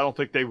 But I don't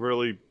think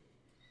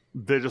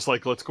they're just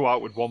like, let's go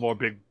out with one more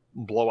big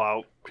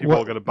blowout. People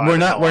are going to buy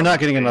it. We're not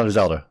getting another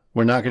Zelda.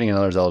 We're not getting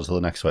another Zelda till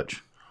the next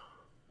Switch.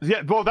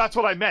 Yeah, well, that's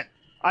what I meant.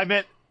 I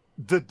meant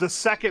the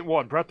second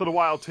one, Breath of the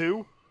Wild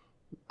 2.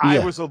 Yeah. I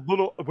was a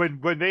little,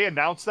 when they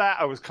announced that,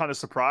 I was kind of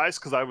surprised,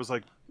 because I was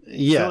like, I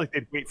feel like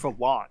they'd wait for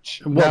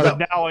launch. Well, but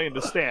now I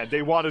understand.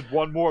 They wanted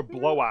one more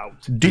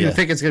blowout. Do you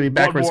think it's going to be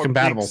backwards One more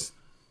compatible?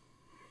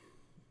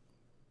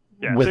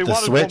 Yeah, With they the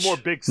wanted Switch? one more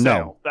big No.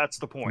 sale. That's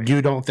the point.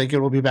 You don't think it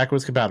will be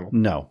backwards compatible?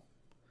 No.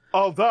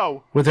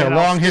 Although, With a and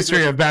I'll long skip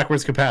history it- of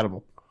backwards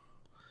compatible.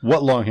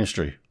 What long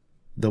history?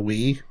 The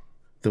Wii,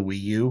 the Wii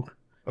U.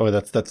 Oh,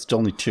 that's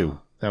only 2.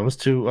 That was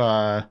to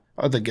the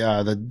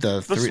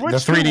the Switch 2 will be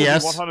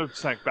 3DS,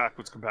 100%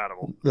 backwards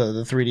compatible.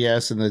 the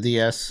 3DS and the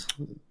DS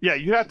Yeah,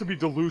 you have to be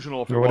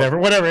delusional if you or want.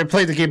 whatever. It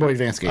played the Game Boy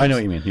Advance games. I know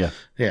what you mean. Yeah.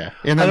 Yeah,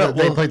 and I then know,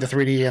 they well- played the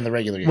 3D and the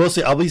regular games. We'll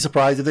see. I'll be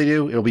surprised if they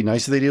do. It'll be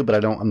nice if they do,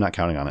 but I'm not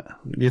counting on it.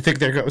 You think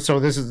so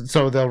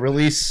they'll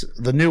release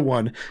the new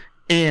one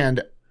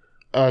and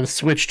a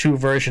Switch 2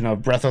 version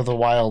of Breath of the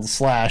Wild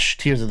 /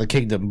 Tears of the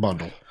Kingdom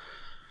bundle?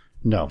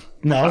 No.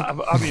 No,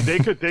 I mean, they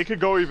could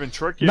go even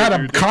trickier. not a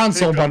dude. They could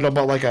console take bundle,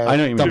 but like a I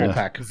know what you mean, double yeah.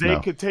 pack. They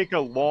No. could take a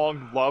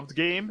long-loved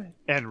game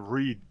and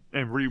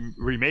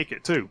remake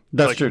it too.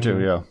 That's Like, true too,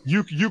 yeah.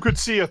 You could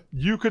see a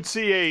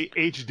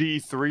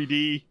HD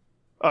 3D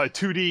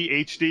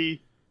 2D HD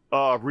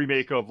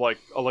remake of like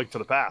A Link to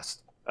the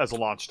Past as a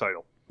launch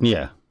title.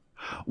 Yeah.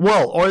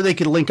 Well, or they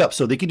could link up,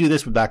 so they could do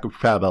this with backward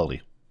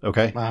compatibility.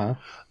 Okay? Uh-huh.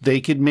 They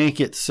could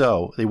make it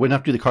so they wouldn't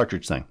have to do the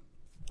cartridge thing.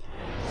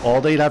 All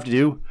they'd have to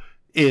do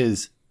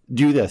is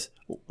do this.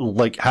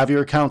 Like, have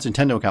your account's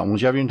Nintendo account.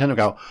 Once you have your Nintendo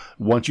account,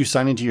 once you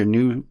sign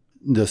into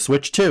the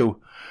Switch 2,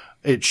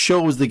 it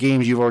shows the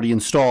games you've already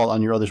installed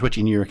on your other Switch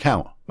in your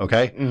account.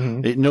 Okay?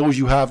 Mm-hmm. It knows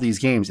you have these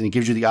games, and it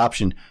gives you the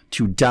option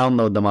to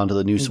download them onto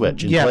the new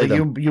Switch and Yeah, play but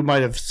them. you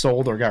might have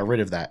sold or got rid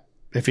of that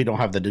if you don't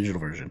have the digital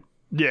version.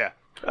 Yeah.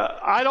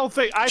 I don't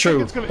think. I True,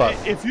 think it's gonna.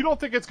 but- If you don't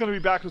think it's gonna be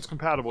backwards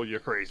compatible, you're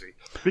crazy.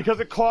 Because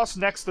it costs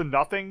next to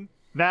nothing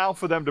now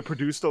for them to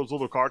produce those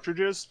little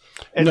cartridges.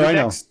 And No, the I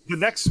know.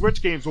 next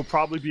Switch games will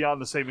probably be on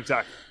the same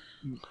exact.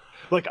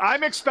 Like,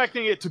 I'm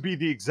expecting it to be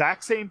the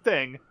exact same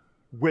thing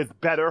with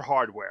better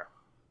hardware.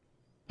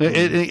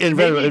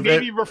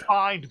 Maybe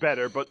refined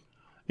better, but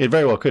It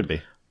very well could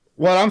be.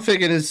 What I'm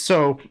thinking is,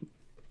 so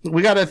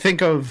we got to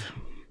think of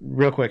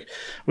real quick.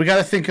 We got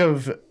to think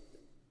of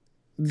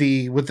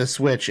with the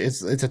Switch.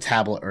 It's a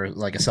tablet or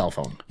like a cell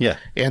phone. Yeah.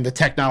 And the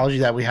technology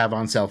that we have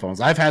on cell phones.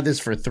 I've had this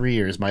for 3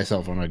 years. My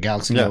cell phone, a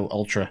Galaxy Yeah. Note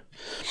Ultra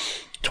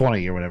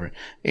 20 or whatever.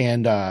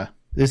 And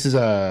this is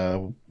a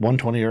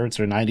 120 hertz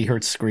or 90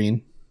 hertz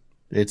screen.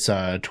 It's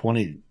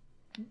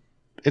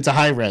It's a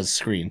high res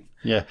screen.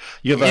 Yeah.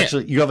 You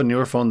have a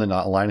newer phone than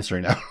Linus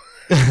right now.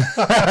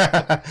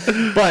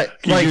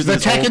 But Can you like use the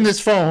this tech old- in this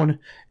phone,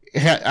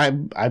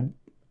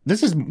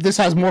 this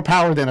has more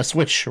power than a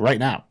Switch right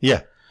now.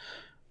 Yeah.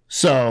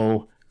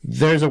 So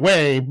there's a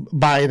way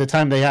by the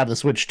time they have the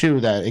Switch 2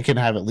 that it can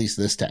have at least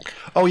this tech.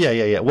 Oh,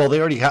 yeah. Well, they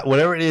already have,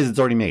 whatever it is, it's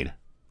already made.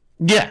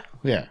 Yeah.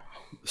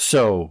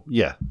 So,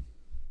 yeah.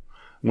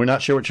 We're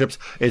not sure what chips.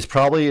 It's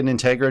probably an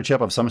Integra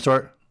chip of some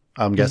sort,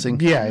 I'm guessing.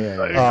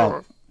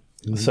 Yeah.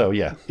 So,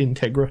 yeah,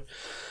 Integra.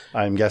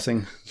 I'm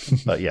guessing.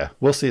 But, yeah,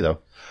 we'll see, though.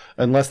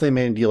 Unless they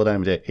made a deal with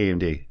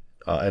AMD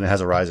and it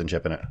has a Ryzen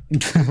chip in it.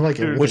 Like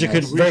Dude, Which it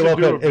could we very should well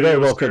do a could. It very video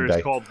well could series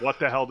be. called "What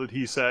the Hell Did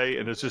He Say?"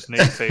 and it's just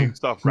Nate saying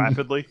stuff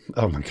rapidly.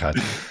 Oh, my God.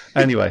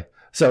 Anyway.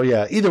 So,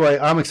 yeah, either way,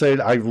 I'm excited.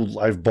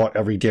 I've bought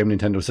every damn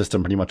Nintendo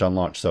system pretty much on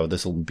launch, so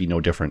this will be no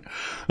different.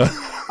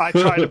 I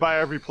tried to buy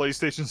every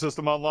PlayStation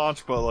system on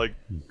launch, but like,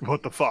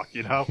 what the fuck,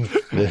 you know?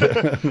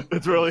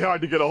 It's really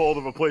hard to get a hold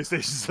of a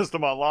PlayStation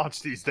system on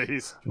launch these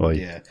days. Well,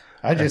 Yeah.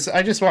 I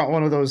just want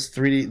one of those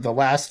the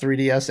last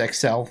 3DS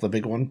XL, the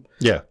big one,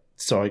 Yeah.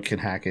 so I can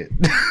hack it.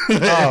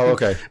 Oh,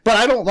 okay. But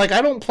I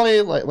don't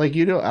play like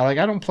you do. I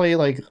don't play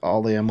like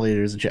all the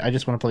emulators and shit. I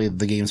just want to play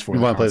the games for You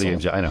the want to play the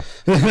console. games?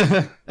 Yeah, I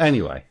know.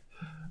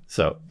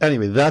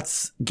 Anyway,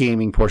 that's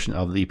gaming portion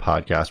of the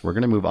podcast. We're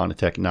going to move on to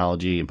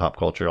technology and pop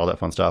culture, all that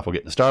fun stuff. We'll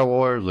get into Star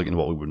Wars, look into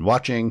what we've been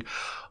watching.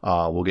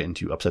 We'll get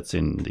into upsets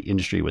in the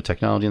industry with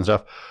technology and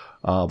stuff.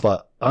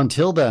 But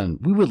until then,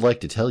 we would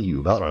like to tell you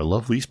about our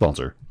lovely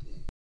sponsor.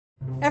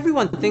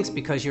 Everyone thinks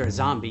because you're a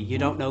zombie, you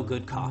don't know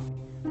good coffee.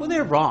 Well,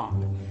 they're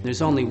wrong.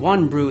 There's only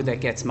one brew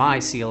that gets my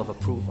seal of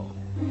approval.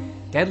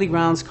 Deadly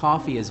Grounds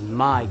coffee is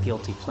my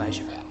guilty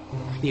pleasure.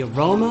 The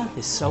aroma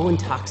is so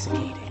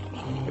intoxicating.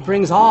 It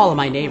brings all of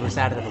my neighbors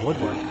out of the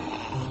woodwork.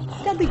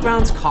 Deadly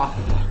Grounds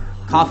coffee.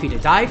 Coffee to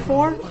die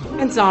for,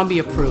 and zombie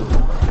approved.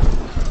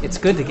 It's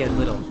good to get a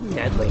little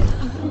deadly.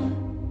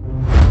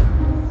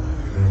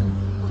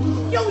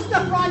 Use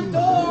the front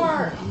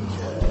door!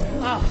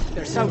 Oh,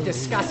 they're so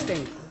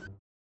disgusting.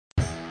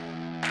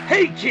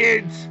 Hey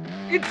kids,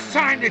 it's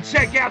time to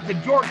check out the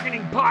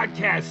Dorkening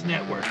Podcast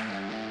Network.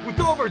 With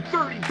over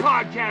 30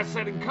 podcasts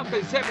that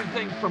encompass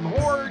everything from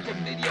horror to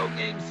video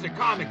games to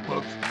comic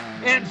books,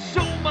 and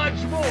so much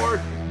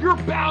more, you're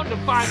bound to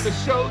find the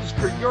shows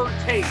for your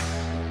taste.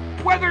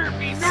 Whether it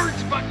be Nerds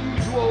of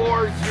Unusual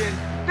Origin,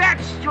 That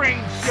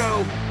Strange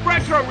Show,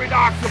 Retro Red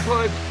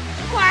Octopus,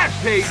 Splash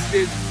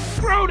Pages,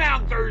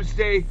 Throwdown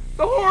Thursday,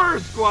 The Horror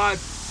Squad,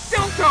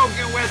 Still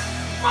Token with,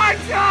 my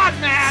God,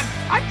 man,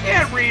 I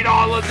can't read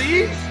all of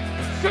these.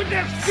 So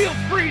just feel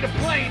free to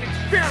play and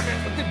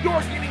experiment with the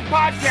Dorkening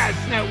Podcast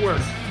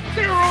Network.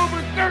 There are over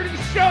 30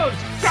 shows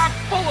chock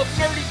full of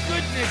nerdy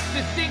goodness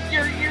to sink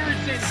your ears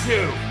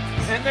into.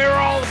 And they're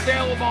all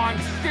available on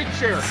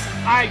Stitcher,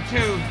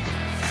 iTunes,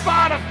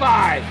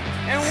 Spotify,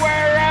 and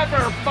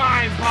wherever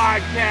fine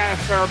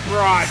podcasts are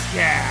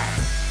broadcast.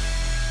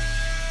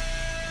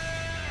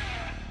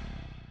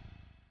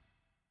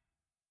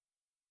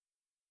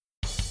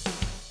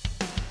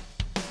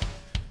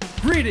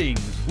 Greetings!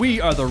 We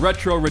are the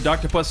Retro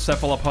Redoctopus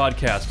Cephala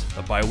Podcast,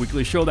 a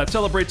bi-weekly show that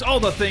celebrates all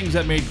the things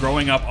that made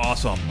growing up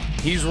awesome.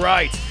 He's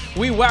right.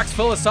 We wax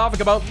philosophic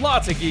about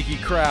lots of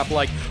geeky crap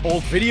like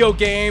old video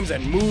games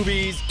and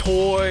movies,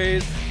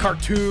 toys,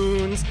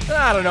 cartoons.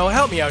 I don't know,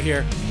 help me out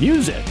here.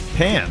 Music,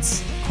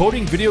 pants,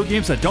 quoting video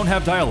games that don't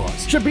have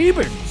dialogues,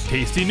 shabibans,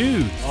 tasty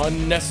news,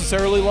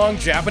 Unnecessarily long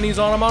Japanese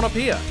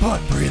onomatopoeia.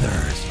 butt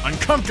breathers,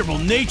 uncomfortable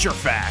nature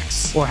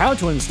facts. or how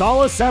to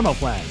install a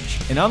thermoflange.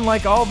 And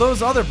unlike all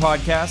those other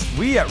podcasts,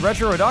 we at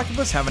Retro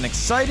Redoctopus have an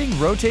exciting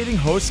rotating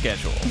host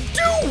schedule.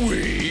 Do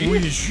we?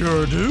 We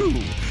sure do.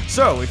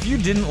 So, if you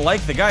didn't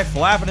like the guy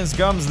flapping his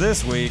gums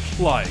this week,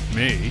 Like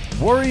me.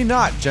 worry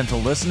not, gentle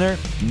listener.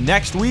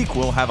 Next week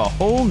we'll have a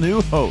whole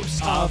new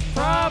host. Of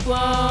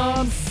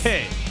problems.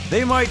 Hey,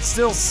 they might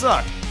still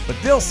suck, but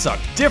they'll suck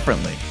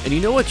differently. And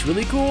you know what's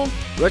really cool?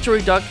 Retro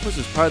Redoctopus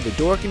is part of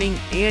the Dorkening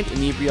and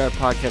Inebriar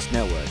podcast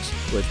networks,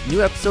 with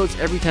new episodes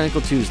every Tentacle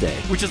Tuesday.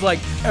 Which is like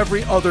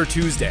every other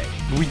Tuesday.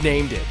 We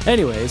named it.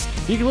 Anyways,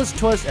 you can listen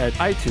to us at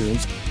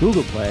iTunes,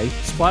 Google Play,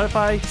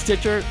 Spotify,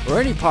 Stitcher, Or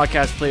any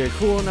podcast player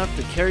cool enough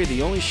to carry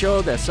the only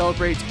show that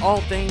celebrates all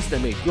things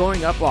that made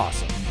growing up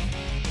awesome.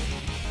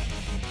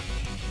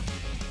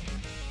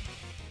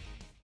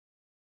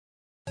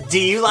 Do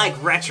you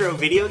like retro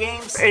video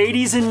games?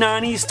 80s and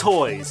 90s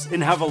toys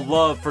and have a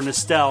love for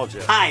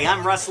nostalgia. Hi,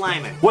 I'm Russ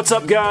Lyman. What's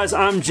up, guys?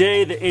 I'm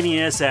Jay, the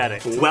NES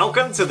addict.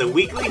 Welcome to the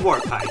Weekly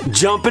Warp Pipe.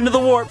 Jump into the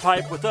warp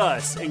pipe with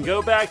us and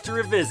go back to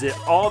revisit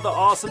all the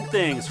awesome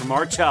things from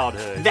our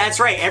childhood. That's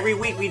right, every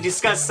week we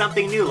discuss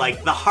something new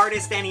like the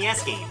hardest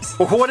NES games,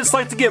 Or what it's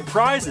like to get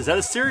prizes out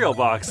of cereal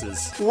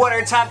boxes. what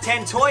our top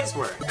 10 toys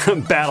were.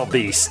 Battle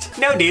Beast.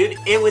 No, dude,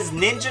 it was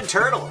Ninja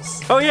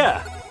Turtles. Oh,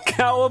 yeah.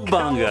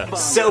 Cowabunga.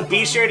 So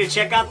be sure to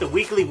check out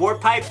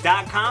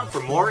theweeklywarpipe.com for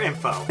more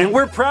info. And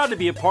we're proud to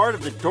be a part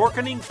of the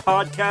Dorkening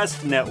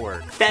Podcast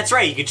Network. That's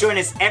right, you can join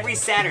us every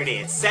Saturday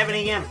at 7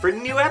 a.m. for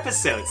new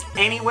episodes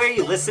anywhere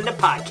you listen to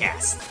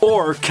podcasts.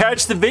 Or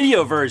catch the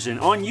video version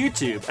on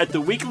YouTube at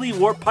the Weekly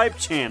Warp Pipe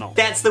channel.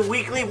 That's the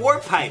Weekly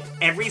Warp Pipe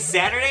every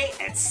Saturday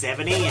at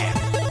 7 a.m.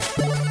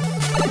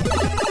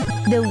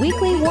 The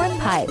Weekly Warp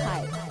Pipe.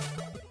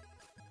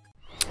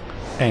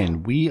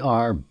 And we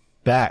are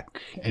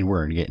back, and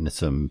we're going to get into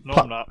some No,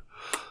 I'm not.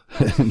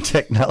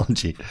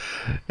 technology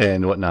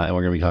and whatnot, and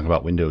we're going to be talking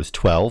about Windows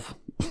 12.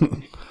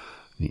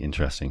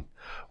 Interesting.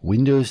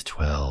 Windows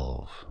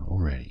 12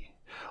 already.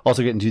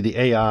 Also getting to the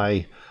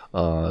AI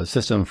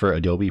system for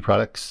Adobe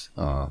products,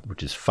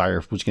 which is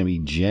which is going to be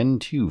Gen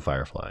 2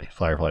 Firefly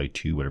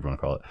 2, whatever you want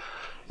to call it.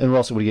 And we're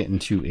also going to get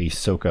into a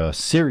Ahsoka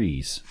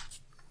series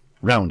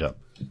roundup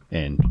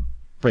and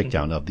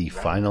breakdown of the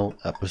final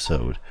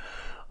episode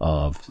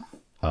of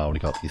what do you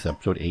call it? This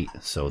episode 8.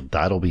 So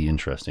that'll be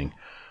interesting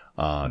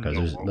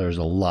because there's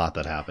a lot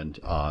that happened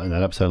in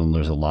that episode, and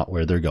there's a lot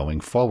where they're going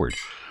forward.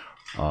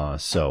 And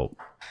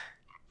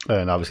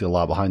obviously a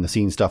lot of behind the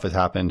scenes stuff has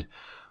happened.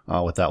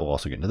 With that, we'll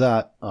also get into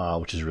that,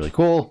 which is really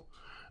cool.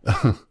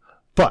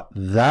 But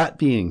that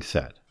being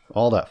said,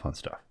 all that fun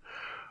stuff,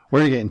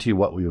 we're gonna get into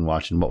what we've been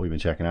watching, what we've been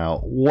checking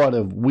out, what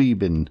have we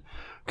been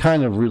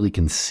kind of really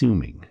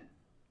consuming.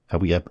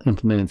 Have we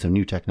implemented some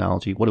new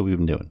technology? What have we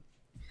been doing?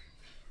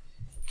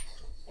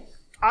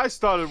 I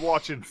started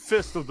watching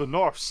Fist of the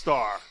North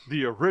Star,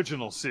 the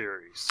original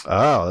series,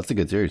 Oh, that's a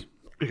good series.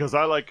 because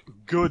I like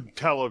good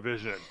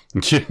television.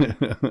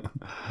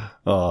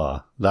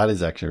 That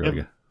is actually really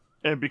good.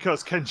 And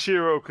because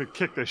Kenshiro could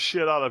kick the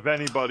shit out of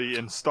anybody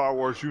in Star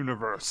Wars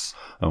universe.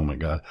 Oh my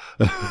god.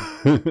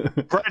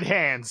 Red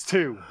Hands,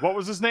 too. What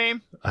was his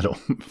name? I don't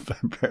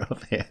remember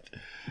offhand.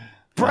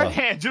 Bread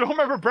Hands. You don't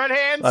remember Bread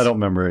Hands? I don't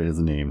remember his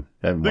name.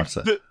 I haven't watched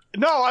that.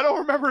 No, I don't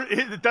remember.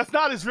 That's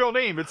not his real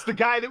name. It's the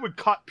guy that would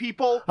cut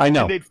people. I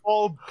know. And they'd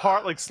fall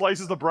apart like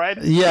slices of bread.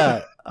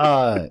 Yeah.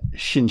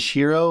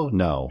 Shinshiro?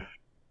 No.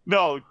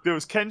 No, there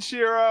was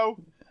Kenshiro.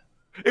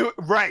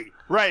 Ray.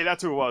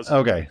 That's who it was.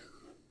 Okay.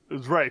 It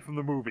was Ray from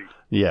the movie.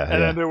 Yeah.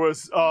 And then there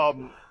was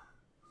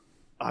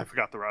I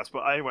forgot the rest, but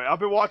anyway, I've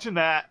been watching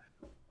that.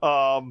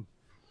 The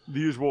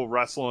usual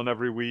wrestling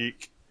every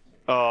week,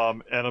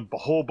 and a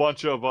whole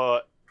bunch of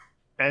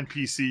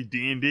NPC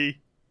D&D.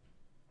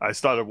 I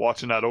started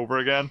watching that over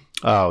again.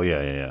 Oh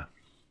yeah.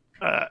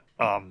 I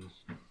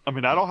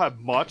mean, I don't have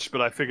much,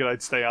 but I figured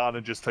I'd stay on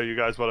and just tell you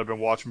guys what I've been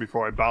watching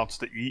before I bounce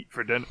to eat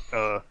for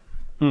dinner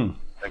and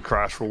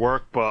crash for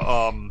work.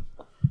 But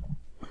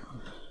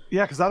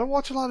yeah, because I don't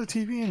watch a lot of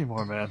TV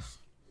anymore, man.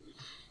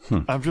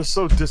 I'm just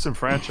so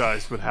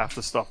disenfranchised with half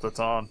the stuff that's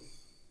on.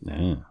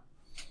 Yeah.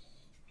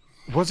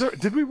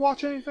 Did we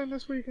watch anything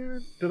this week,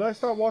 Aaron? Did I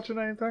start watching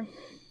anything?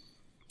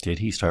 Did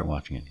he start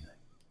watching anything?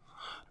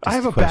 I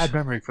have a bad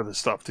memory for this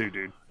stuff too,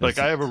 dude. Like,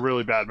 I have a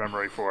really bad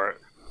memory for it.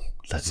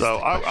 So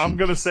I'm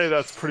going to say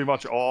that's pretty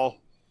much all.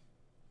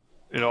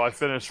 You know, I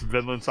finished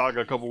Vinland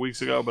Saga a couple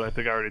weeks ago, but I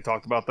think I already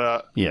talked about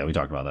that. Yeah, we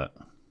talked about that.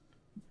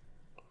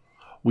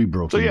 We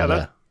broke So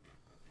into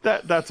yeah,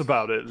 that's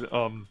about it.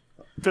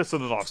 Fist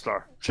of the North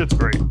Star. Shit's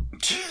great.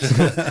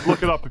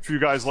 Look it up if you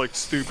guys like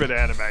stupid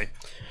anime.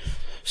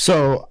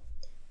 So,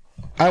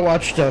 I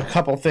watched a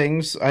couple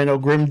things. I know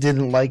Grim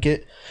didn't like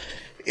it.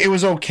 It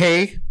was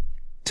okay.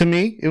 To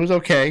me, it was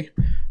okay.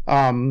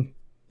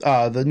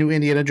 The new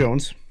Indiana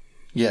Jones.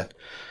 Yeah.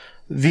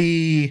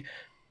 The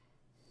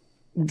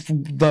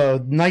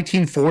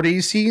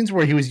 1940s scenes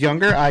where he was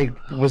younger, I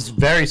was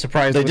very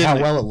surprised with how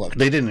well it looked.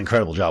 They did an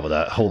incredible job with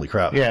that. Holy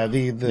crap. Yeah,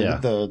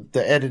 the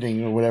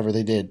editing or whatever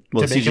they did.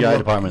 Well, the CGI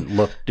department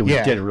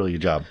did a really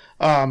good job.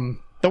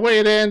 The way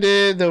it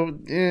ended,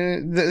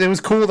 it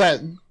was cool that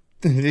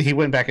he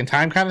went back in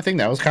time kind of thing.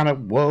 That was kind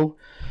of whoa.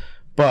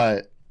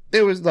 But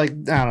it was like,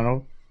 I don't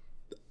know.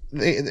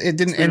 It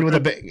didn't end with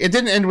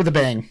a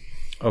bang.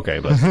 Okay,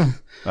 but I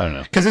don't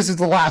know. Because this is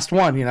the last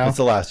one, you know? It's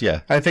the last, yeah.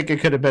 I think it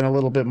could have been a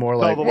little bit more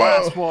like... No, the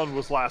last one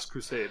was Last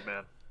Crusade,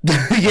 man.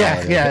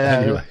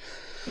 yeah. Anyway.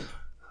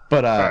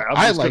 But right,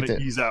 I liked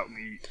it. Ease out and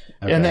eat.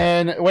 Okay. And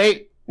then,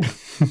 wait...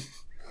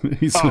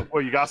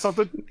 Well, you got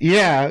something?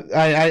 Yeah,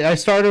 I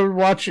started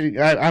watching...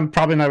 I'm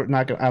probably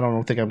not gonna, I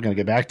don't think I'm going to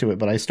get back to it,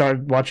 but I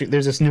started watching...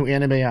 There's this new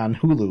anime on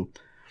Hulu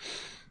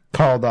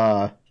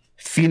called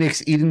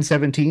Phoenix Eden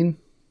 17.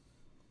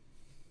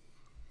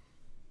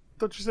 I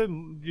thought you said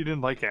you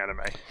didn't like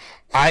anime.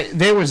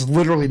 There was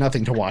literally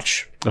nothing to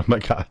watch. Oh my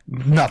god.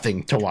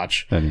 Nothing to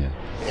watch. Yeah.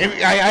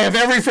 I have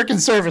every freaking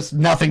service,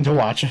 nothing to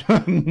watch.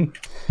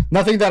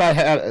 Nothing that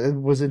I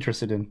was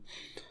interested in.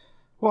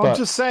 Well, I'm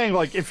just saying,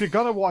 like, if you're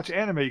gonna watch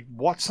anime,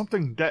 watch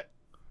something that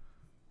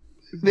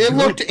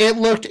it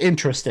looked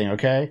interesting,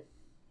 okay?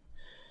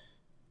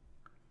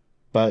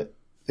 But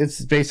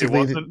it's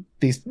basically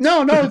these.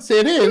 No,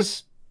 it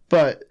is,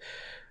 but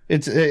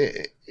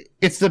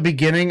it's the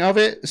beginning of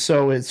it,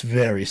 so it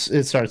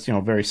starts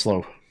very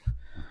slow.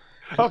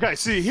 Okay,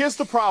 see, here's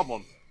the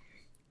problem.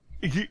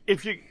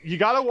 If you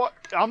gotta watch,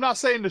 I'm not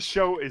saying the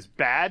show is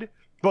bad,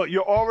 but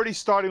you're already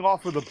starting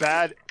off with a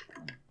bad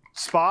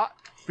spot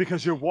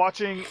because you're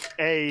watching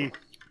a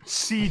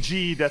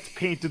CG that's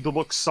painted to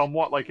look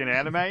somewhat like an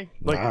anime,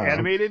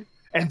 animated,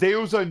 and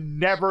those are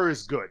never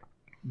as good.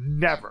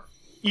 Never.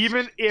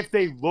 Even if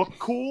they look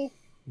cool,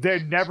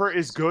 they're never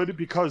as good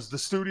because the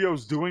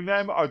studios doing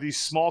them are these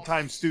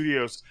small-time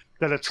studios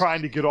that are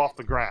trying to get off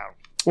the ground.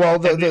 Well,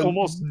 they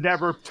almost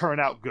never turn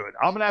out good.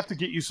 I'm gonna have to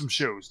get you some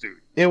shows, dude.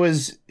 It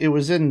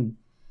was in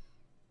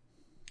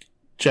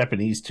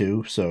Japanese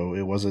too, so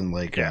it wasn't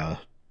like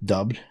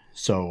dubbed.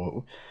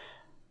 So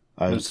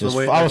I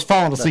was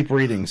falling asleep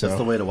reading. So that's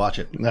the way to watch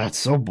it. That's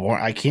so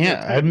boring. I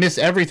can't. I miss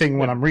everything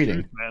when I'm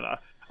reading. Man,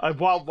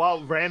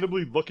 while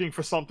randomly looking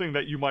for something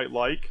that you might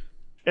like,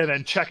 and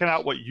then checking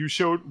out what you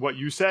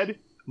said,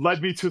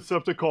 led me to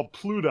something called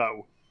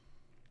Pluto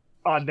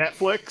on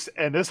Netflix,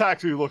 and this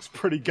actually looks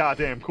pretty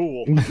goddamn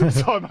cool.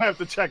 So I might have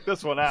to check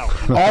this one out.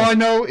 All I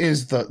know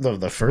is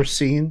the first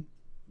scene,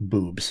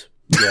 boobs.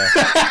 Yeah.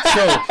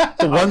 So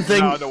the one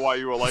thing I know why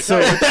you were like, hey,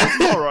 this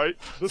is all right.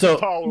 This is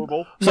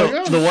tolerable.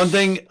 So the one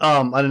thing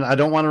I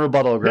don't want to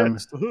rebuttal, Grim.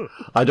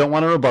 I don't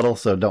want to rebuttal,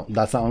 so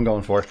that's not what I'm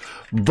going for.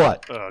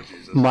 But a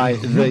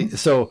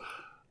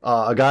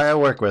guy I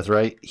work with,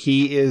 right?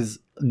 He is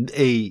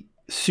a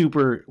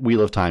super Wheel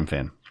of Time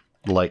fan.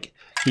 Like,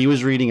 he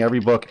was reading every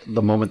book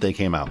the moment they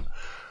came out.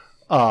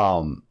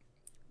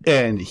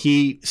 And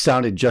he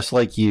sounded just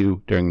like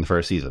you during the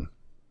first season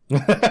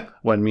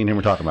when me and him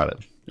were talking about it.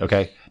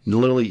 Okay?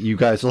 Literally, you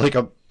guys are like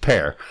a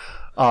pair.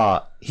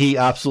 He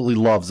absolutely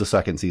loves the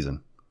second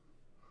season.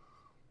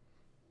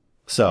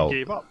 So, he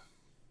gave up.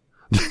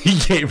 He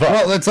gave up.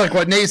 Well, it's like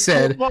what Nate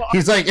said. Well,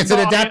 He's like, it's an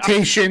no, I mean,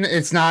 adaptation.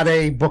 It's not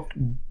a book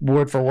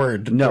word for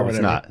word. No, or it's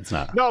whatever. not. It's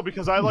not. No,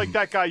 because I like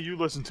that guy you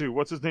listen to.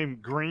 What's his name?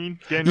 Green?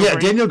 Daniel Yeah,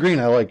 Green? Daniel Green.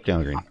 I like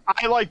Daniel Green.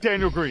 I like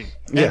Daniel Green.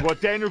 Yeah. And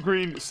what Daniel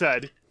Green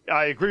said,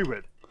 I agree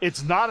with.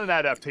 It's not an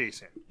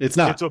adaptation. It's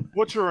not. It's a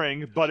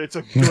butchering, but it's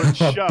a good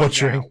show.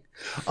 Butchering.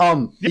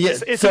 Now.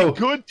 Yes, It's so a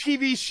good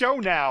TV show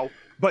now,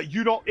 but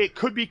you don't. It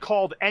could be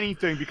called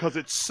anything because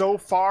it's so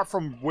far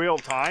from Wheel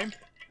of Time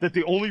that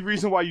the only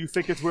reason why you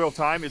think it's Wheel of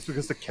Time is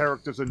because the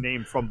characters are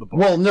named from the book.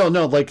 well, no.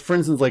 Like for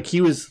instance, like he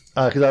was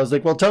because I was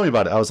like, well, tell me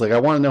about it. I was like, I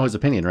want to know his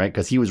opinion, right?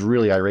 Because he was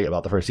really irate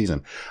about the first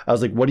season. I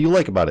was like, what do you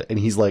like about it? And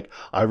he's like,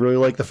 I really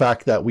like the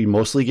fact that we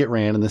mostly get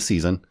Rand in this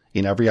season.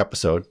 In every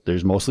episode,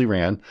 there's mostly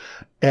Rand,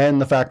 and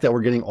the fact that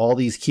we're getting all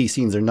these key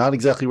scenes. They're not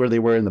exactly where they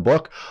were in the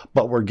book,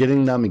 but we're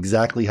getting them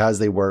exactly as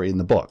they were in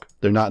the book.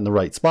 They're not in the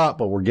right spot,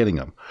 but we're getting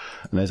them.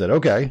 And I said,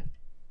 okay.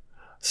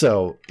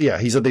 So, yeah,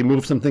 he said they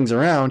moved some things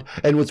around.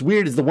 And what's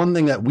weird is the one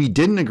thing that we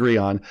didn't agree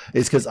on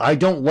is because I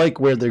don't like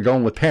where they're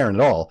going with Perrin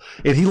at all.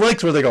 And he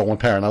likes where they're going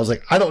with Perrin. I was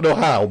like, I don't know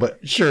how, but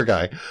sure,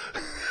 guy.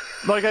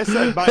 Like I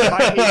said, my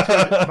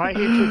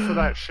hatred for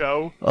that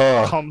show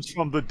comes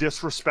from the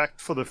disrespect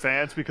for the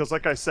fans because,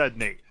 like I said,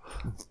 Nate,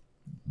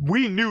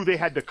 we knew they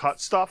had to cut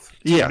stuff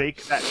to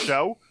make that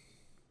show.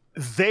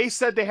 They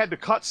said they had to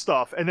cut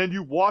stuff, and then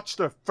you watch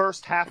the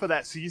first half of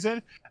that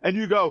season, and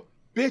you go,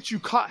 bitch, you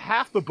cut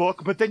half the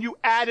book, but then you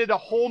added a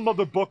whole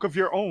nother book of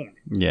your own.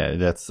 Yeah,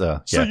 that's...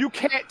 So you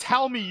can't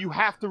tell me you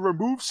have to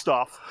remove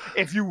stuff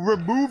if you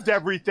removed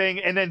everything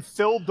and then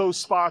filled those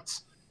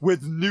spots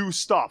with new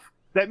stuff.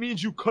 That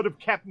means you could have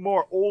kept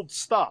more old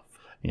stuff.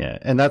 Yeah,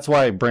 and that's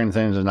why Brandon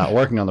Sanderson is not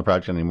working on the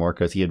project anymore,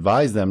 because he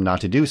advised them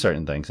not to do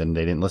certain things, and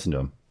they didn't listen to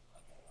him.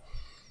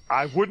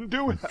 I wouldn't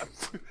do it.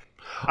 So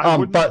I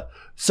don't know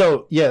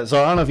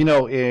if you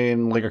know,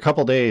 in like a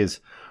couple days,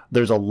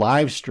 there's a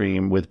live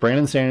stream with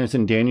Brandon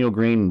Sanderson, Daniel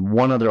Green, and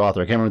one other author.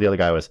 I can't remember who the other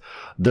guy was.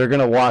 They're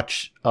going to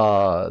watch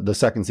the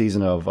second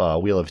season of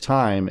Wheel of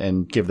Time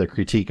and give their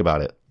critique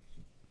about it.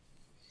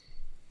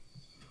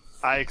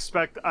 I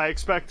expect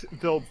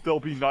they'll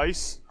be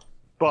nice,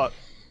 but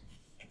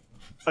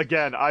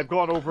again, I've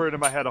gone over it in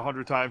my head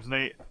 100 times,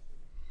 Nate.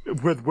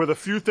 With a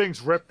few things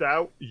ripped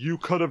out, you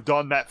could have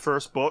done that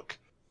first book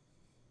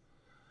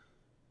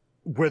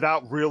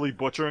without really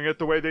butchering it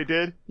the way they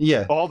did.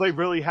 Yeah. All they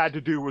really had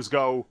to do was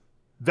go,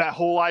 that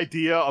whole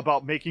idea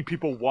about making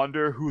people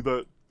wonder who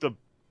the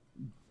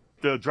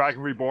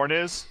Dragon Reborn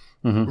is,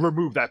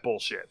 remove that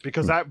bullshit,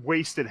 because that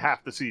wasted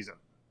half the season.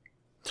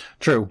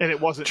 True. And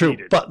it wasn't true.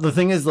 needed. But the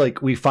thing is,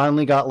 like, we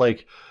finally got,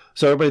 like,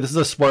 so everybody, this is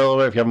a spoiler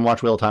alert. If you haven't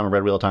watched Wheel of Time or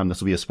read Wheel of Time,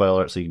 this will be a spoiler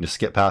alert, so you can just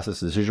skip past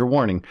this. This is your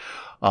warning.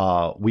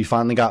 We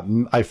finally got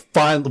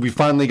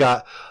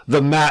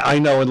the Matt I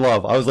know and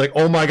love. I was like,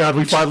 oh my god,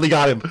 we finally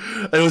got him.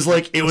 I was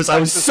like a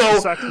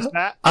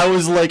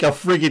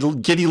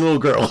freaking giddy little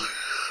girl.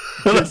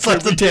 That's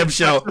like the damn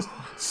show.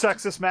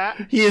 Sexist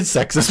Matt. He is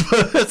sexist,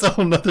 but that's a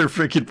whole nother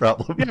freaking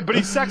problem. Yeah, but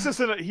he's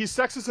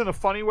sexist in a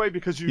funny way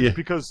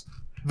because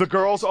the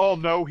girls all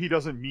know he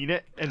doesn't mean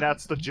it, and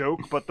that's the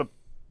joke. But the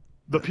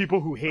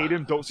people who hate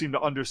him don't seem to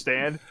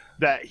understand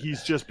that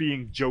he's just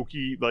being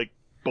jokey, like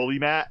bully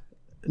Matt.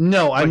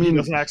 No, I mean, he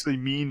doesn't actually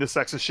mean the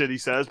sexist shit he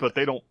says, but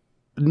they don't.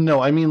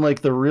 No, I mean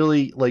like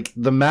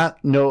the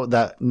Matt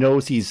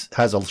knows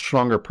has a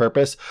stronger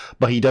purpose,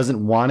 but he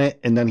doesn't want it,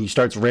 and then he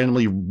starts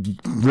randomly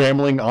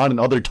rambling on in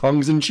other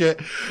tongues and shit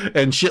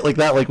like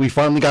that. Like we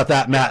finally got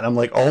that Matt, and I'm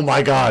like, oh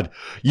my god,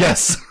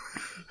 yes.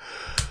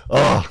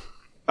 Oh.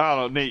 I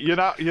don't know, Nate.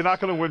 You're not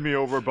gonna win me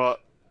over,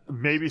 but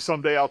maybe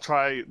someday I'll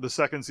try the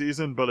second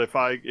season. But if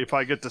I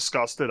get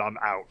disgusted, I'm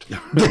out.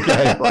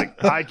 Okay.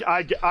 Like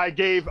I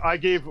gave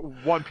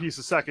One Piece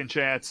a second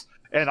chance,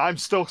 and I'm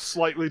still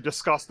slightly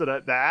disgusted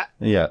at that.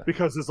 Yeah.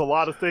 Because there's a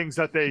lot of things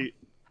that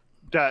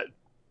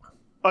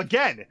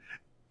again,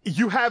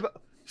 you have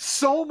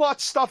so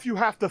much stuff you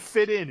have to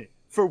fit in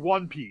for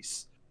One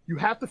Piece. You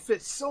have to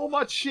fit so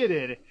much shit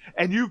in,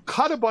 and you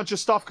cut a bunch of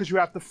stuff because you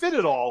have to fit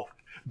it all.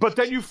 But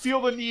then you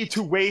feel the need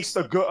to waste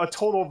a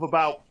total of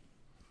about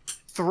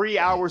 3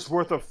 hours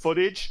worth of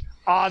footage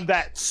on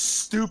that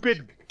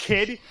stupid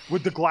kid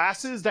with the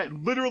glasses that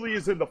literally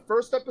is in the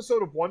first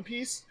episode of One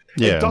Piece.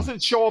 Yeah. It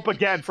doesn't show up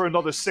again for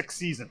another 6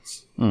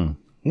 seasons. Mm.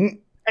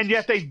 And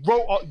yet they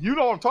wrote, you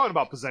know what I'm talking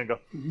about, Pazenga.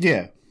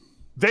 Yeah.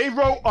 They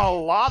wrote a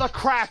lot of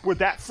crap with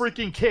that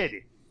freaking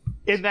kid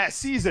in that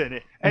season.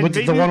 And With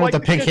maybe the one you with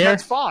liked the pink kid, hair?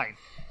 That's fine.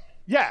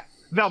 Yeah.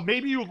 Now,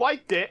 maybe you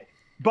liked it,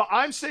 but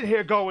I'm sitting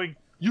here going,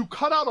 you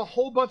cut out a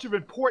whole bunch of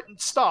important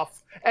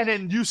stuff, and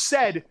then you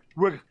said,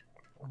 we're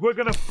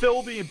going to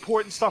fill the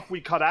important stuff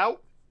we cut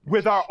out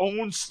with our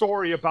own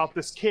story about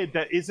this kid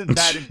that isn't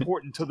that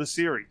important to the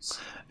series.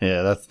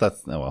 Yeah, that's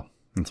what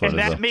and it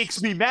that is.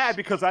 makes me mad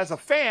because as a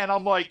fan,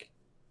 I'm like,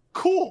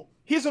 cool,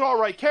 he's an all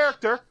right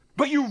character,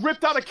 but you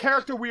ripped out a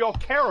character we all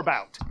care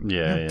about.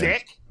 Yeah, you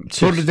dick.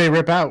 Who did they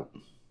rip out?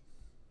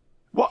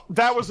 Well,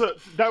 that was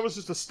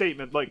just a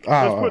statement. Like,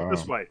 let's put it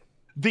this way.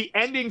 The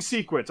ending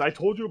sequence. I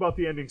told you about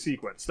the ending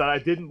sequence, that I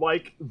didn't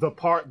like the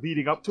part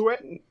leading up to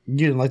it. You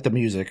didn't like the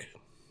music.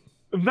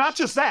 Not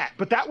just that,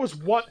 but that was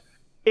what...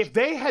 If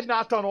they had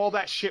not done all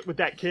that shit with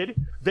that kid,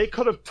 they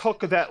could have took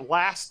that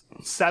last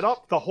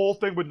setup, the whole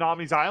thing with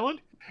Nami's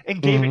Island,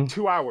 and gave it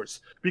 2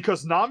 hours.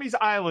 Because Nami's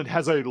Island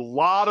has a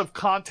lot of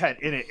content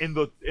in it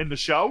in the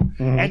show,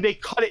 and they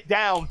cut it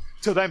down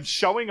to them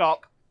showing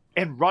up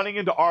and running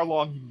into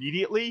Arlong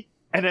immediately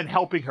and then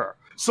helping her.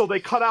 So they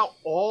cut out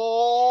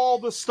all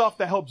the stuff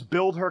that helps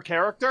build her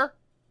character.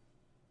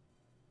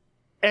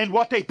 And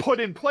what they put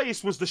in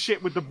place was the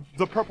shit with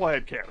the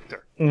Purplehead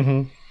character.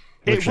 Mm-hmm.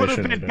 It would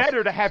have been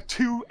better to have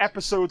 2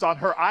 episodes on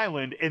her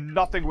island and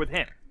nothing with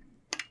him.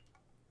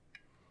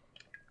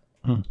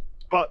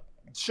 But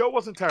show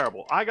wasn't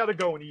terrible. I gotta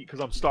go and eat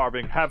because I'm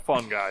starving. Have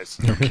fun, guys.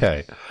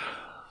 Okay.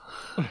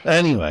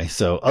 Anyway,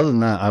 so other than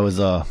that, I was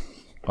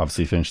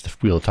obviously finished the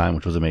Wheel of Time,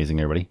 which was amazing.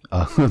 Everybody,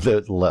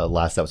 the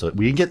last episode,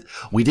 we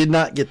did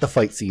not get the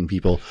fight scene,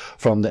 people,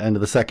 from the end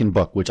of the second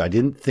book, which I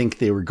didn't think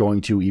they were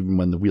going to, even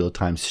when the Wheel of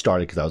Time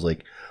started, because I was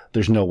like,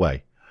 "There's no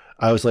way."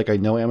 I was like, I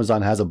know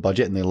Amazon has a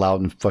budget and they allow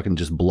them to fucking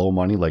just blow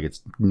money like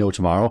it's no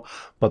tomorrow,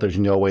 but there's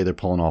no way they're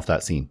pulling off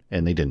that scene,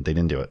 and they didn't. They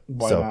didn't do it.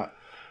 Why so, not?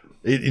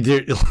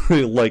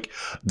 Like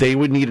they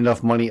would need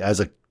enough money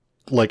as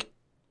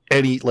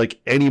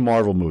any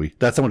Marvel movie.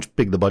 That's how much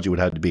big the budget would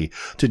have to be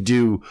to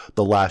do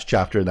the last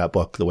chapter in that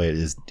book the way it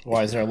is.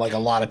 Why is there like a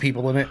lot of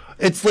people in it?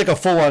 It's like a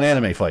full-on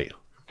anime fight.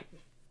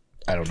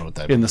 I don't know what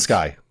that in means. the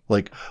sky,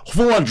 like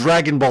full-on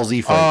Dragon Ball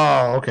Z fight.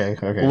 Oh, okay.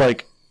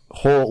 Like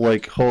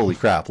holy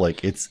crap!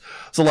 Like it's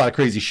a lot of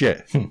crazy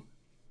shit.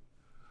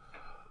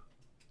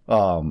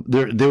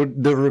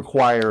 The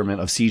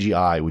requirement of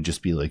CGI would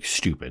just be like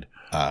stupid.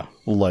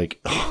 Like,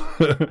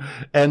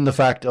 and the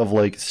fact of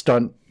like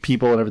stunt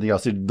people and everything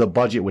else, the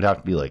budget would have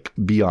to be like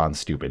beyond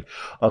stupid.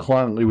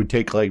 It would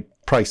take like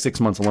probably 6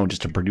 months alone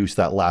just to produce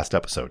that last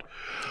episode.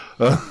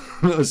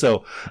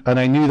 So, and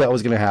I knew that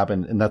was going to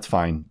happen, and that's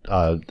fine.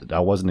 I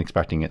wasn't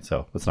expecting it,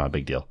 so it's not a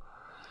big deal.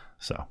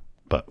 So,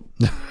 but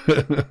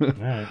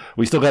right.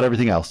 We still got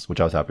everything else, which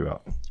I was happy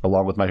about,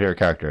 along with my favorite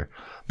character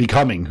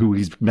becoming who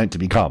he's meant to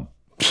become,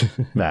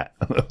 Matt.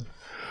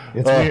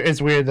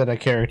 It's weird that a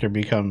character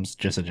becomes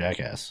just a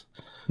jackass.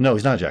 No,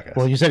 he's not a jackass.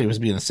 Well, you said he was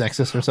being a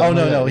sexist or something.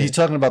 Oh, no. He's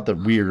talking about the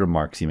weird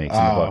remarks he makes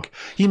in the book.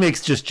 He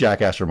makes just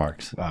jackass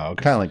remarks. Oh,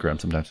 okay. Kind of like Graham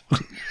sometimes.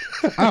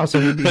 So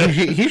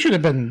he should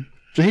have been...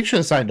 He should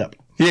have signed up.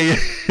 Yeah.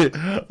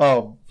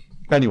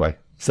 Anyway,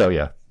 so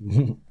yeah.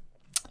 All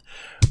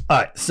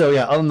right. So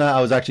yeah, other than that,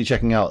 I was actually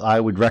checking out. I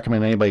would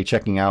recommend anybody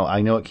checking out.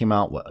 I know it came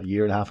out, a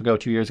year and a half ago,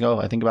 2 years ago.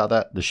 I think about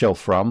that. The show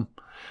From.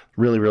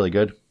 Really, really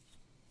good.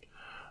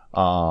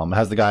 It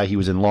has the guy, he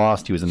was in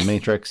Lost, he was in The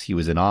Matrix, he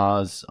was in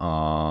Oz.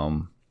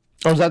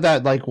 Is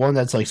that like one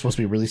that's like supposed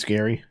to be really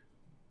scary?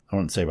 I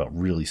wouldn't say about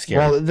really scary.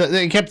 Well,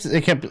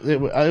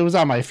 it was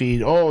on my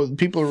feed. Oh,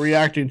 people are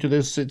reacting to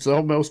this. It's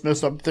the most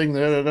messed up thing.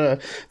 The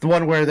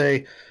one where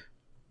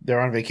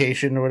they're on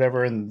vacation or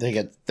whatever, and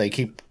they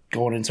keep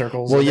going in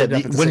circles. Well, yeah.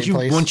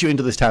 Once you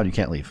enter this town, you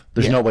can't leave.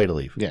 There's no way to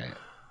leave. Yeah.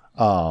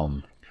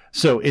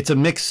 So it's a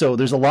mix. So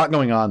there's a lot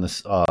going on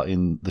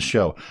in the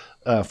show.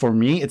 For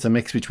me, it's a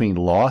mix between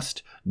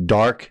Lost,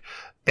 Dark,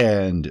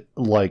 and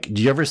like.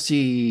 Do you ever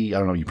see? I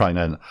don't know. You probably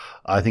not.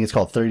 I think it's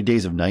called 30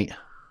 Days of Night.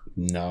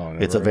 No,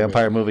 it's a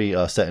vampire movie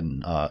set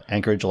in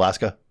Anchorage,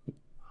 Alaska.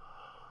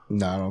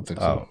 No, I don't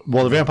think so.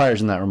 Well, the vampires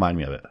in that remind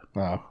me of it.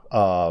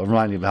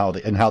 Remind me of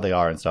how they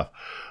are and stuff.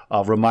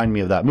 Remind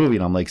me of that movie,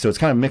 and I'm like, so it's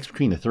kind of mixed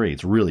between the three.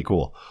 It's really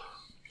cool.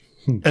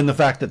 And the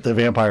fact that the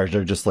vampires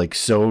are just like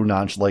so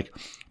nonchalant, like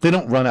they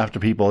don't run after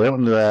people. They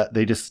don't do that.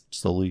 They just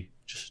slowly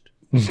just.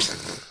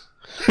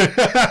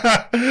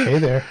 Hey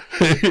there.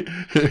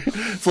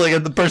 It's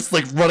like the person's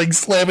like running,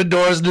 slamming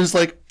doors, and just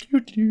like.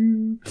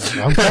 I'm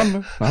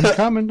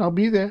coming. I'll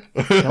be there.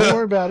 Don't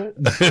worry about it.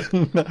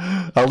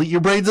 I'll eat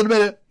your brains in a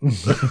minute.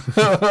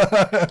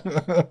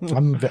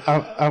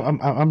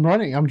 I'm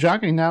running. I'm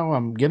jogging now.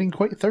 I'm getting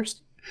quite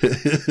thirsty.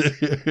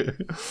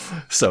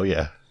 So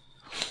yeah,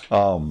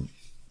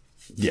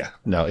 yeah.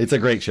 No, it's a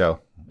great show,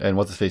 and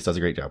What's His Face does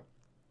a great job.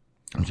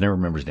 I can never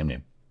remember his damn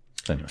name.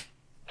 Anyway.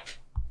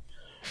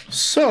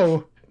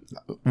 So,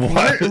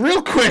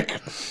 real quick.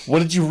 What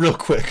did you real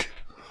quick?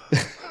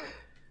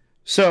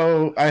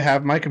 So, I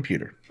have my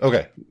computer.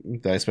 Okay.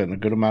 That I spent a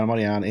good amount of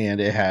money on,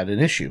 and it had an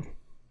issue.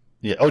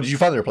 Yeah. Oh, did you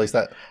finally replace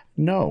that?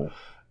 No.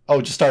 Oh,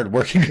 it just started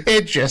working?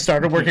 It just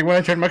started working when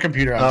I turned my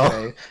computer on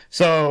today.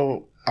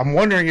 So, I'm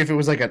wondering if it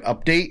was like an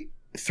update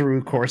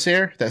through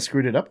Corsair that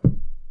screwed it up?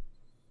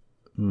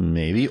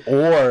 Maybe.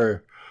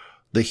 Or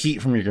the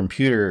heat from your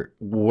computer,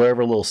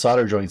 wherever little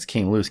solder joints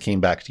came loose, came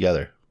back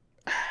together.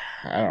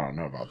 I don't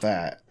know about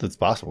that. That's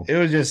possible. It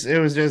was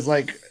just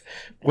like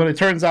when it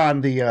turns on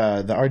the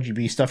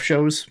RGB stuff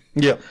shows.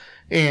 Yep.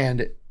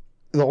 And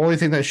the only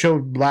thing that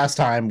showed last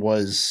time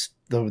was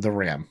the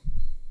RAM.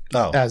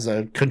 Oh. As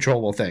a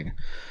controllable thing.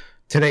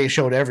 Today it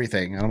showed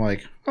everything. And I'm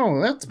like,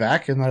 oh, that's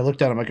back. And I looked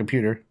down at my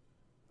computer.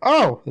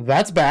 oh,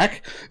 that's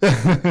back.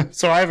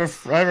 So I have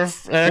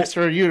an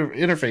extra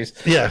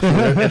interface. Yeah,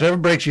 if it ever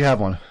breaks, you have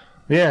one.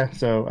 Yeah,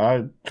 so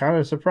I'm kind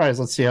of surprised.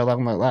 Let's see how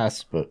long that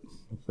lasts, but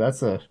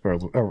that's a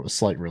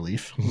slight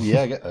relief.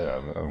 Yeah,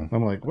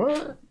 I'm like,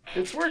 what?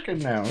 It's working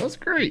now. That's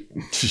great.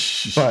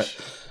 But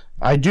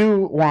I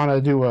do want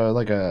to do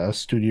a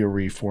studio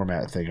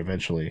reformat thing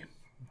eventually.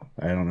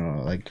 I don't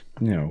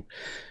know,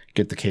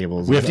 get the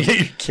cables. We have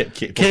to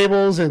get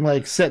cables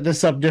and set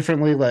this up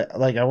differently.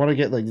 Like I want to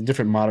get the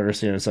different monitor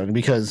stand or something,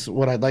 because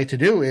what I'd like to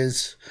do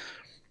is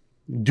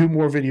do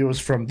more videos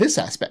from this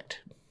aspect.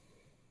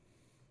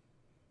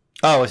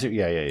 Oh, I see.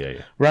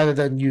 Yeah. Rather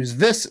than use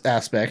this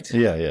aspect,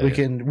 we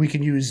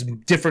can use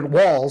different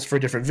walls for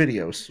different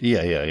videos.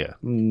 Yeah.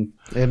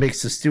 It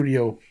makes the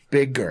studio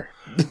bigger.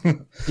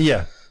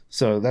 Yeah.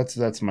 So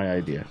that's my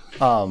idea.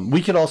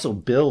 We could also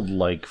build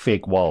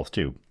fake walls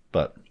too,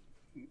 but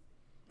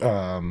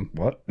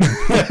what?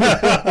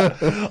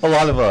 A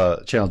lot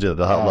of channels do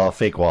that. A lot of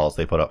fake walls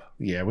they put up.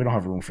 Yeah, we don't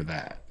have room for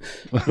that.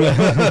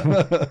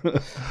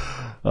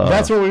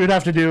 That's what we would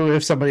have to do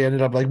if somebody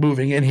ended up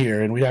moving in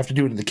here, and we'd have to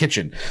do it in the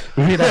kitchen.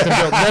 We'd have to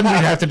build. Then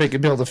we'd have to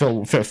build a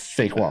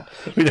fake wall.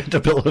 We'd have to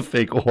build a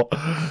fake wall.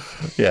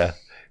 Yeah.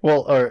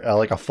 Well, or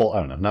a full. I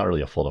don't know. Not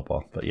really a fold up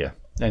wall, but yeah.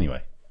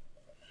 Anyway,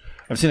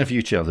 I've seen a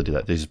few channels that do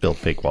that. They just build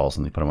fake walls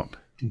and they put them up.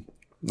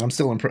 I'm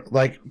still impressed.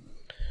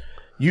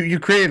 You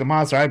created a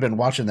monster. I've been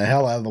watching the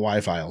hell out of the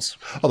Y-Files.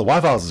 Oh, the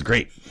Y-Files is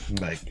great.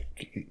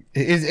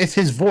 It's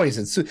his voice.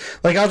 It's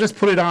I'll just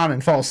put it on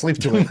and fall asleep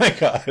to it. Oh my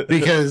God.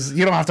 Because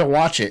you don't have to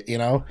watch it,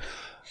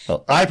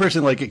 Well, I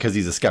personally like it because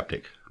he's a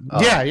skeptic.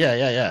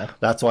 Yeah.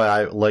 That's why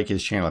I like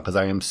his channel, because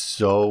I am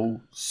so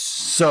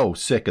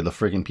sick of the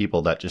friggin'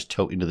 people that just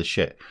tote into the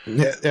shit.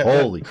 Yeah,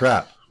 Holy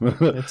crap.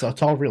 It's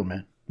all real,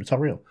 man. It's all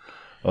real.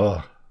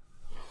 Oh.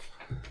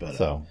 But,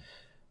 so.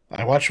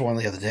 I watched one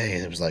the other day,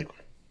 and it was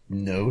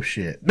no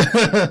shit.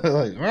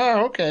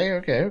 Okay.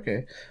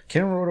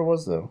 Can't remember what it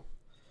was, though.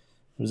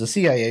 It was a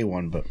CIA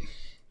one, but...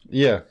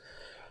 Yeah.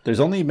 There's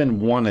only been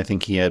one I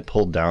think he had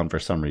pulled down for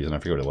some reason. I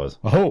forget what it was.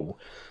 Oh.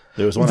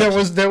 There was one.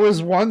 There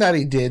was one that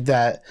he did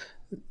that...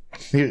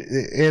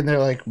 And they're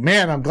like,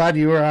 man, I'm glad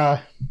you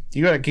were...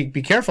 you gotta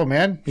be careful,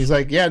 man. He's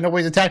like, yeah,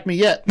 nobody's attacked me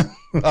yet.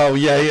 Oh,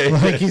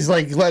 yeah. He's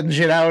letting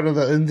shit out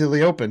into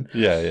the open.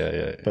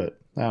 Yeah. But,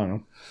 I don't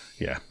know.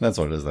 Yeah, that's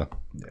what it is, though.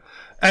 Yeah.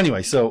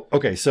 Anyway, so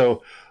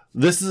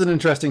this is an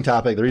interesting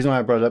topic. The reason why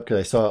I brought it up, because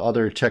I saw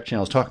other tech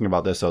channels talking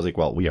about this. So I was like,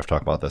 well, we have to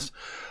talk about this.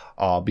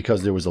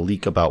 Because there was a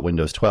leak about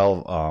Windows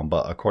 12.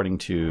 But according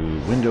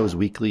to Windows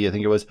Weekly, I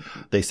think it was,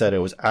 they said it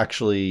was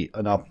actually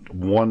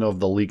one of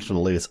the leaks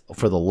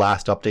for the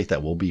last update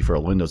that will be for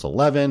Windows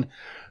 11.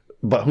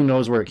 But who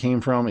knows where it came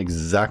from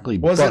exactly.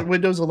 Was it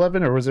Windows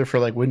 11 or was it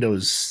for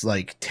Windows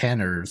 10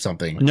 or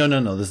something?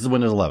 No. This is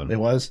Windows 11. It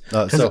was?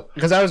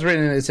 Because I was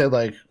reading and it said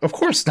of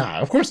course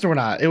not. Of course we're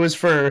not. It was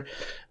for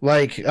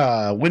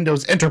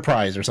Windows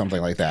Enterprise or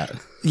something like that.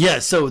 Yeah.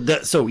 So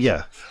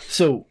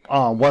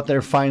what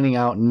they're finding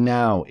out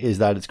now is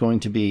that it's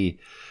going to be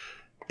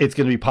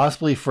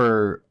possibly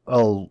for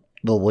the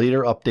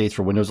later updates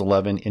for Windows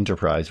 11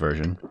 Enterprise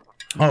version.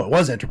 Oh, it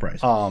was Enterprise.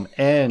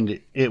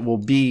 And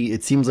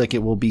it seems like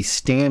it will be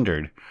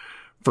standard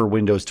for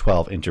Windows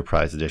 12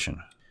 Enterprise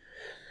Edition.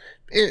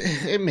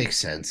 It makes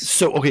sense.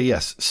 So, okay,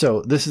 yes.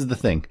 So this is the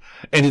thing.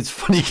 And it's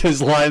funny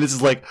because Linus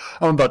is like,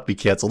 I'm about to be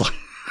canceled.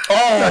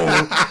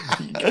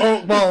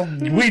 Oh, well,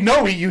 we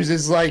know he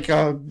uses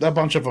a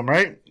bunch of them,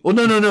 right? Well,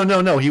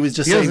 no. He was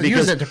just saying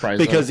because Enterprise,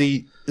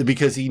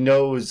 because he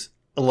knows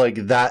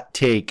that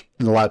take,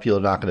 and a lot of people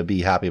are not going to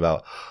be happy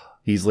about.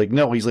 He's like,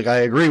 no. He's like, I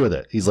agree with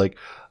it. He's like,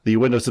 the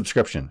Windows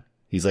subscription.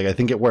 He's like, I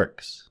think it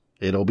works.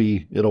 It'll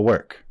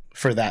work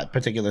for that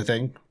particular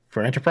thing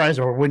for Enterprise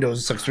or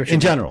Windows subscription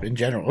in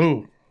general.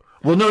 Ooh.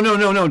 Well, no.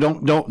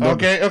 Don't.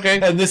 Okay.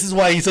 And this is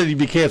why he said he'd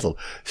be canceled.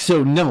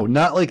 So no,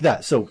 not like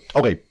that. So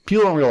okay,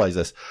 people don't realize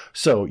this.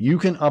 So you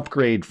can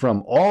upgrade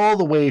from all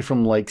the way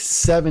from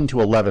 7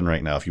 to 11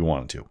 right now if you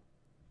wanted to.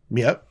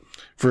 Yep.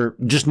 For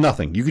just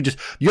nothing. You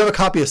have a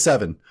copy of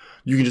 7.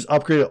 You can just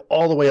upgrade it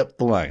all the way up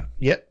the line.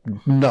 Yep.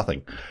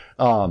 Nothing.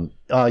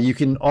 You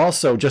can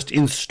also just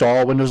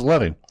install Windows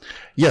 11.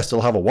 Yes,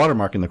 it'll have a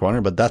watermark in the corner,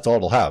 but that's all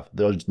it'll have.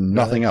 There's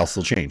nothing else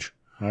will change.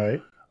 All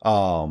right.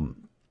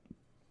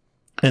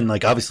 And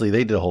obviously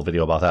they did a whole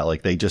video about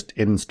that. They just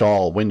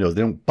install Windows.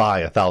 They don't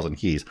buy 1,000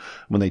 keys.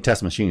 When they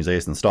test machines, they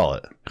just install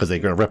it because they're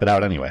going to rip it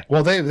out anyway.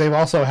 Well, they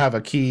also have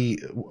a key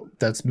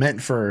that's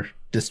meant for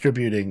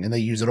distributing, and they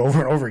use it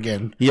over and over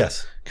again.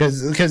 Yes,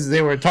 because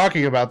they were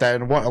talking about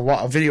that in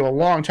a video a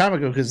long time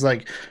ago. Because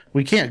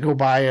we can't go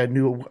buy a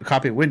new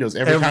copy of Windows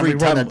every time we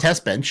run a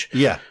test bench.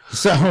 Yeah.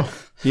 So.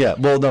 Yeah.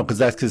 Well, no,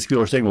 because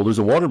people are saying, well, there's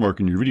a watermark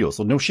in your video.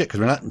 So no shit, because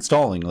we're not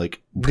installing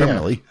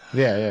permanently.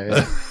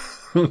 Yeah.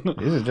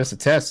 These are just a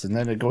test, and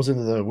then it goes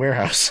into the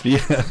warehouse. Yeah.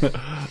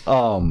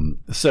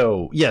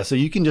 So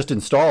you can just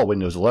install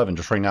Windows 11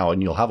 just right now,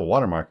 and you'll have a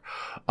watermark.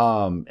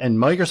 And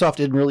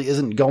Microsoft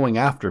isn't going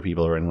after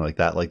people or anything like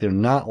that. They're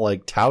not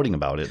touting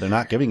about it. They're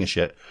not giving a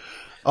shit.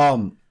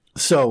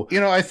 So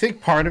I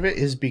think part of it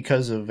is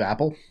because of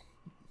Apple.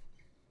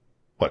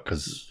 What?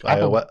 Because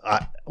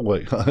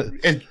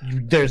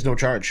there's no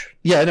charge.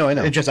 Yeah, I know.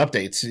 It just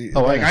updates.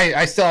 Oh, like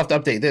I still have to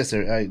update this.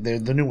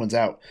 The new one's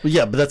out. Well,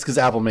 yeah, but that's because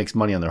Apple makes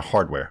money on their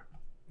hardware.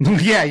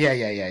 Yeah.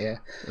 Yeah,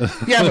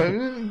 but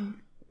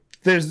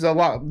there's a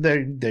lot.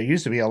 There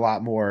used to be a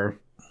lot more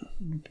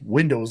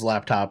Windows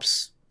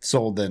laptops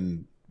sold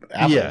than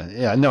Apple.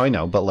 Yeah. No, I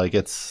know, but like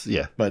it's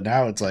But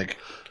now it's like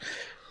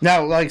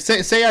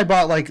say I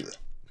bought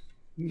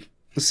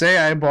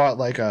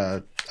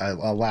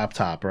a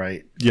laptop,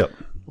 right? Yep.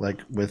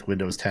 Like with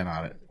Windows 10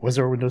 on it. Was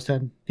there a Windows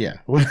 10? Yeah.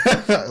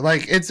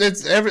 Like it's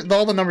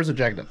all the numbers are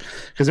jacked up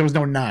because there was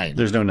no 9.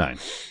 There's no 9.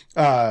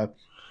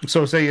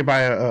 So say you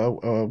buy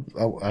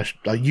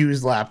a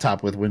used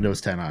laptop with Windows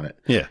 10 on it.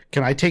 Yeah.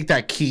 Can I take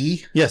that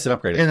key? Yes, and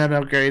upgrade it. And then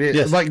upgrade it.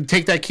 Yes. Like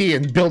take that key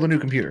and build a new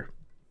computer.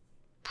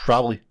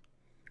 Probably.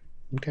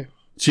 Okay.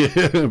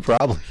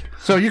 Probably.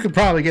 So you could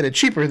probably get it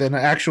cheaper than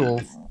an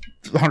actual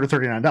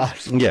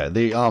 $139. Yeah.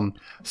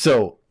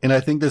 And I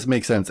think this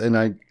makes sense.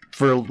 And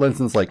for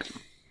instance, like,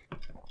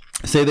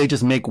 say they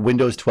just make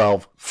Windows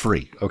 12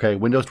 free. Okay,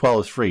 Windows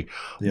 12 is free,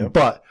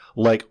 but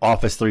like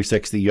Office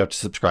 360, you have to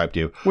subscribe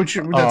to, which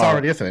that's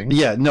already a thing.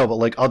 Yeah, no, but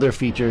like other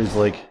features,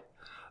 like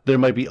there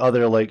might be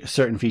other like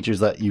certain features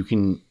that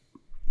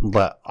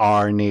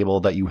are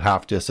enabled that you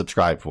have to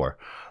subscribe for.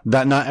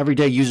 That not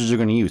everyday users are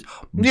going to use.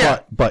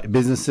 Yeah. But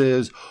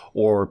businesses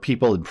or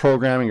people in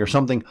programming or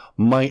something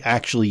might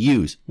actually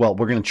use. Well,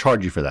 we're going to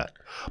charge you for that.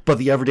 But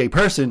the everyday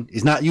person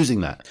is not using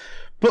that.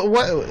 But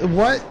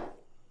what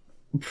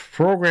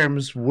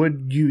programs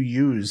would you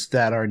use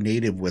that are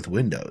native with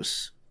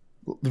Windows?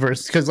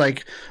 Because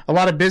like a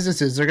lot of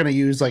businesses, they're going to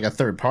use like a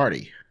third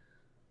party.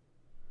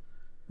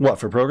 What,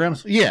 for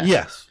programs? Yeah.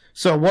 Yes.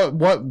 So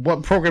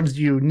what programs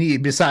do you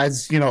need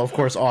besides, of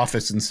course,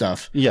 Office and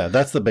stuff? Yeah,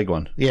 that's the big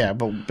one. Yeah,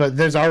 but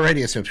there's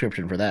already a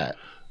subscription for that.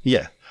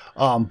 Yeah.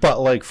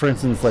 But like for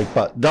instance,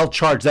 but they'll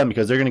charge them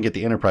because they're going to get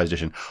the enterprise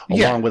edition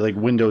along with like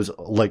Windows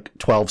like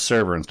 12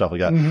 server and stuff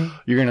like that. Mm-hmm.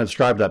 You're going to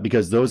subscribe to that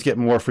because those get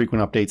more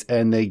frequent updates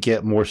and they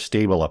get more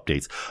stable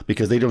updates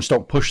because they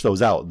don't push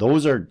those out.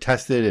 Those are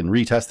tested and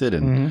retested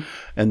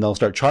and they'll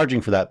start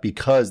charging for that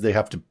because they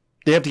have to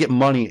get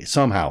money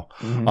somehow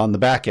on the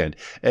back end.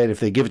 And if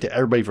they give it to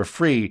everybody for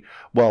free,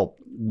 well,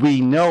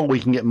 we know we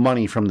can get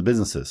money from the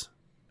businesses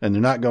and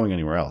they're not going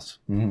anywhere else.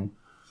 Mm-hmm.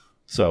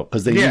 So,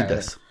 because they need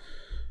this.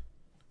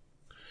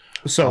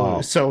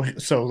 So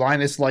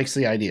Linus likes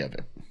the idea of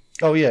it.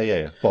 Oh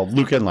yeah. Well,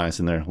 Luke and Linus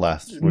in there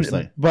last.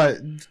 But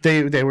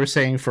they were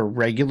saying for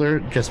regular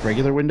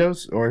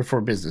Windows or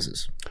for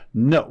businesses.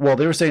 No, well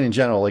they were saying in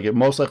general, like it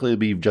most likely would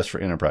be just for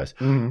enterprise.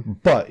 Mm-hmm.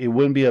 But it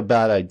wouldn't be a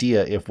bad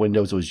idea if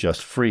Windows was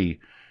just free,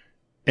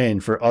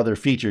 and for other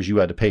features you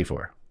had to pay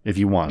for if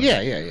you wanted. Yeah.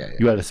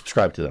 You had to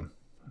subscribe to them.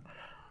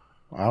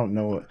 I don't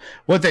know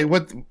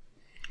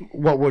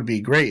what would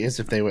be great is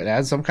if they would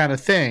add some kind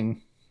of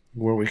thing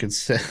where we could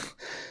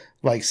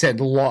send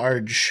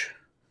large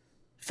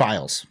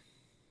files.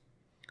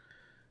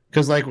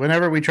 Because like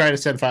whenever we try to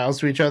send files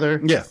to each other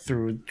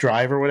through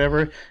Drive or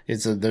whatever,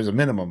 there's a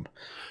minimum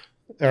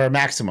or a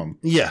maximum.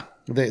 Yeah.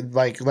 They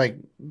like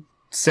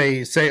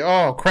say,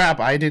 oh crap,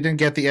 I didn't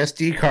get the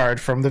SD card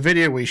from the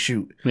video we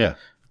shoot. Yeah.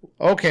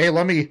 Okay,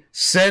 let me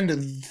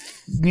send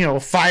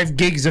 5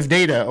 gigs of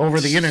data over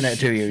the internet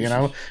to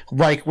you,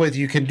 like what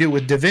you can do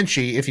with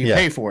DaVinci if you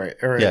pay for it.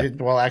 Or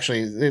well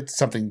actually it's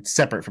something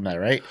separate from that,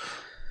 right?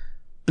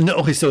 No,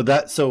 okay, so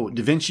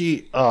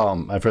DaVinci,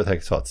 I forget what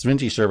it's called. It's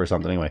DaVinci Server or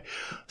something anyway.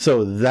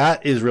 So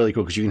that is really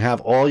cool because you can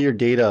have all your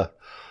data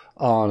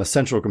on a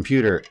central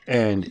computer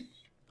and,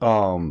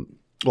 on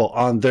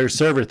their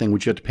server thing,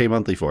 which you have to pay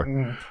monthly for.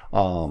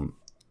 Mm.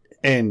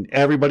 And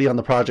everybody on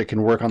the project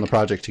can work on the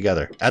project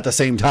together at the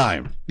same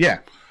time. Yeah.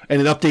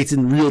 And it updates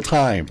in real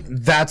time.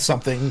 That's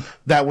something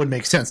that would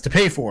make sense to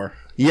pay for.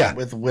 Yeah.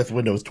 With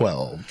Windows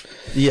 12.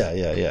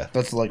 Yeah.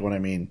 That's like what I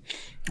mean.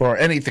 Or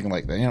anything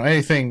like that.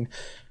 Anything...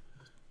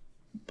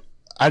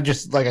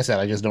 like I said,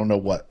 I just don't know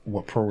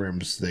what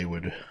programs they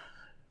would.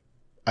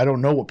 I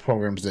don't know what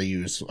programs they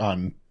use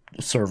on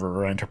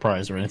server or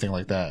enterprise or anything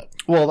like that.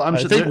 Well, I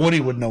think Woody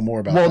would know more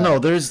about that. Well, no,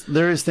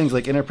 there is things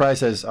like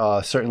enterprise has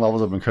certain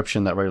levels of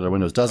encryption that regular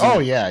Windows doesn't. Oh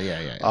yeah.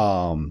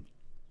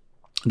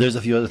 There's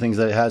a few other things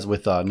that it has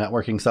with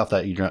networking stuff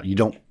that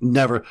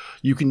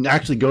you can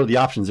actually go to the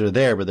options that are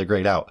there, but they're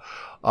grayed out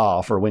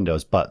for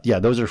Windows. But yeah,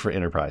 those are for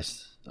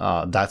enterprise.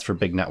 That's for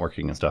big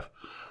networking and stuff.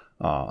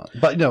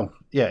 But no,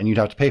 yeah, and you'd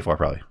have to pay for it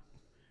probably.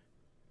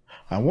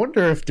 I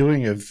wonder if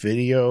doing a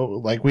video,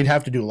 like we'd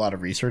have to do a lot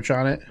of research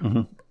on it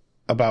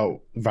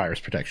about virus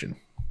protection.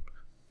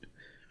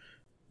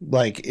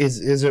 Like,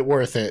 is it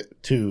worth it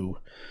to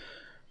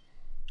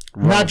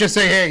not just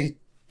say, hey,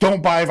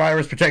 don't buy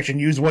virus protection,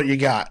 use what you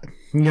got.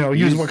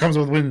 Use what comes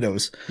with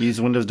Windows. Use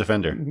Windows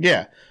Defender.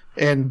 Yeah.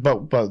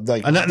 But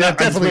like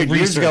definitely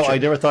years ago, I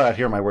never thought I'd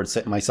hear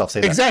myself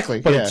say that. Exactly,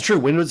 but it's true.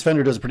 Windows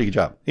Defender does a pretty good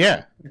job.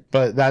 Yeah,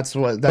 but that's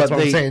what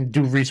I'm saying.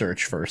 Do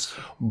research first.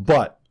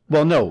 But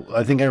no,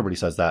 I think everybody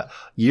says that.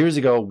 Years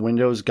ago,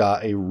 Windows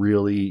got a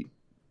really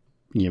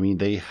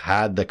they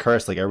had the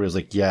curse. Like everybody was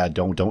like, yeah,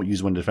 don't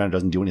use Windows Defender. It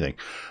doesn't do anything.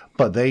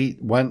 But they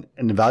went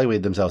and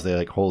evaluated themselves. They're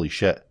like, holy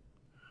shit.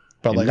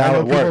 But like, I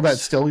know people that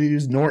still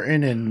use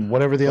Norton and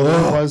whatever the other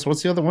one was.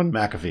 What's the other one?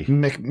 McAfee.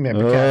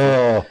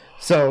 McAfee.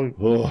 So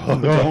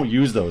don't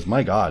use those.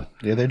 My God.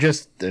 Yeah,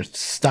 they're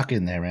stuck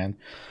in there, man.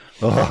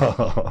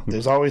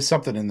 There's always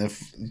something in the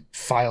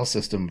file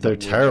system. They're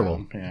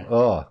terrible.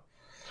 Yeah.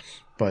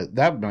 But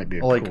that might be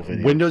a cool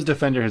video. Windows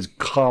Defender has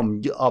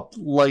come up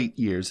light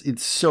years.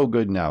 It's so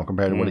good now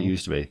compared to what it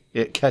used to be.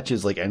 It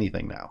catches like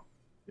anything now.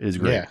 It is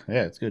great.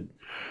 Yeah, it's good.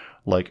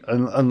 Like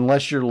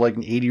unless you're like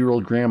an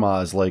 80-year-old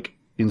grandma is like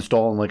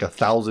installing like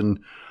 1,000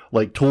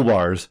 like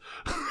toolbars,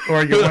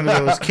 or you're one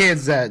of those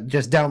kids that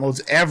just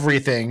downloads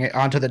everything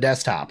onto the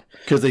desktop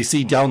because they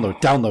see download.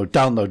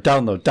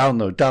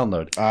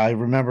 I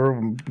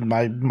remember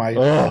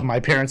my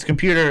parents'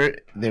 computer.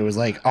 There was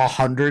like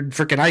 100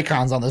 freaking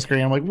icons on the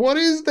screen. I'm like, what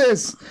is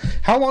this?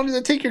 How long does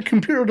it take your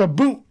computer to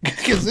boot?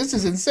 Because this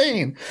is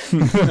insane.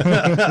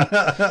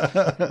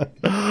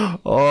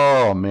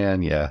 Oh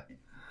man, yeah.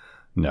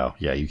 No,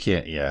 yeah, you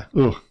can't. Yeah.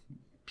 Ugh.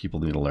 People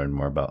need to learn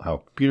more about how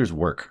computers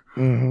work.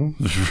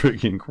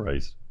 Freaking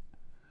Christ.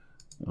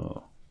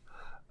 Oh.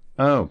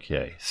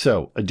 Okay,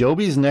 so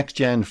Adobe's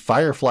next-gen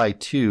Firefly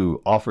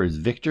 2 offers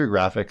Vector.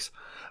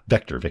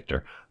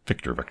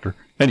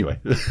 Anyway,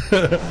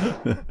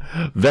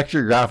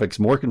 Vector graphics,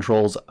 more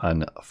controls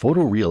on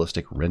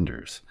photorealistic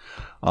renders.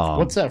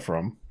 What's that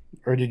from?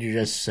 Or did you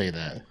just say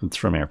that? It's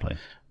from Airplane.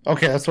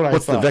 Okay, that's what I thought.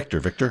 What's the Vector,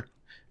 Victor?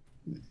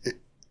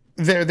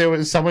 There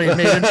was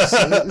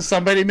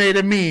somebody made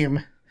a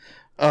meme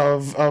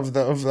of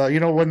the you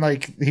know when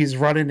like he's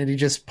running and he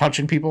just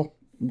punching people.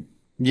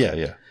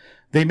 Yeah.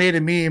 They made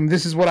a meme.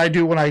 This is what I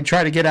do when I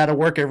try to get out of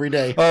work every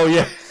day. Oh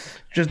yeah,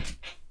 just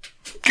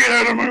get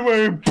out of my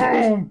way.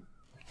 Boom,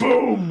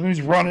 boom.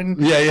 He's running.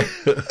 Yeah.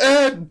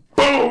 And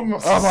boom.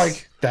 I'm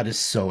like, that is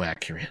so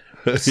accurate.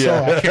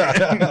 Accurate.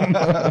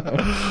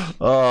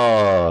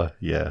 Oh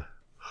yeah.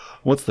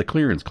 What's the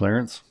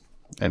clearance?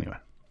 Anyway.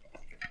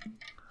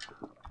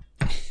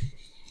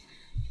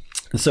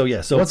 So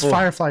what's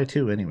Firefly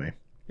 2 anyway?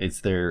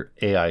 It's their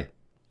AI.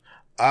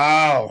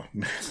 Oh,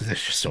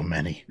 there's just so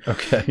many.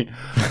 Okay.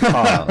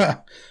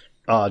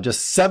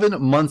 Just 7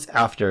 months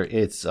after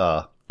its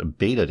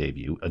beta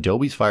debut,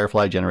 Adobe's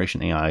Firefly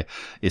Generation AI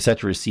is set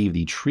to receive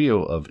the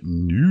trio of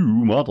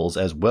new models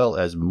as well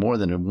as more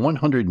than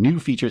 100 new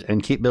features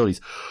and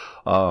capabilities.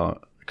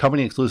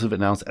 Company exclusive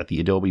announced at the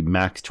Adobe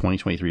Max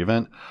 2023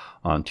 event.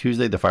 On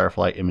Tuesday, the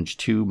Firefly Image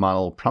 2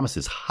 model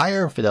promises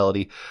higher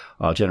fidelity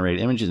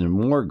generated images and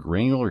more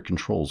granular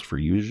controls for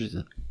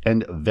users,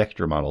 and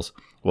vector models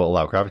will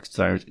allow graphics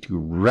designers to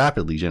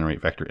rapidly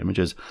generate vector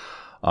images.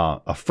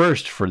 A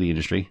first for the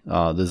industry.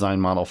 Design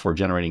model for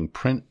generating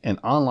print and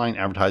online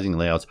advertising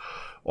layouts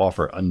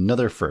offer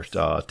another first,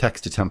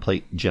 text to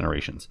template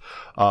generations.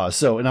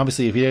 And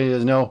obviously, if you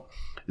didn't know,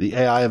 the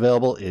AI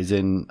available is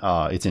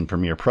it's in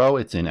Premiere Pro,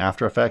 it's in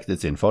After Effects,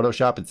 it's in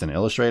Photoshop, it's in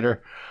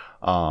Illustrator.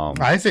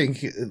 I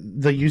think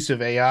the use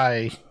of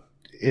AI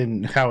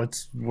in how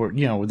it's,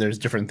 there's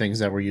different things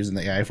that we're using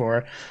the AI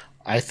for.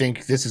 I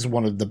think this is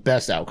one of the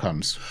best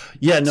outcomes.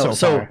 Yeah, no.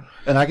 So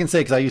and I can say,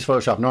 because I use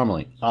Photoshop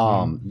normally,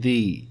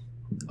 the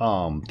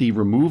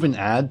remove and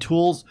add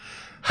tools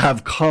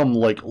have come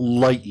like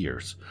light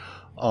years.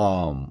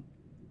 Before,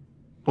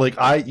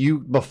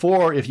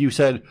 if you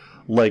said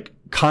like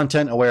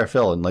content aware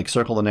fill and like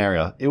circle an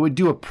area, it would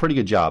do a pretty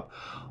good job.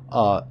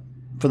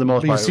 For the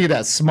most part, you see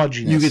that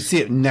smudginess. You can see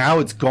it now.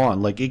 It's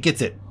gone. Like it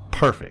gets it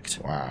perfect.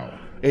 Wow.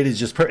 It is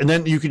just and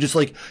then you could just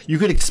you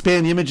could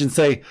expand the image and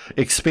say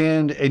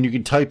expand, and you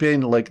could type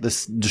in like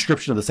this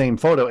description of the same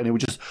photo, and it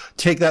would just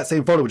take that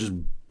same photo, just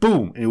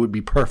boom, and it would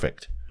be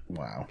perfect.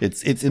 Wow.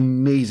 It's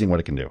amazing what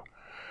it can do.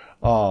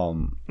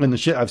 And the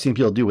shit I've seen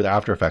people do with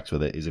After Effects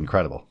with it is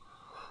incredible.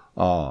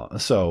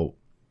 Because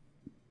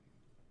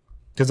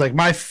like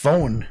my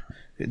phone,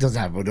 it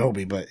doesn't have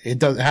Adobe, but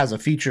it has a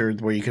feature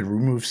where you can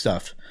remove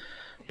stuff.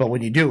 But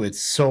when you do,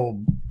 it's so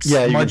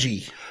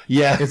smudgy.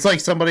 Yeah. It's like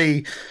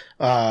somebody,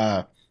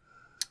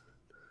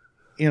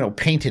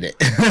 painted it.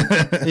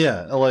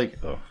 Yeah. Like,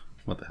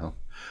 what the hell?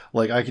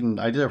 Like I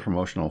did a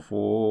promotional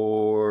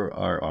for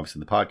obviously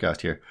the podcast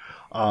here.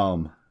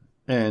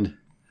 And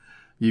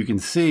you can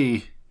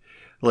see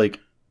like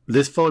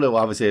this photo,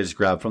 obviously I just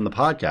grabbed from the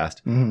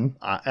podcast. Mm-hmm.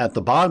 At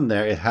the bottom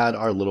there, it had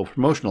our little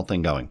promotional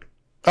thing going.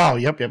 Oh,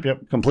 yep.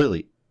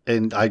 Completely.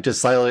 And I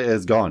just silently,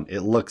 it's gone. It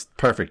looks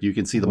perfect. You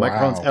can see the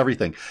microphones,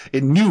 everything.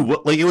 It knew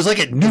what was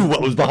behind.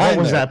 What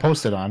was that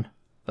posted on?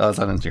 It's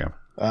on Instagram.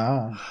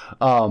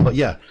 But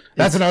yeah,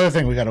 that's another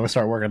thing we got to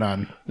start working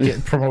on,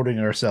 promoting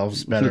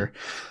ourselves better.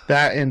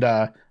 That and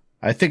I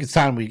think it's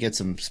time we get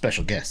some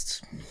special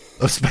guests.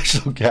 A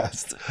special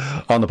guest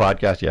on the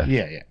podcast, yeah.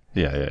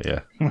 Yeah.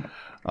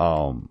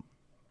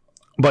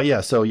 But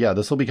yeah, so yeah,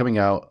 this will be coming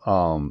out.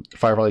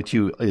 Firefly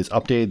 2 is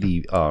updated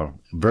the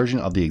version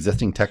of the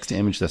existing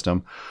text-to-image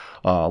system.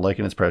 Like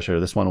in its predecessor,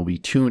 this one will be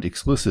tuned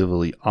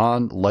exclusively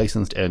on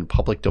licensed and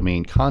public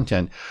domain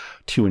content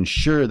to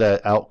ensure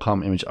that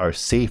outcome images are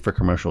safe for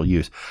commercial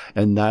use.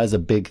 And that is a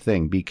big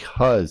thing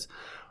because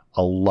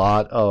a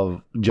lot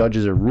of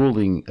judges are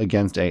ruling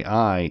against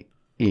AI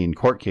in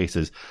court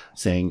cases,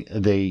 saying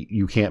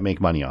you can't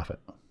make money off it.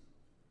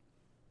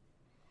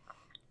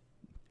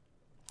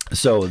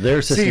 So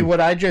their system. See,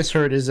 what I just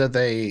heard is that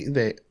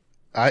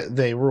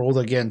they ruled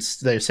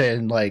against. They're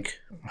saying like,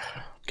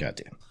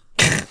 goddamn,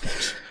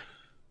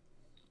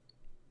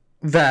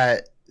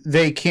 that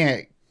they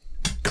can't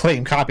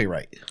claim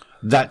copyright.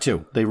 That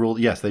too. They ruled,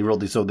 yes,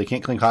 so they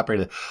can't claim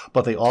copyright,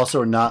 but they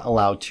also are not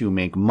allowed to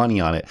make money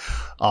on it.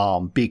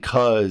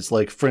 Because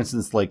like, for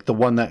instance, like the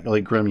one that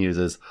like Grim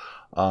uses,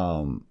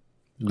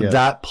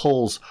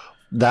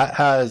 that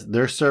has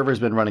their server's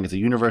been running. It's a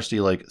university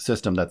like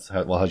system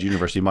has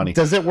university money.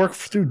 Does it work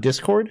through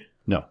Discord?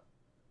 No.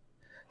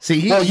 See,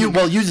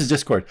 uses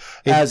Discord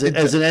as an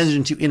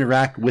engine to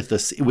interact with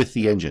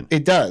the engine.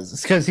 It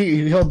does, because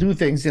he'll do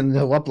things and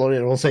he'll upload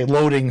it. It will say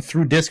loading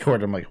through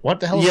Discord. I'm like, what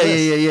the hell is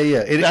this?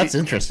 Yeah. That's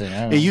interesting.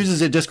 It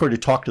uses a Discord to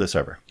talk to the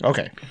server.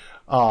 Okay.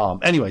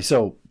 Anyway,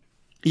 so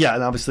yeah,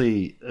 and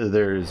obviously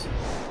there's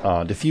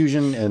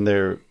Diffusion, and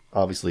there's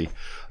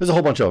a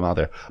whole bunch of them out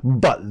there,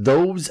 but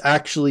those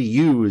actually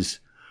use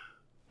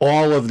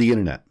all of the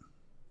internet,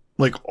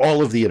 like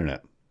all of the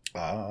internet.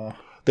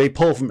 They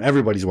pull from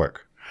everybody's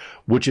work,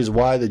 which is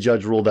why the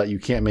judge ruled that you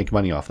can't make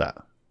money off that.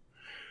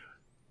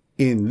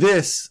 In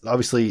this,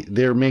 obviously,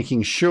 they're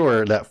making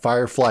sure that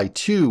Firefly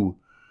 2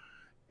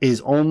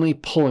 is only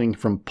pulling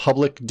from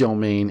public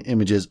domain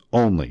images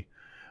only,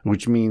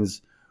 which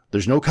means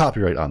there's no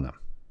copyright on them.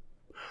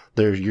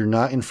 You're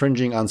not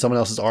infringing on someone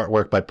else's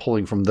artwork by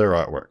pulling from their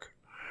artwork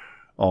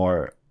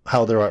or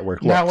how their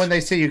artwork looks. Now, when they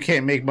say you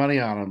can't make money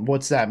on them,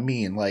 what's that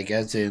mean? Like,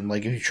 as in,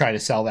 like, if you try to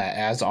sell that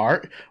as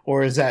art,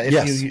 or is that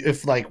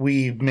if like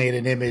we made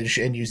an image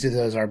and used it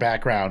as our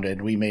background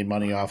and we made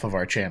money off of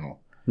our channel?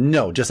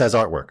 No, just as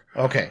artwork.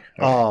 Okay.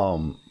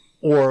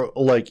 Or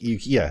like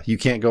you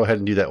can't go ahead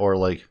and do that. Or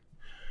like,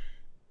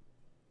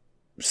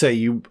 say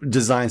you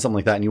design something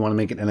like that and you want to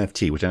make an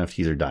NFT, which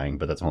NFTs are dying,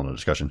 but that's a whole other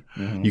discussion.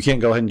 Mm-hmm. You can't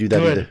go ahead and do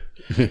that either.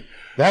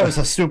 That was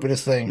the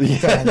stupidest thing.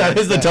 That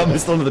is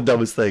one of the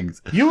dumbest things.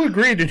 You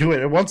agreed to do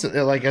it once,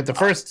 like at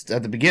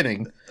the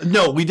beginning.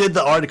 No, we did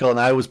the article, and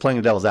I was playing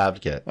the devil's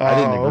advocate. I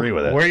didn't agree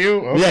with it. Were you?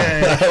 Okay.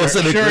 Yeah,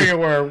 sure you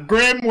were.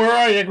 Grim, where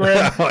are you, Grim?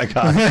 Oh my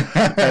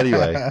god.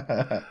 Anyway,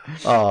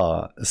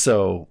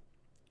 so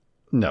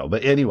no,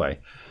 but anyway,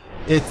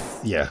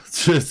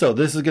 So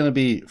this is going to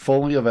be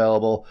fully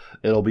available.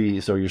 It'll be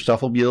your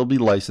stuff will be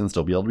licensed.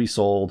 It'll be able to be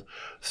sold.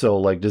 So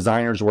like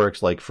designers'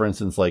 works, like for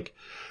instance, like.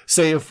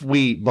 Say if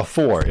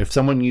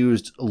someone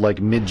used like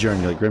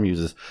Midjourney, like Grim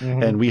uses,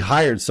 and we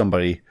hired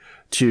somebody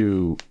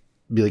to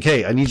be like,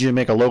 hey, I need you to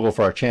make a logo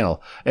for our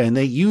channel, and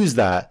they use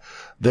that,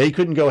 they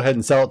couldn't go ahead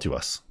and sell it to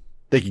us.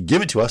 They could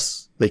give it to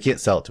us. They can't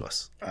sell it to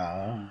us.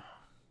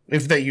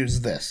 If they use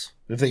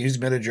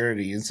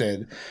Midjourney and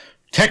said,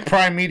 Tech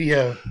Prime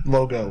Media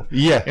logo.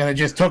 Yeah. And it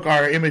just took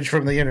our image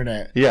from the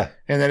internet. Yeah.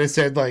 And then it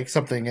said like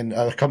something in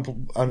an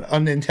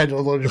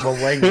unintelligible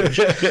language.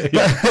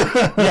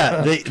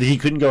 Yeah. He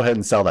couldn't go ahead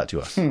and sell that to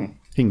us. He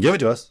can give it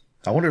to us.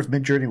 I wonder if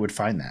Midjourney would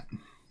find that.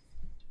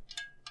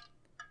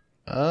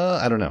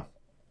 I don't know.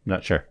 I'm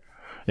not sure.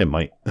 It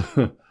might.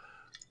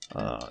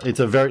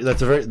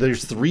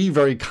 There's 3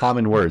 very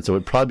common words, so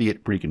it'd probably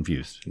get pretty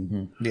confused.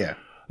 Mm-hmm. Yeah.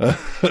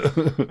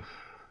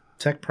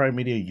 Tech Prime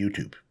Media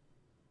YouTube.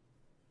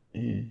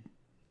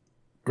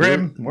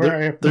 Grim, where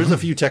are you? There's a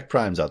few Tech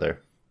Primes out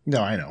there.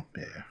 No, I know.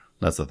 Yeah.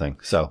 That's the thing.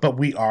 So, but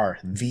we are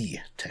the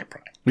Tech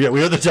Prime. Yeah,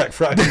 we are the Tech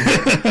Prime.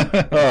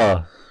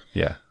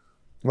 Yeah.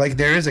 Like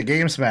there is a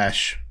Game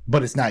Smash,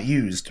 but it's not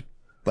used.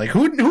 Like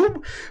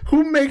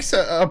who makes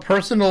a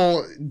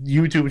personal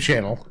YouTube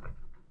channel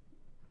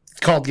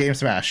called Game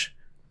Smash?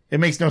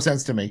 It makes no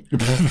sense to me.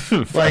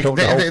 Like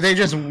they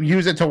just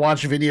use it to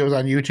watch videos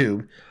on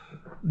YouTube.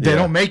 They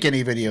don't make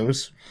any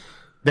videos.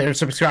 They're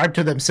subscribed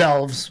to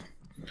themselves,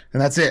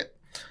 and that's it.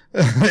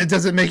 It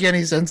doesn't make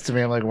any sense to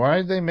me. I'm like, why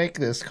did they make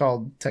this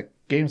called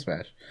Game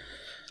Smash?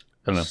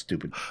 I don't know.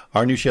 Stupid.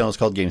 Our new channel is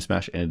called Game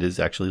Smash, and it is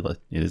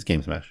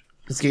Game Smash.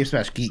 It's Game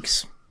Smash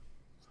Geeks.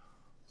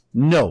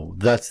 No,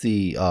 that's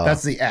the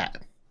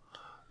at.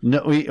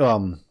 No,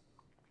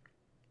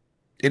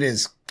 It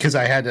is because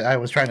I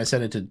was trying to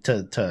send it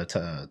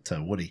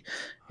to Woody,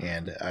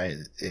 and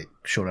it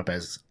showed up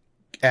as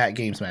at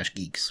Game Smash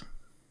Geeks.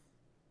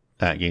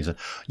 At Game Smash.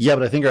 Yeah,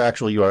 but I think our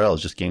actual URL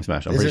is just Game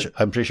Smash.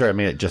 I'm pretty sure I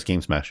made it just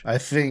Game Smash. I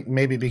think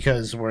maybe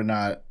because we're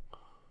not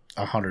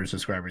 100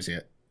 subscribers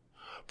yet.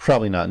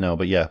 Probably not. No,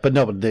 but yeah,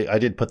 I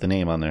did put the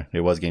name on there.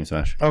 It was Game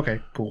Smash. Okay,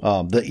 cool.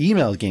 The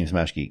email is Game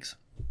Smash Geeks.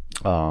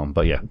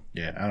 But yeah.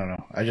 Yeah, I don't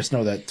know. I just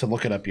know that to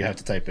look it up, you have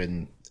to type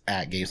in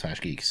at Game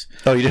Smash Geeks.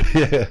 Oh, you do?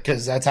 Yeah.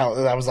 Because that's how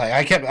I was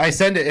like, I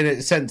send it and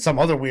it sent some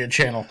other weird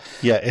channel.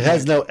 Yeah, it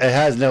has no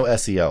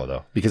SEO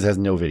though because it has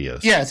no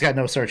videos. Yeah, it's got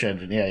no search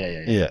engine.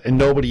 Yeah. Yeah, and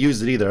nobody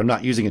uses it either. I'm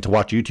not using it to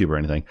watch YouTube or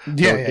anything.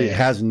 Yeah, it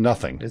has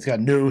nothing. It's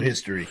got no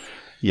history.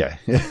 Yeah.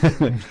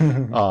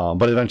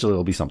 But eventually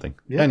it'll be something.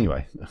 Yeah.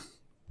 Anyway.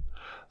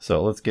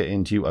 So let's get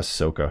into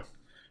Ahsoka.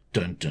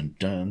 Dun, dun,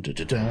 dun, dun,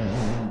 dun,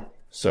 dun.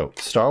 So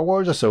Star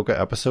Wars Ahsoka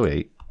Episode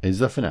 8 is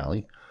the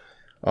finale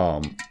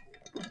of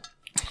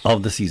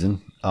the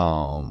season.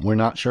 We're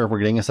not sure if we're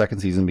getting a second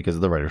season because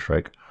of the writer's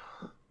strike.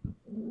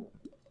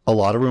 A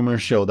lot of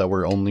rumors show that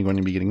we're only going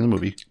to be getting the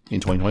movie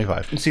in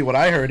 2025. See, what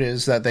I heard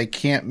is that they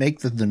can't make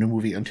the new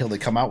movie until they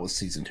come out with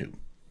season 2.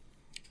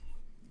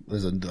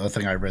 There's a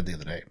thing I read the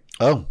other day.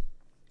 Oh.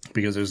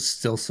 Because there's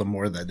still some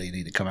more that they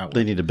need to come out with.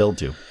 They need to build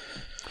to.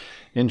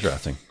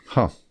 Interesting.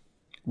 Huh.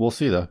 We'll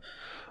see, though.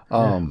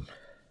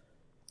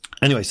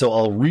 Anyway, so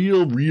a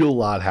real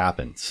lot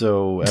happened.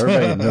 So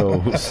everybody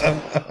knows.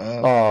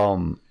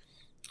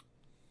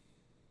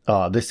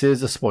 This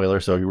is a spoiler.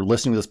 So if you were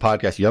listening to this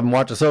podcast, you haven't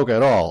watched Ahsoka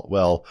at all.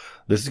 Well,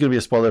 this is going to be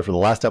a spoiler for the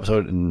last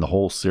episode in the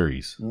whole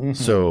series. Mm-hmm.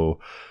 So,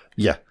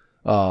 yeah.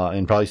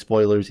 And probably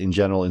spoilers in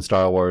general in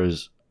Star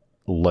Wars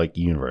like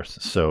universe.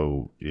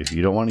 So if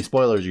you don't want any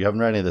spoilers, you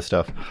haven't read any of this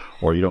stuff,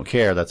 or you don't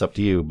care, that's up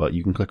to you. But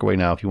you can click away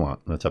now if you want.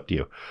 That's up to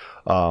you.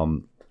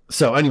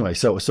 So anyway,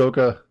 so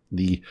Ahsoka,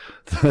 the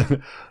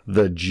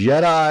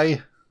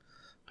Jedi,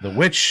 the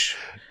witch,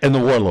 and the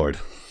warlord.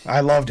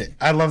 I loved it.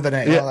 I love the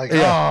name. Yeah,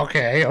 oh,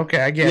 okay,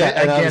 I get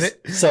it. I get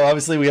it. So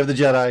obviously we have the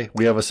Jedi,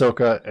 we have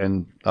Ahsoka,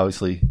 and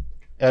obviously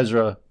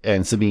Ezra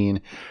and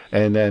Sabine,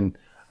 and then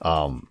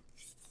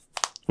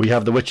we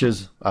have the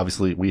witches.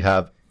 Obviously we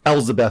have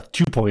Elizabeth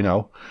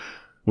 2.0,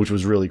 which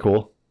was really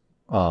cool.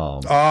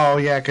 Oh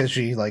yeah, because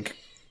she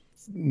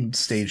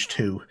stage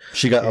 2.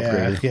 She got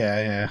upgraded.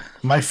 Yeah.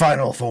 My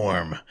final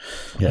form.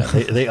 Yeah,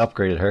 they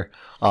upgraded her.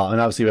 And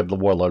obviously we have the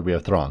warlord. We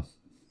have Thrawn,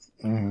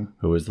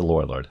 who is the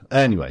warlord.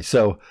 Anyway,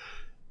 so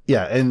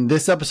yeah, and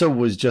this episode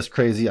was just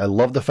crazy. I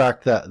love the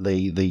fact that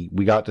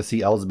we got to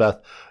see Elizabeth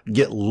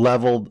get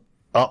leveled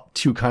up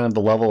to kind of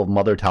the level of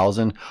Mother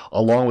Talzin,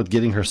 along with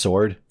getting her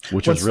sword,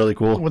 which was really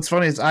cool. What's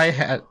funny is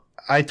I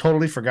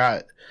totally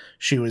forgot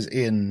she was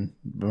in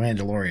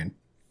Mandalorian.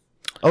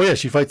 Oh yeah,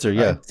 she fights her.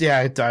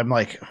 Yeah, I'm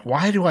like,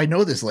 why do I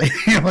know this lady?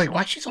 I'm like,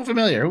 why is she so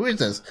familiar? Who is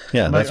this?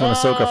 Yeah, that's when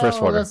Ahsoka first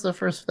fought her.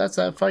 That's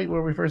that fight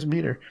where we first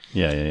meet her.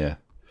 Yeah.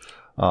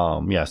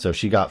 So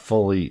she got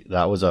fully.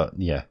 That was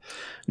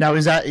Now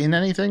is that in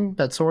anything?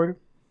 That sword?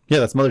 Yeah,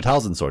 that's Mother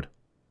Talzin's sword.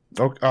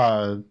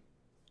 Oh,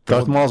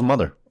 Darth Maul's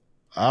mother.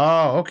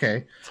 Oh,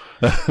 okay.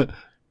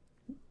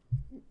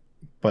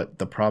 But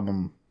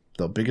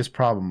the biggest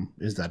problem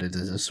is that it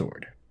is a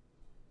sword.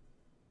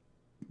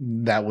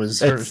 That was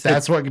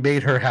that's what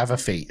made her have a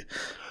fate.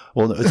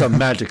 Well, it's a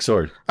magic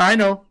sword. I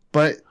know,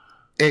 but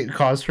it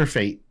caused her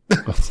fate.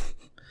 Because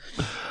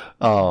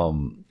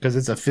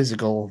it's a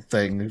physical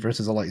thing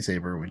versus a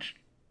lightsaber, which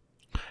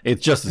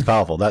it's just as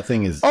powerful. That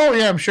thing is. Oh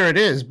yeah, I'm sure it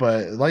is,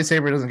 but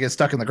lightsaber doesn't get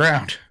stuck in the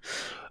ground.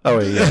 Oh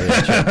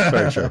yeah, true.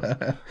 Very true.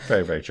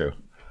 Very, very true.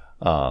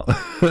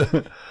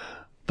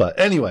 But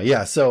anyway,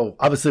 yeah. So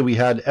obviously we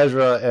had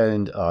Ezra,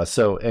 and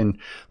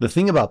the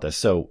thing about this,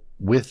 so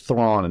with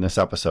Thrawn in this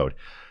episode,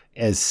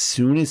 as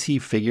soon as he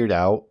figured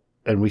out,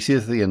 and we see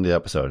this at the end of the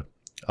episode,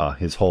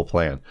 his whole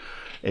plan.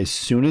 As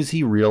soon as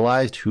he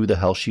realized who the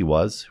hell she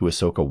was, who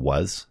Ahsoka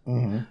was,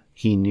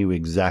 he knew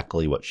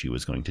exactly what she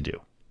was going to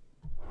do.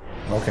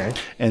 Okay.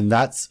 And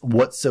that's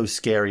what's so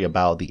scary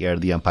about the Heir to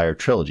the Empire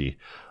trilogy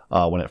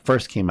when it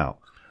first came out.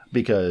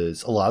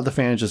 Because a lot of the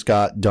fans just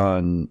got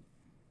done,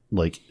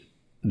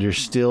 they're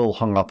still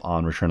hung up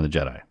on Return of the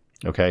Jedi.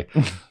 Okay?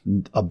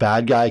 A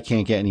bad guy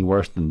can't get any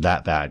worse than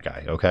that bad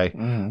guy. Okay?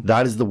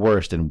 That is the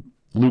worst, and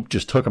Luke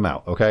just took him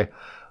out. Okay?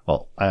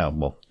 Well,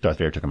 Darth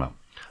Vader took him out.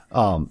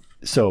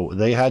 So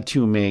they had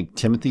to make,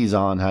 Timothy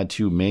Zahn had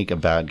to make a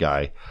bad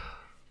guy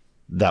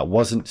that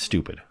wasn't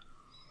stupid.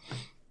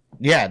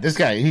 Yeah, this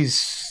guy, he's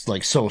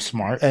so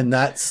smart. And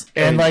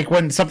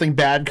when something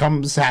bad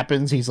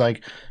happens, he's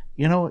like,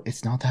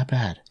 it's not that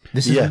bad.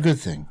 This is a good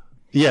thing.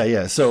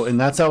 Yeah. So, and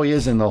that's how he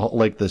is in the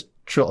Heir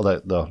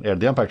to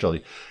the Empire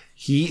trilogy.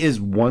 He is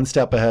one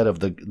step ahead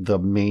of the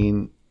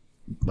main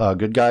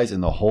good guys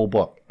in the whole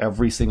book.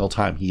 Every single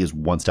time he is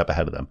one step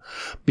ahead of them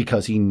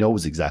because he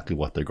knows exactly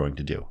what they're going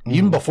to do.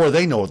 Even before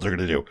they know what they're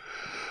going to do.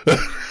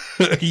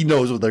 He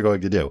knows what they're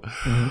going to do.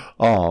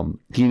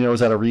 He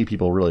knows how to read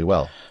people really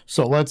well.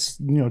 So let's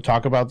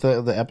talk about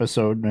the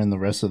episode and the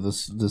rest of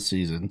this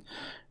season,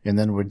 and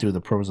then we'll do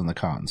the pros and the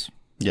cons.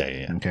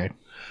 Yeah. Okay.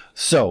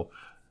 So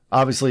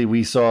obviously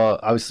we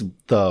got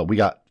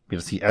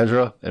to see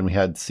Ezra, and we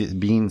had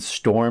Sabine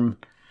storm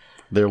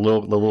their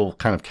little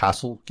kind of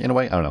castle in a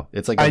way. I don't know.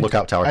 It's like a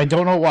lookout tower. I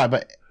don't know why,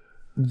 but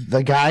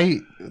the guy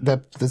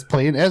that's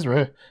playing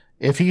Ezra,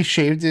 if he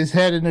shaved his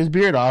head and his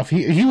beard off,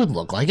 he would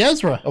look like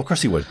Ezra. Of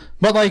course he would.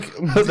 But they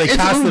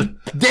cast it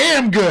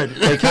damn good.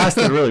 They cast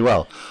it really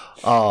well.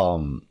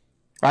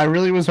 I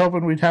really was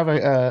hoping we'd have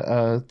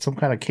some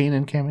kind of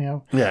Kanan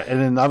cameo. Yeah,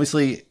 and then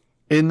obviously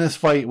in this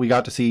fight we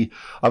got to see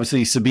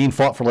Sabine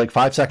fought for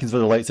 5 seconds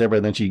with her lightsaber,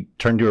 and then she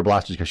turned to her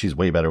blasters because she's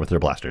way better with her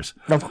blasters.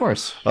 Of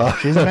course,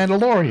 she's a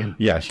Mandalorian.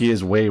 Yeah, she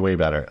is way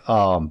better.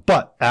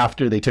 But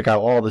after they took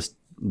out all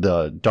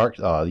the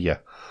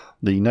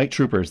the night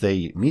troopers,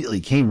 they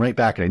immediately came right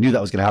back, and I knew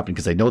that was going to happen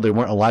because I know they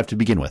weren't alive to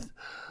begin with.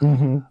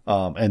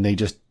 And they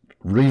just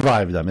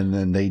revived them, and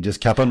then they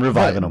just kept on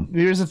reviving them.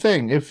 Here's the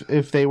thing: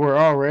 if they were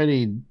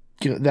already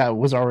that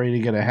was already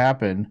going to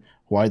happen,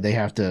 why'd they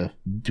have to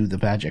do the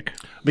magic?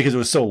 Because it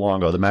was so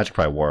long ago. The magic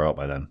probably wore out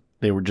by then.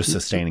 They were just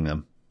sustaining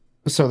them.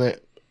 So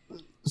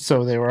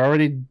they were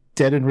already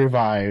dead and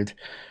revived,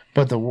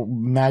 but the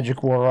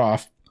magic wore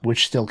off,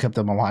 which still kept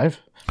them alive.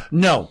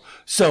 No.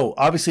 So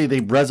obviously they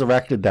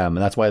resurrected them,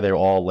 and that's why they're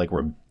all like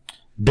were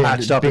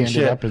patched up and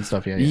shit. Up and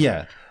stuff.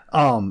 Yeah.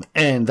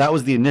 And that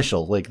was the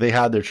initial. Like they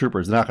had their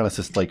troopers. They're not going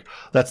to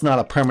that's not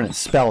a permanent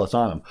spell. It's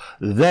on them.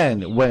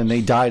 Then when they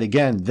died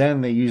again,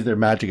 then they used their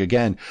magic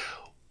again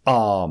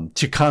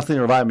to constantly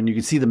revive them. And you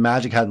can see the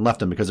magic hadn't left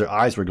them because their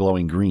eyes were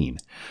glowing green.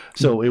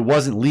 So it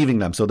wasn't leaving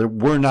them. So they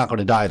were not going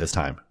to die this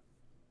time.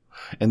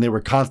 And they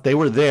were they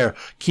were there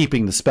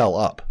keeping the spell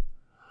up.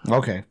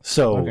 Okay.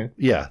 So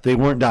yeah, they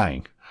weren't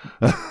dying.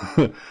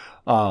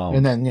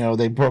 And then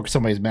they broke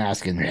somebody's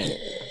mask and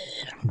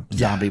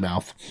zombie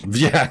mouth.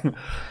 Yeah.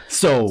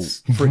 So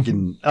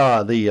freaking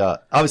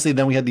obviously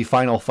then we had the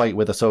final fight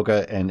with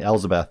Ahsoka and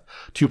Elizabeth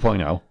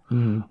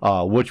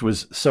 2.0, which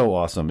was so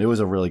awesome. It was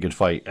a really good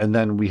fight. And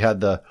then we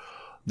had the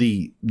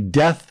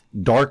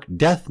Dark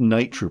Death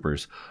Night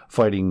Troopers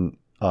fighting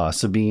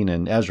Sabine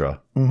and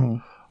Ezra.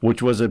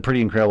 Which was a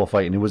pretty incredible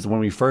fight. And it was when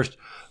we first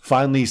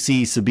finally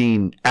see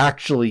Sabine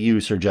actually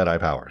use her Jedi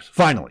powers.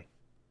 Finally.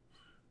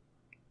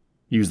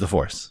 Use the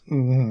Force.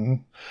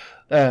 And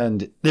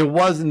there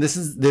wasn't,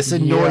 this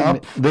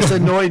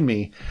annoyed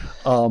me.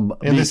 And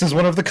this is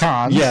one of the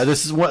cons. Yeah,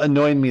 this is what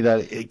annoyed me,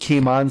 that it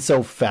came on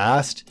so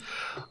fast.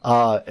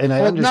 And I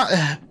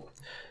understand.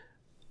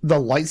 The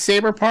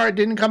lightsaber part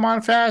didn't come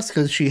on fast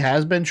because she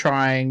has been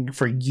trying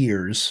for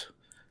years.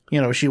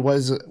 She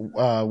was,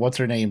 what's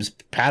her name's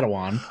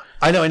Padawan.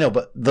 I know,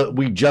 but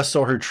we just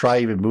saw her try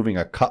even moving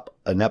a cup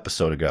an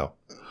episode ago.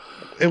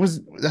 It was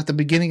at the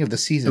beginning of the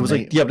season. It was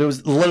but it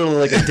was literally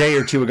like a day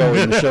or two ago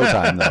in the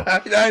Showtime, though.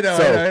 I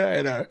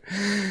know.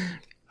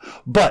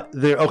 But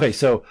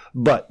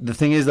but the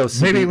thing is, though,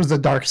 maybe it was the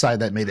dark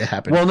side that made it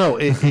happen. Well, no,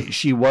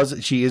 she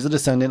is a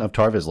descendant of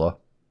Tar Vizsla.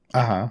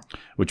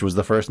 Which was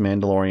the first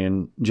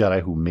Mandalorian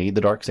Jedi who made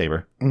the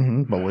Darksaber.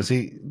 But was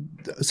he?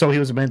 So he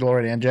was a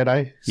Mandalorian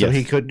Jedi. So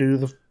he could do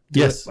the.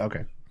 Yes.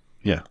 Okay.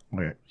 Yeah.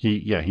 Okay.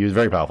 He was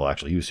very powerful.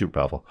 Actually, he was super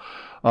powerful.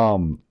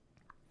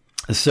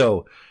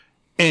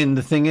 And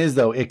the thing is,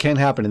 though, it can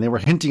happen, and they were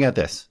hinting at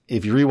this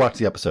if you rewatch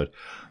the episode.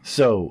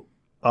 So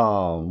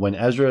when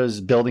Ezra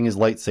is building his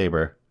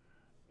lightsaber,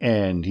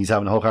 and he's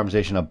having a whole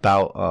conversation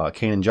about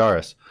Kanan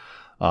Jarrus.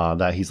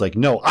 That he's like,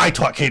 no, I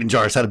taught Kanan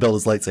Jarrus how to build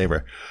his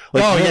lightsaber.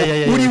 Like,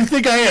 who do you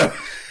think I am?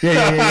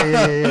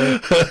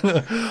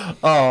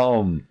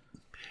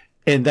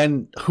 And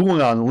then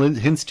Huan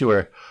hints to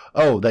her,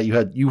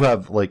 that you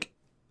have like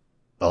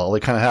kind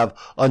of have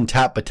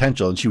untapped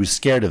potential, and she was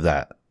scared of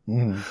that.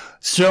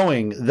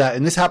 Showing that,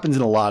 and this happens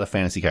in a lot of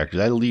fantasy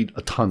characters. I lead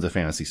tons of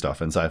fantasy stuff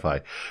and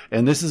sci-fi,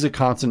 and this is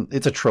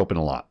it's a trope in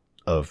a lot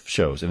of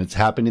shows, and it's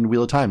happened in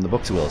Wheel of Time, the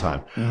books of Wheel of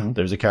Time.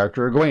 There's a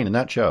character, Egwene,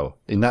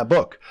 in that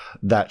book,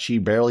 that she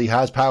barely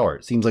has power.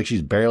 It seems like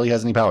she barely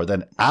has any power.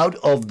 Then out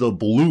of the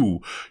blue,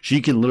 she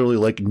can literally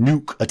like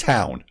nuke a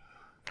town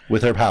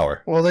with her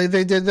power. Well,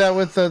 they did that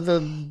with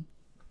the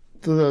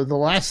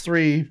last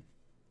 3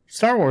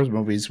 Star Wars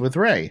movies with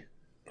Rey.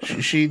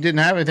 She didn't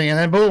have anything, and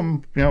then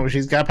boom,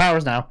 she's got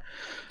powers now.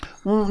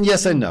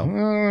 Yes and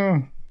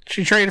no.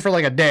 She trained for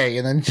like a day,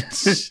 and then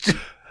just...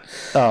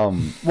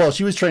 well,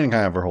 she was training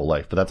kind of her whole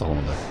life, but that's a whole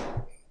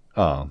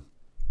other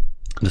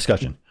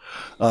discussion.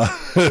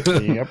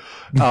 Yep.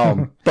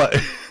 But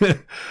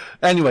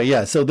anyway,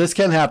 yeah. So this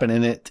can happen,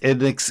 and it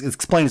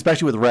explained,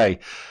 especially with Rey.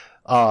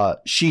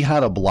 She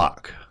had a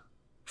block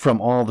from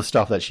all the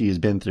stuff that she has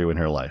been through in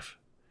her life,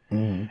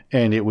 and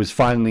it was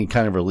finally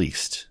kind of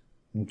released.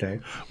 Okay.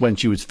 When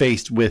she was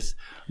faced with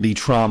the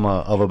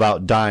trauma of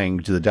about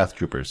dying to the Death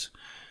Troopers.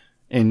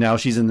 And now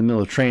she's in the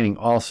middle of training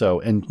also.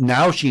 And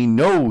now she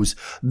knows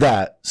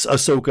that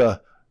Ahsoka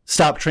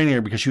stopped training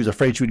her because she was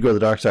afraid she would go to the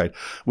dark side.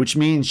 Which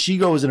means she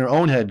goes in her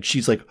own head.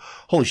 She's like,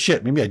 holy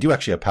shit, maybe I do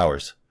actually have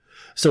powers.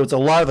 So it's a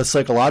lot of a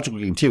psychological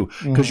game too.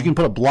 Because you can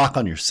put a block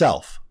on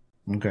yourself.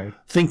 Okay.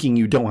 Thinking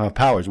you don't have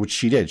powers, which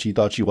she did. She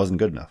thought she wasn't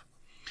good enough.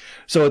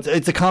 So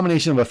it's a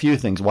combination of a few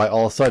things why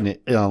all of a sudden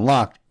it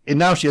unlocked. And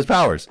now she has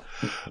powers.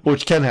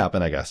 Which can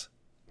happen, I guess.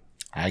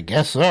 I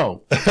guess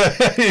so.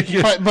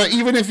 but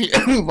even if you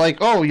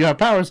like, you have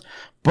powers,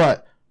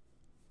 but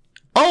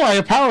I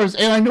have powers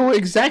and I know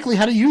exactly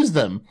how to use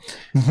them.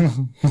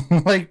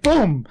 Like,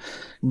 boom.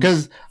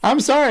 Because I'm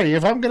sorry,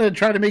 if I'm gonna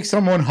try to make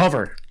someone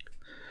hover,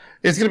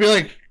 it's gonna be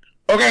like,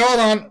 okay, hold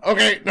on,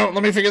 okay, no,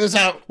 let me figure this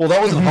out. Well,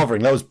 that wasn't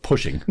hovering, that was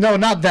pushing. No,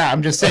 not that.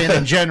 I'm just saying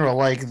in general,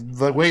 like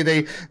the way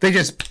they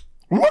just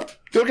whoop,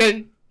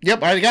 okay.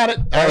 Yep, I got it.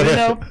 I already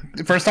know.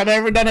 First time I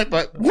ever done it,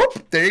 but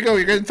whoop, there you go.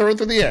 You're going to throw it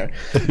through the air.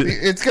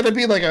 It's going to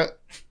be like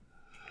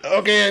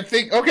okay,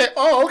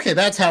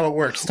 that's how it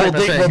works. Well,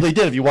 they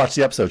did. If you watch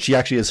the episode, she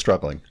actually is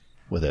struggling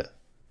with it.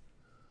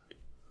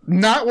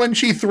 Not when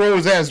she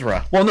throws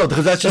Ezra. Well, no,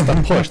 because that's just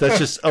a push. That's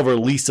just a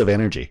release of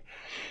energy.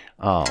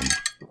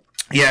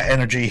 Yeah,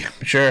 energy,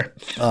 sure.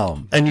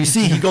 And you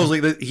see, he goes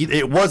like that.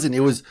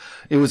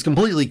 It was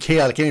completely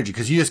chaotic energy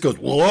because he just goes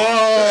whoa,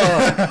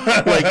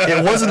 like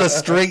it wasn't a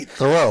straight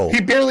throw.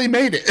 He barely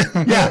made it.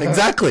 Yeah,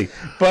 exactly.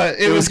 But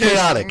it was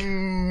chaotic.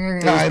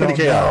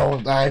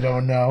 I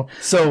don't know.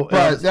 So,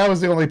 but that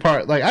was the only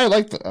part. Like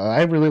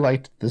I really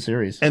liked the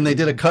series. And they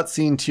did a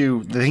cutscene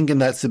too, thinking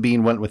that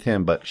Sabine went with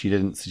him, but she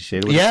didn't. She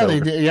stayed with Ahsoka. They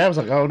did. Yeah, I was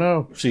like, oh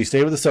no. She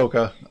stayed with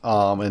Ahsoka,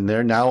 and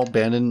they're now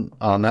abandoned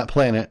on that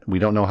planet. We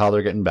don't know how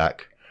they're getting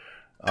back.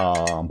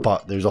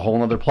 But there's a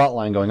whole other plot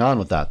line going on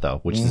with that, though,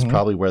 which is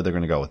probably where they're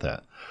going to go with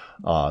that.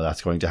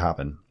 That's going to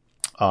happen.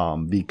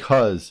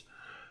 Because,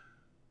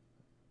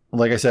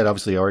 like I said,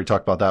 obviously, I already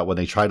talked about that when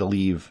they try to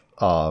leave.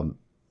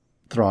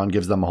 Thrawn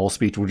gives them a whole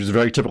speech, which is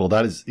very typical.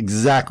 That is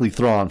exactly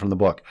Thrawn from the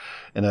book.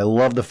 And I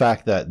love the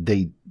fact that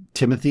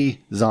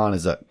Timothy Zahn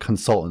is a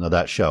consultant of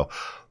that show,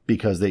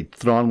 because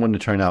Thrawn wouldn't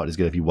have turned out as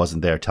good if he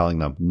wasn't there telling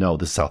them, no,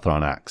 this is how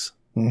Thrawn acts.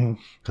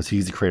 Because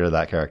he's the creator of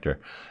that character.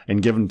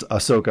 And giving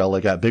Ahsoka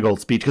like that big old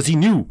speech, because he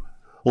knew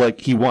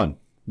like he won.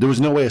 There was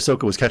no way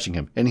Ahsoka was catching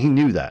him. And he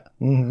knew that.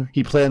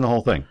 He planned the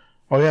whole thing.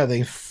 Oh, yeah,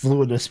 they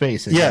flew into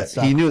space. Yeah,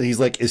 he knew. He's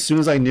like, as soon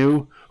as I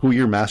knew who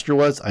your master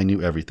was, I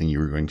knew everything you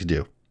were going to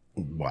do.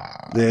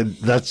 Wow. And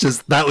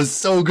that was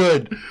so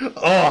good.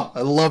 Oh,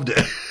 I loved it.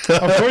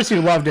 Of course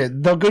you loved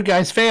it. The good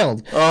guys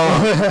failed.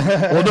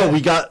 Well, no,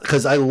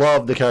 because I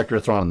love the character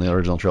of Thrawn in the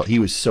original trilogy. He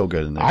was so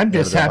good in there. I'm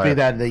just happy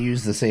that they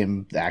used the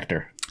same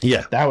actor.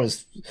 Yeah.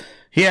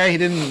 He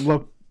didn't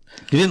look.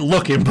 He didn't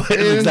look him, but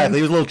exactly.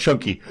 He was a little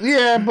chunky.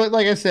 Yeah, but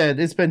like I said,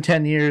 it's been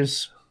 10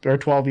 years or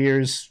 12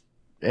 years,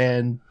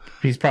 and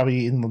he's probably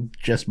eating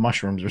just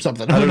mushrooms or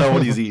something. I don't know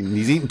what he's eating.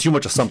 He's eating too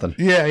much of something.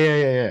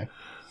 Yeah.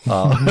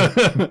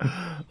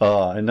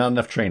 And not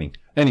enough training.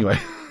 Anyway.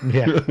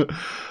 Yeah.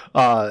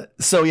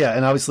 So yeah,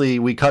 and obviously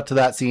we cut to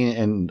that scene,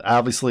 and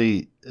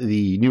obviously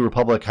the New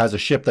Republic has a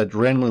ship that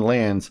randomly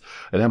lands,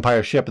 an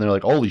Empire ship, and they're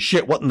like, holy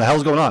shit, what in the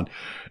hell's going on?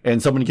 And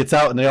somebody gets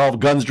out, and they all have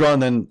guns drawn,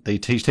 and then they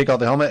take out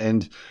the helmet,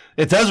 and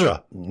it's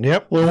Ezra.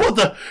 Yep. Well, what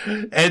the?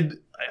 And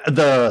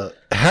the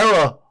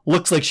Hera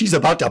looks like she's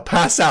about to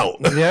pass out.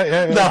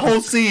 Yeah. That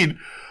whole scene.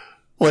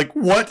 Like,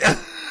 what?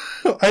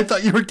 I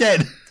thought you were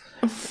dead.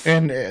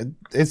 And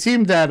it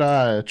seemed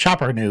that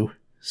Chopper knew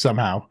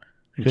somehow.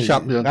 I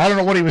don't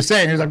know what he was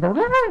saying. He was like,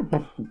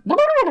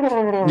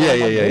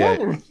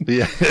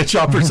 yeah.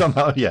 Chopper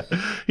somehow, yeah.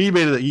 He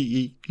made it.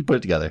 He put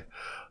it together.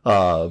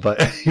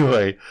 But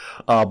anyway,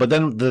 but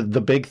then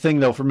the big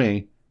thing though for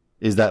me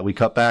is that we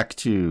cut back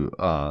to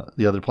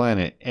the other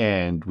planet,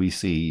 and we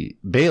see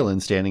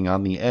Baylan standing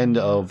on the end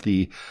of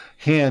the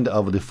hand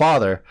of the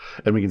father,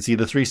 and we can see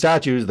the three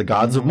statues, the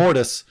gods of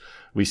Mortis.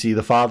 We see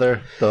the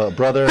father, the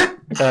brother,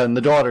 and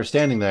the daughter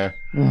standing there.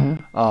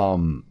 And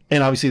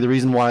obviously the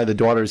reason why the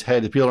daughter's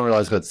head, people don't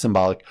realize that's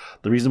symbolic.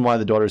 The reason why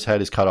the daughter's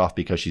head is cut off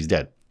because she's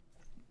dead.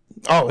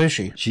 Oh, is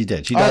she? She's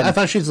dead. She died.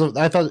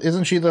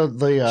 Isn't she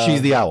the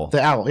she's the owl.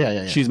 The owl,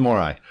 yeah. She's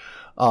Morai.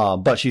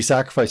 But she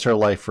sacrificed her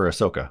life for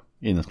Ahsoka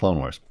in the Clone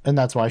Wars. And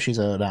that's why she's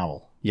an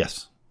owl.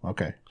 Yes.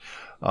 Okay.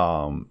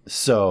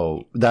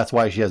 So that's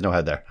why she has no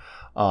head there.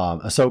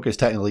 Ahsoka is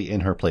technically in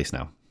her place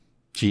now.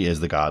 She is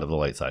the god of the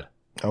light side.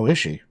 Oh, is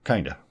she?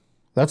 Kinda.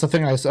 That's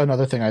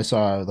another thing I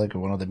saw, like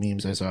one of the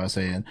memes I saw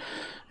saying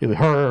it was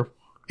her,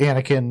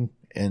 Anakin,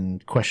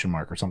 and question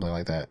mark or something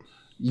like that.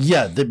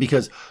 Yeah,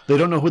 because they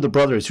don't know who the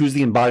brother is, who's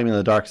the embodiment of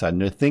the dark side.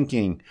 And they're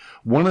thinking,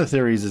 one of the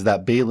theories is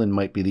that Baylan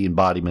might be the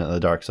embodiment of the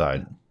dark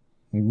side.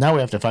 Now we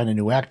have to find a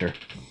new actor.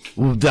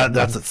 Ooh,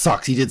 that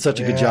sucks. He did such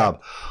a good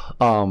job.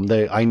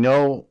 I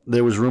know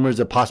there was rumors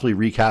of possibly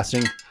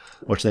recasting,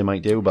 which they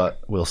might do,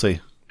 but we'll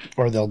see.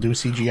 Or they'll do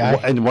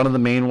CGI. And one of the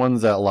main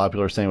ones that a lot of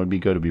people are saying would be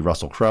good to be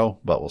Russell Crowe,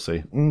 but we'll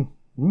see. I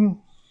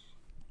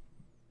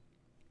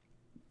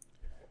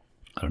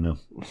don't know.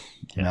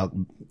 Yeah.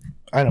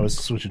 I know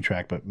it's switching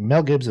track, but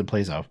Mel Gibson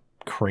plays a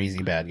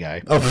crazy bad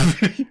guy.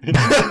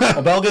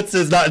 Mel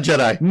Gibson is not a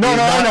Jedi. No.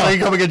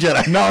 Becoming a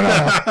Jedi. No.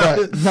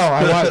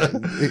 I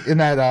want in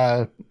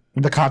that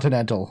the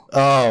Continental.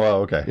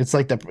 Oh, okay. It's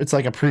like a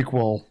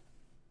prequel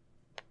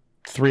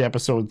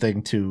 3-episode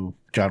thing to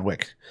John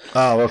Wick.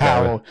 Oh,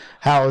 okay.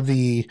 How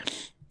the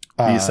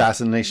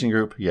assassination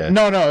group? Yeah.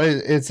 No.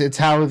 It's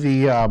how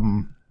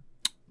the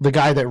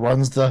guy that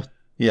runs the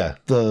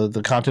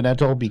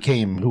Continental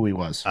became who he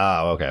was.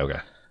 Oh,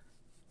 okay.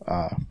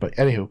 But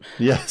anywho,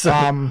 yes.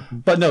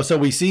 But no. So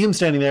we see him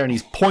standing there, and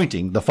he's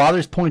pointing. The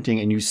father's pointing,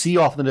 and you see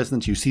off in the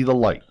distance. You see the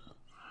light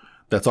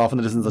that's off in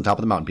the distance on top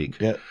of the mountain peak.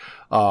 Yeah.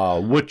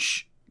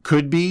 Which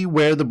could be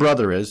where the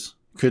brother is.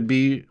 Could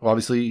be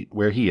obviously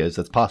where he is.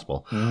 That's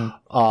possible.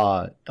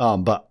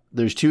 Mm-hmm. But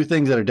there's two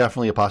things that are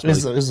definitely a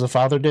possibility. Is the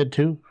father dead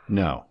too?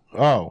 No.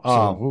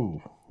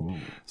 Oh.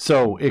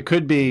 So it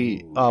could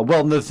be.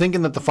 Well, they're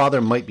thinking that the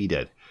father might be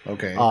dead.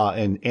 Okay.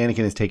 And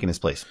Anakin has taken his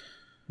place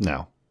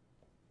now,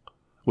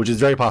 which is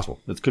very possible.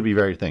 That could be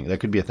That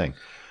could be a thing.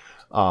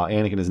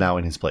 Anakin is now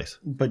in his place.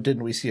 But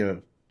didn't we see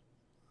a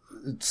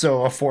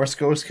Force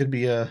ghost could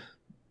be a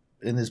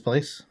in his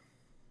place?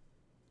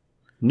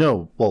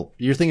 No, well,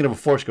 you're thinking of a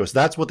Force Ghost.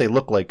 That's what they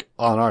look like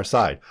on our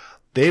side.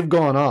 They've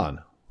gone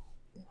on.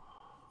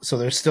 So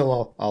they're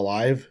still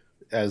alive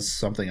as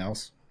something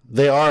else?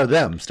 They are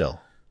them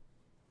still.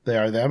 They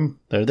are them?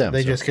 They're them.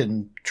 They just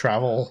can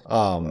travel.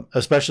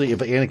 Especially if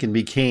Anakin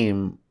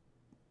became,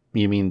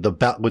 you mean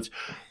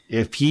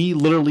if he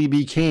literally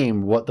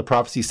became what the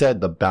prophecy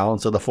said, the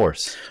balance of the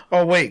Force.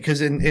 Oh wait,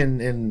 because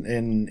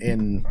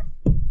in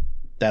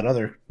that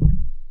other,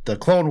 the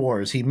Clone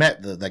Wars, he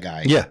met the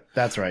guy. Yeah,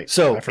 that's right.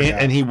 So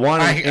and he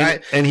wanted, I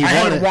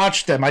hadn't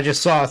watched them. I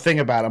just saw a thing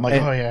about him.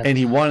 Like, oh yeah, and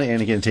he wanted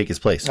Anakin to take his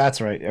place. That's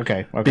right.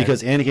 Okay.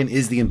 Because Anakin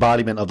is the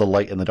embodiment of the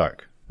light and the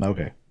dark.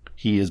 Okay.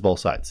 He is both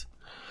sides.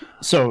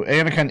 So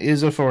Anakin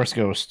is a Force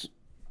ghost,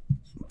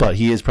 but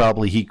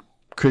he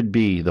could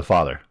be the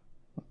father.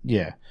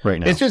 Yeah. Right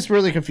now. It's just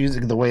really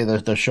confusing the way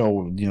the show,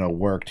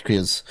 worked,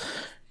 because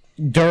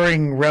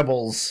during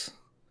Rebels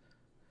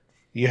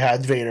you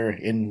had Vader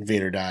and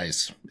Vader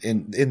dies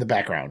in the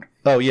background.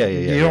 Oh yeah.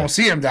 You don't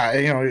see him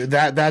die.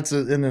 That's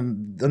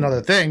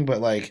another thing, but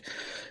like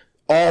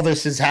all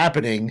this is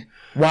happening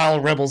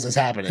while Rebels is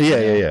happening.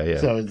 Yeah.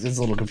 So it's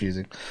a little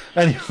confusing.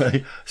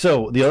 Anyway,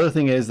 so the other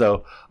thing is,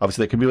 though,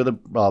 obviously that could be what the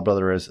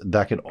brother is.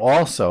 That could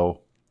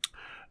also,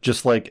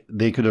 just like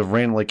they could have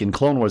ran, like in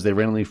Clone Wars, they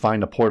randomly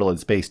find a portal in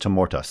space to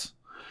Mortis,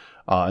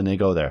 and they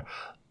go there.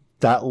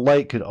 That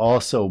light could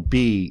also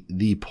be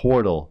the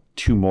portal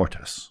to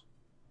Mortis.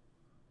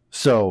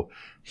 So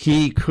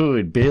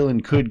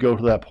Baylan could go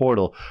to that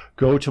portal,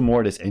 go to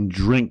Mortis, and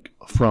drink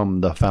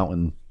from the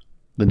fountain,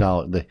 the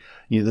knowledge,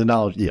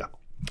 the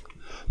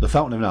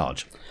fountain of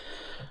knowledge.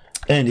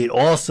 And it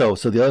also,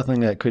 so the other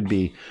thing that could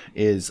be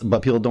is,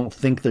 but people don't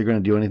think they're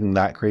going to do anything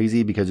that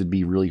crazy because it'd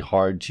be really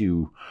hard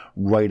to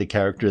write a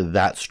character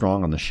that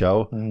strong on the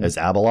show as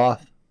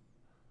Abeloth.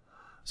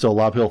 So a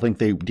lot of people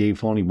think Dave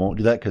Filoni won't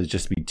do that because it'd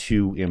just be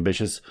too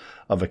ambitious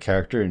of a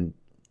character and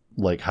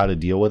like how to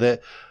deal with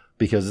it,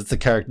 because it's a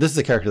character. This is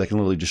a character that can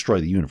literally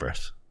destroy the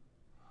universe.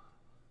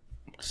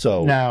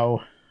 So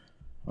now,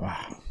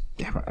 I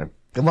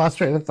lost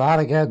train of thought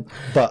again.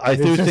 But I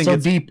do think so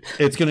deep.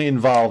 It's going to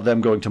involve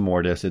them going to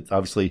Mortis. It's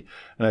obviously,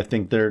 and I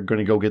think they're going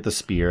to go get the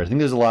spear. I think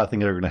there's a lot of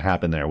things that are going to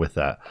happen there with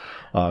that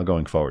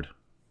going forward.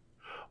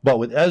 But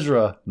with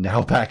Ezra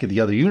now back in the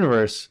other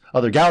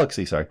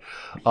galaxy,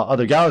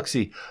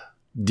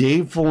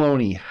 Dave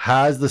Filoni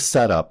has the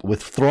setup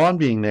with Thrawn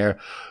being there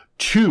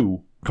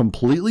to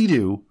completely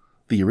do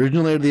the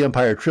original Heir to the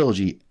Empire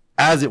trilogy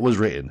as it was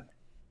written.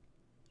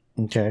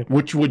 Okay.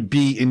 Which would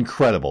be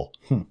incredible.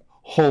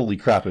 Holy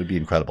crap, it would be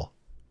incredible.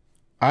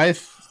 I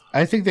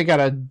think they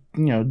gotta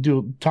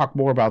talk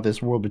more about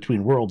this world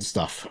between worlds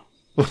stuff,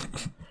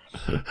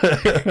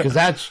 because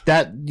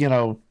that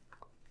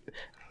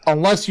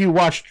unless you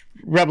watched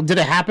Rebel, did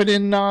it happen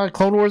in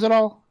Clone Wars at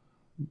all?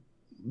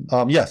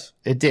 Yes,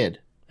 it did.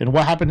 And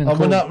what happened in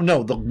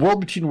no, the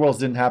world between worlds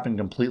didn't happen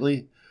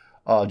completely.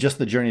 Just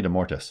the journey to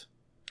Mortis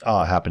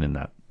happened in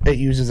that. It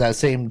uses that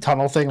same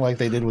tunnel thing like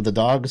they did with the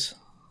dogs.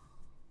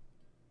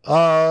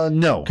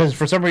 No, because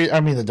for some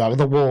reason,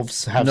 the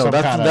wolves have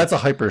that's a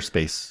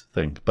hyperspace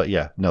thing. But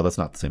yeah, no, that's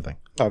not the same thing.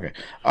 Okay,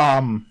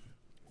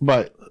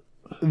 but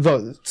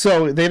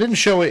so they didn't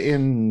show it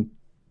in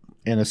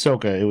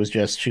Ahsoka. It was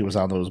just she was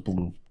on those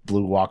blue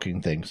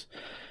walking things.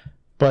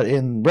 But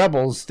in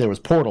Rebels, there was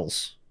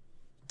portals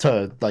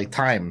to like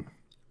time.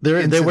 They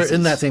were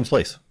in that same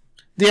place.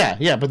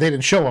 Yeah, but they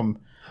didn't show them.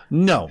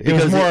 No, it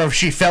was more of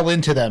she fell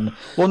into them.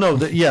 Well, no,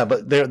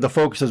 but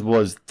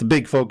the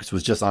big focus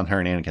was just on her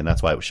and Anakin.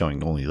 That's why it was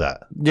showing only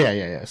that.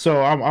 Yeah.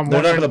 So I'm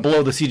they're not going to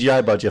blow the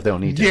CGI budget if they don't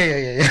need to.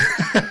 Yeah.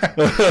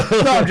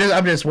 No,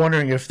 I'm just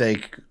wondering if they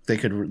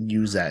could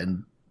use that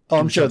and. Oh,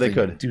 I'm sure they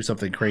could do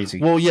something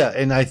crazy. Well, yeah,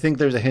 and I think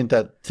there's a hint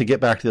that to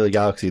get back to the other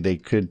galaxy,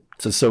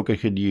 Ahsoka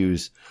could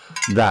use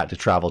that to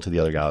travel to the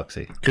other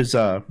galaxy. Because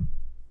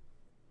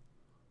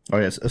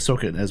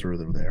Ahsoka and Ezra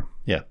were there.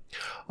 Yeah.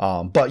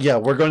 But yeah,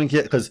 we're going to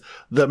get, because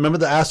remember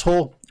the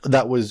asshole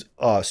that was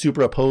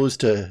super opposed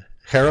to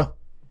Hera?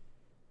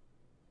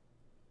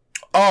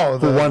 Oh,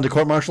 who wanted to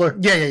court-martial her?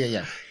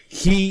 Yeah.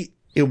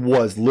 It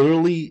was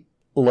literally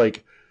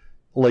like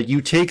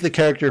you take the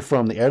character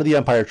from the Heir to the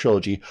Empire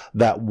trilogy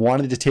that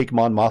wanted to take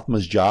Mon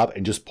Mothma's job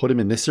and just put him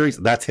in this series.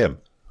 That's him.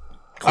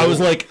 Cool. I was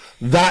like,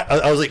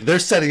 they're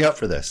setting up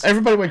for this.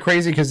 Everybody went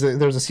crazy because there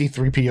was a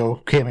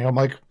C-3PO cameo. I'm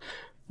like,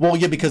 well,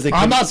 yeah, because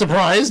I'm not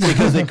surprised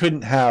because they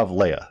couldn't have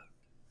Leia.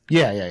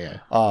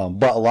 Yeah.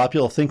 But a lot of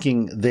people are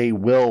thinking they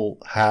will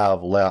have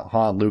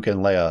Han, Luke,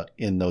 and Leia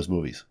in those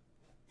movies.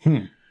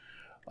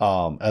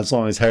 As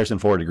long as Harrison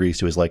Ford agrees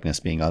to his likeness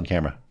being on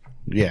camera.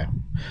 Yeah.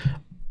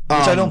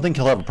 Which I don't think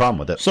he'll have a problem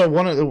with it. So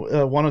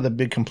one of the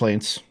big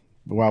complaints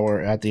while we're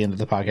at the end of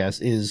the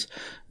podcast is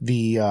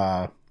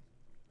the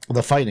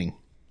fighting.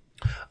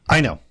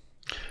 I know.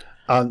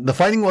 The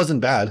fighting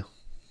wasn't bad.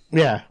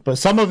 Yeah, but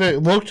some of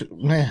it looked.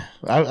 I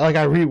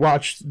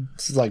rewatched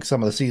like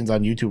some of the scenes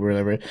on YouTube or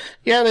whatever.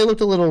 Yeah, they looked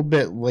a little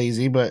bit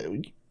lazy, but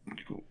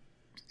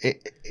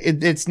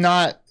it's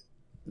not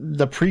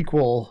the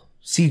prequel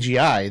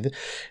CGI.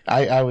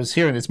 I was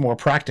hearing it's more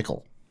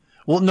practical.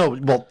 Well, no.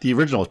 Well, the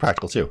original was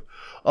practical too.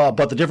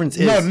 But the difference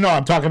is... No,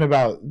 I'm talking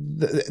about...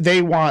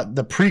 They want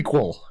the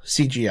prequel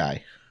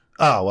CGI.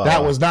 Oh, well.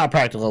 That was not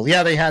practical.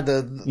 Yeah, they had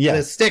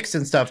the sticks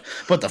and stuff,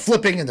 but the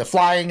flipping and the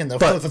flying and the...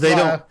 But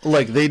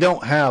they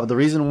don't have... The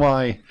reason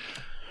why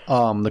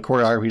the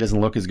choreography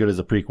doesn't look as good as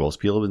the prequels,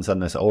 people have been saying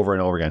this over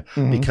and over again,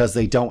 because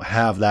they don't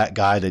have that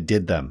guy that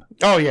did them.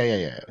 Oh,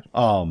 yeah.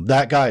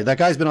 That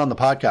guy's been on the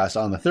podcast,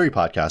 on the Theory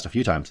podcast a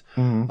few times,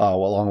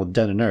 along with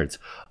Den of Nerds.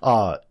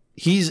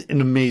 He's an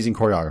amazing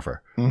choreographer.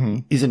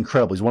 He's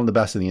incredible. He's one of the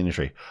best in the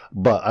industry.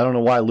 But I don't know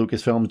why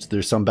Lucasfilm,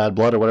 there's some bad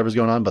blood or whatever's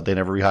going on, but they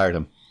never rehired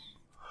him.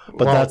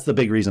 But that's the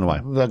big reason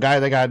why. The guy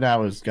they got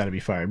now has got to be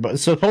fired. But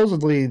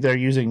supposedly they're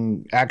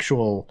using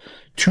actual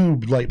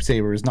tube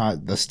lightsabers,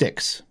 not the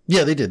sticks.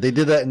 Yeah, they did. They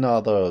did that in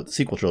the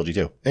sequel trilogy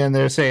too. And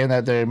they're saying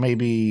that they may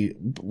be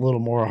a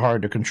little more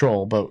hard to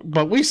control.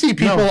 But we see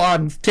people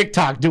on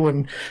TikTok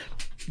doing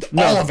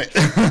all of it.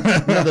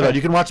 No,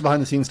 you can watch the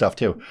behind the scenes stuff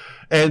too.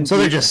 And so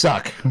they just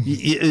suck.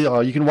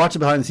 You can watch the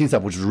behind the scenes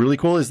stuff, which is really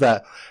cool, is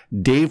that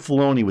Dave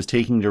Filoni was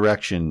taking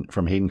direction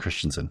from Hayden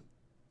Christensen.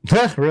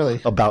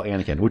 Really? About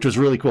Anakin, which was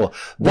really cool.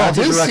 Well,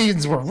 his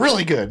scenes were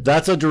really good.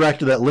 That's a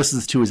director that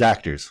listens to his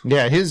actors.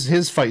 Yeah,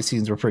 his fight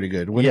scenes were pretty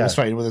good when he was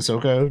fighting with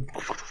Ahsoka.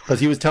 Because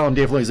he was telling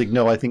Dave Filoni, he's like,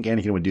 no, I think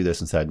Anakin would do this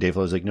instead. Dave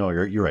Filoni's like, no,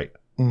 you're right.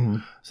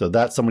 So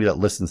that's somebody that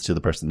listens to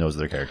the person that knows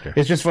their character.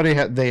 It's just funny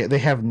how they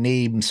have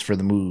names for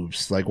the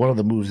moves. Like one of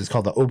the moves is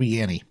called the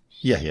Obi-Annie.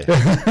 Yeah.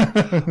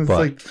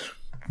 But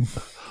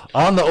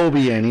on the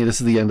Obi-Annie,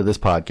 this is the end of this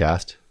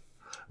podcast.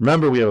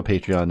 Remember, we have a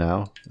Patreon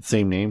now.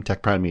 Same name,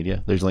 Tech Prime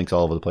Media. There's links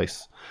all over the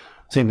place.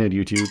 Same thing to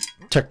YouTube,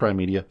 Tech Prime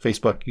Media,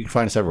 Facebook. You can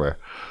find us everywhere.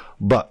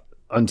 But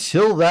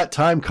until that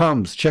time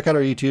comes, check out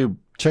our YouTube.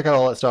 Check out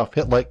all that stuff.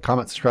 Hit like,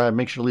 comment, subscribe.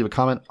 Make sure to leave a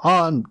comment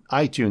on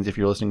iTunes if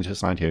you're listening to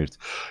us on iTunes,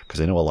 because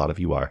I know a lot of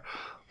you are.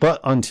 But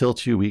until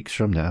 2 weeks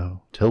from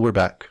now, till we're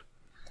back.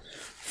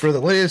 For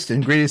the latest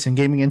and greatest in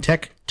gaming and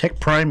tech, Tech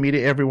Prime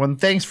Media, everyone.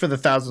 Thanks for the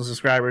 1,000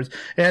 subscribers.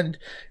 And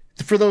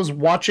for those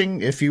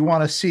watching, if you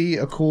want to see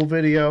a cool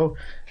video,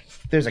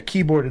 there's a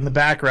keyboard in the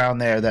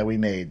background there that we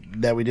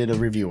made, that we did a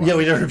review on. Yeah,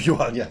 we did a review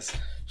on, yes.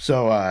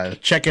 So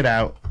check it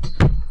out.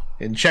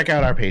 And check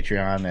out our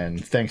Patreon.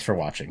 And thanks for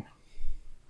watching.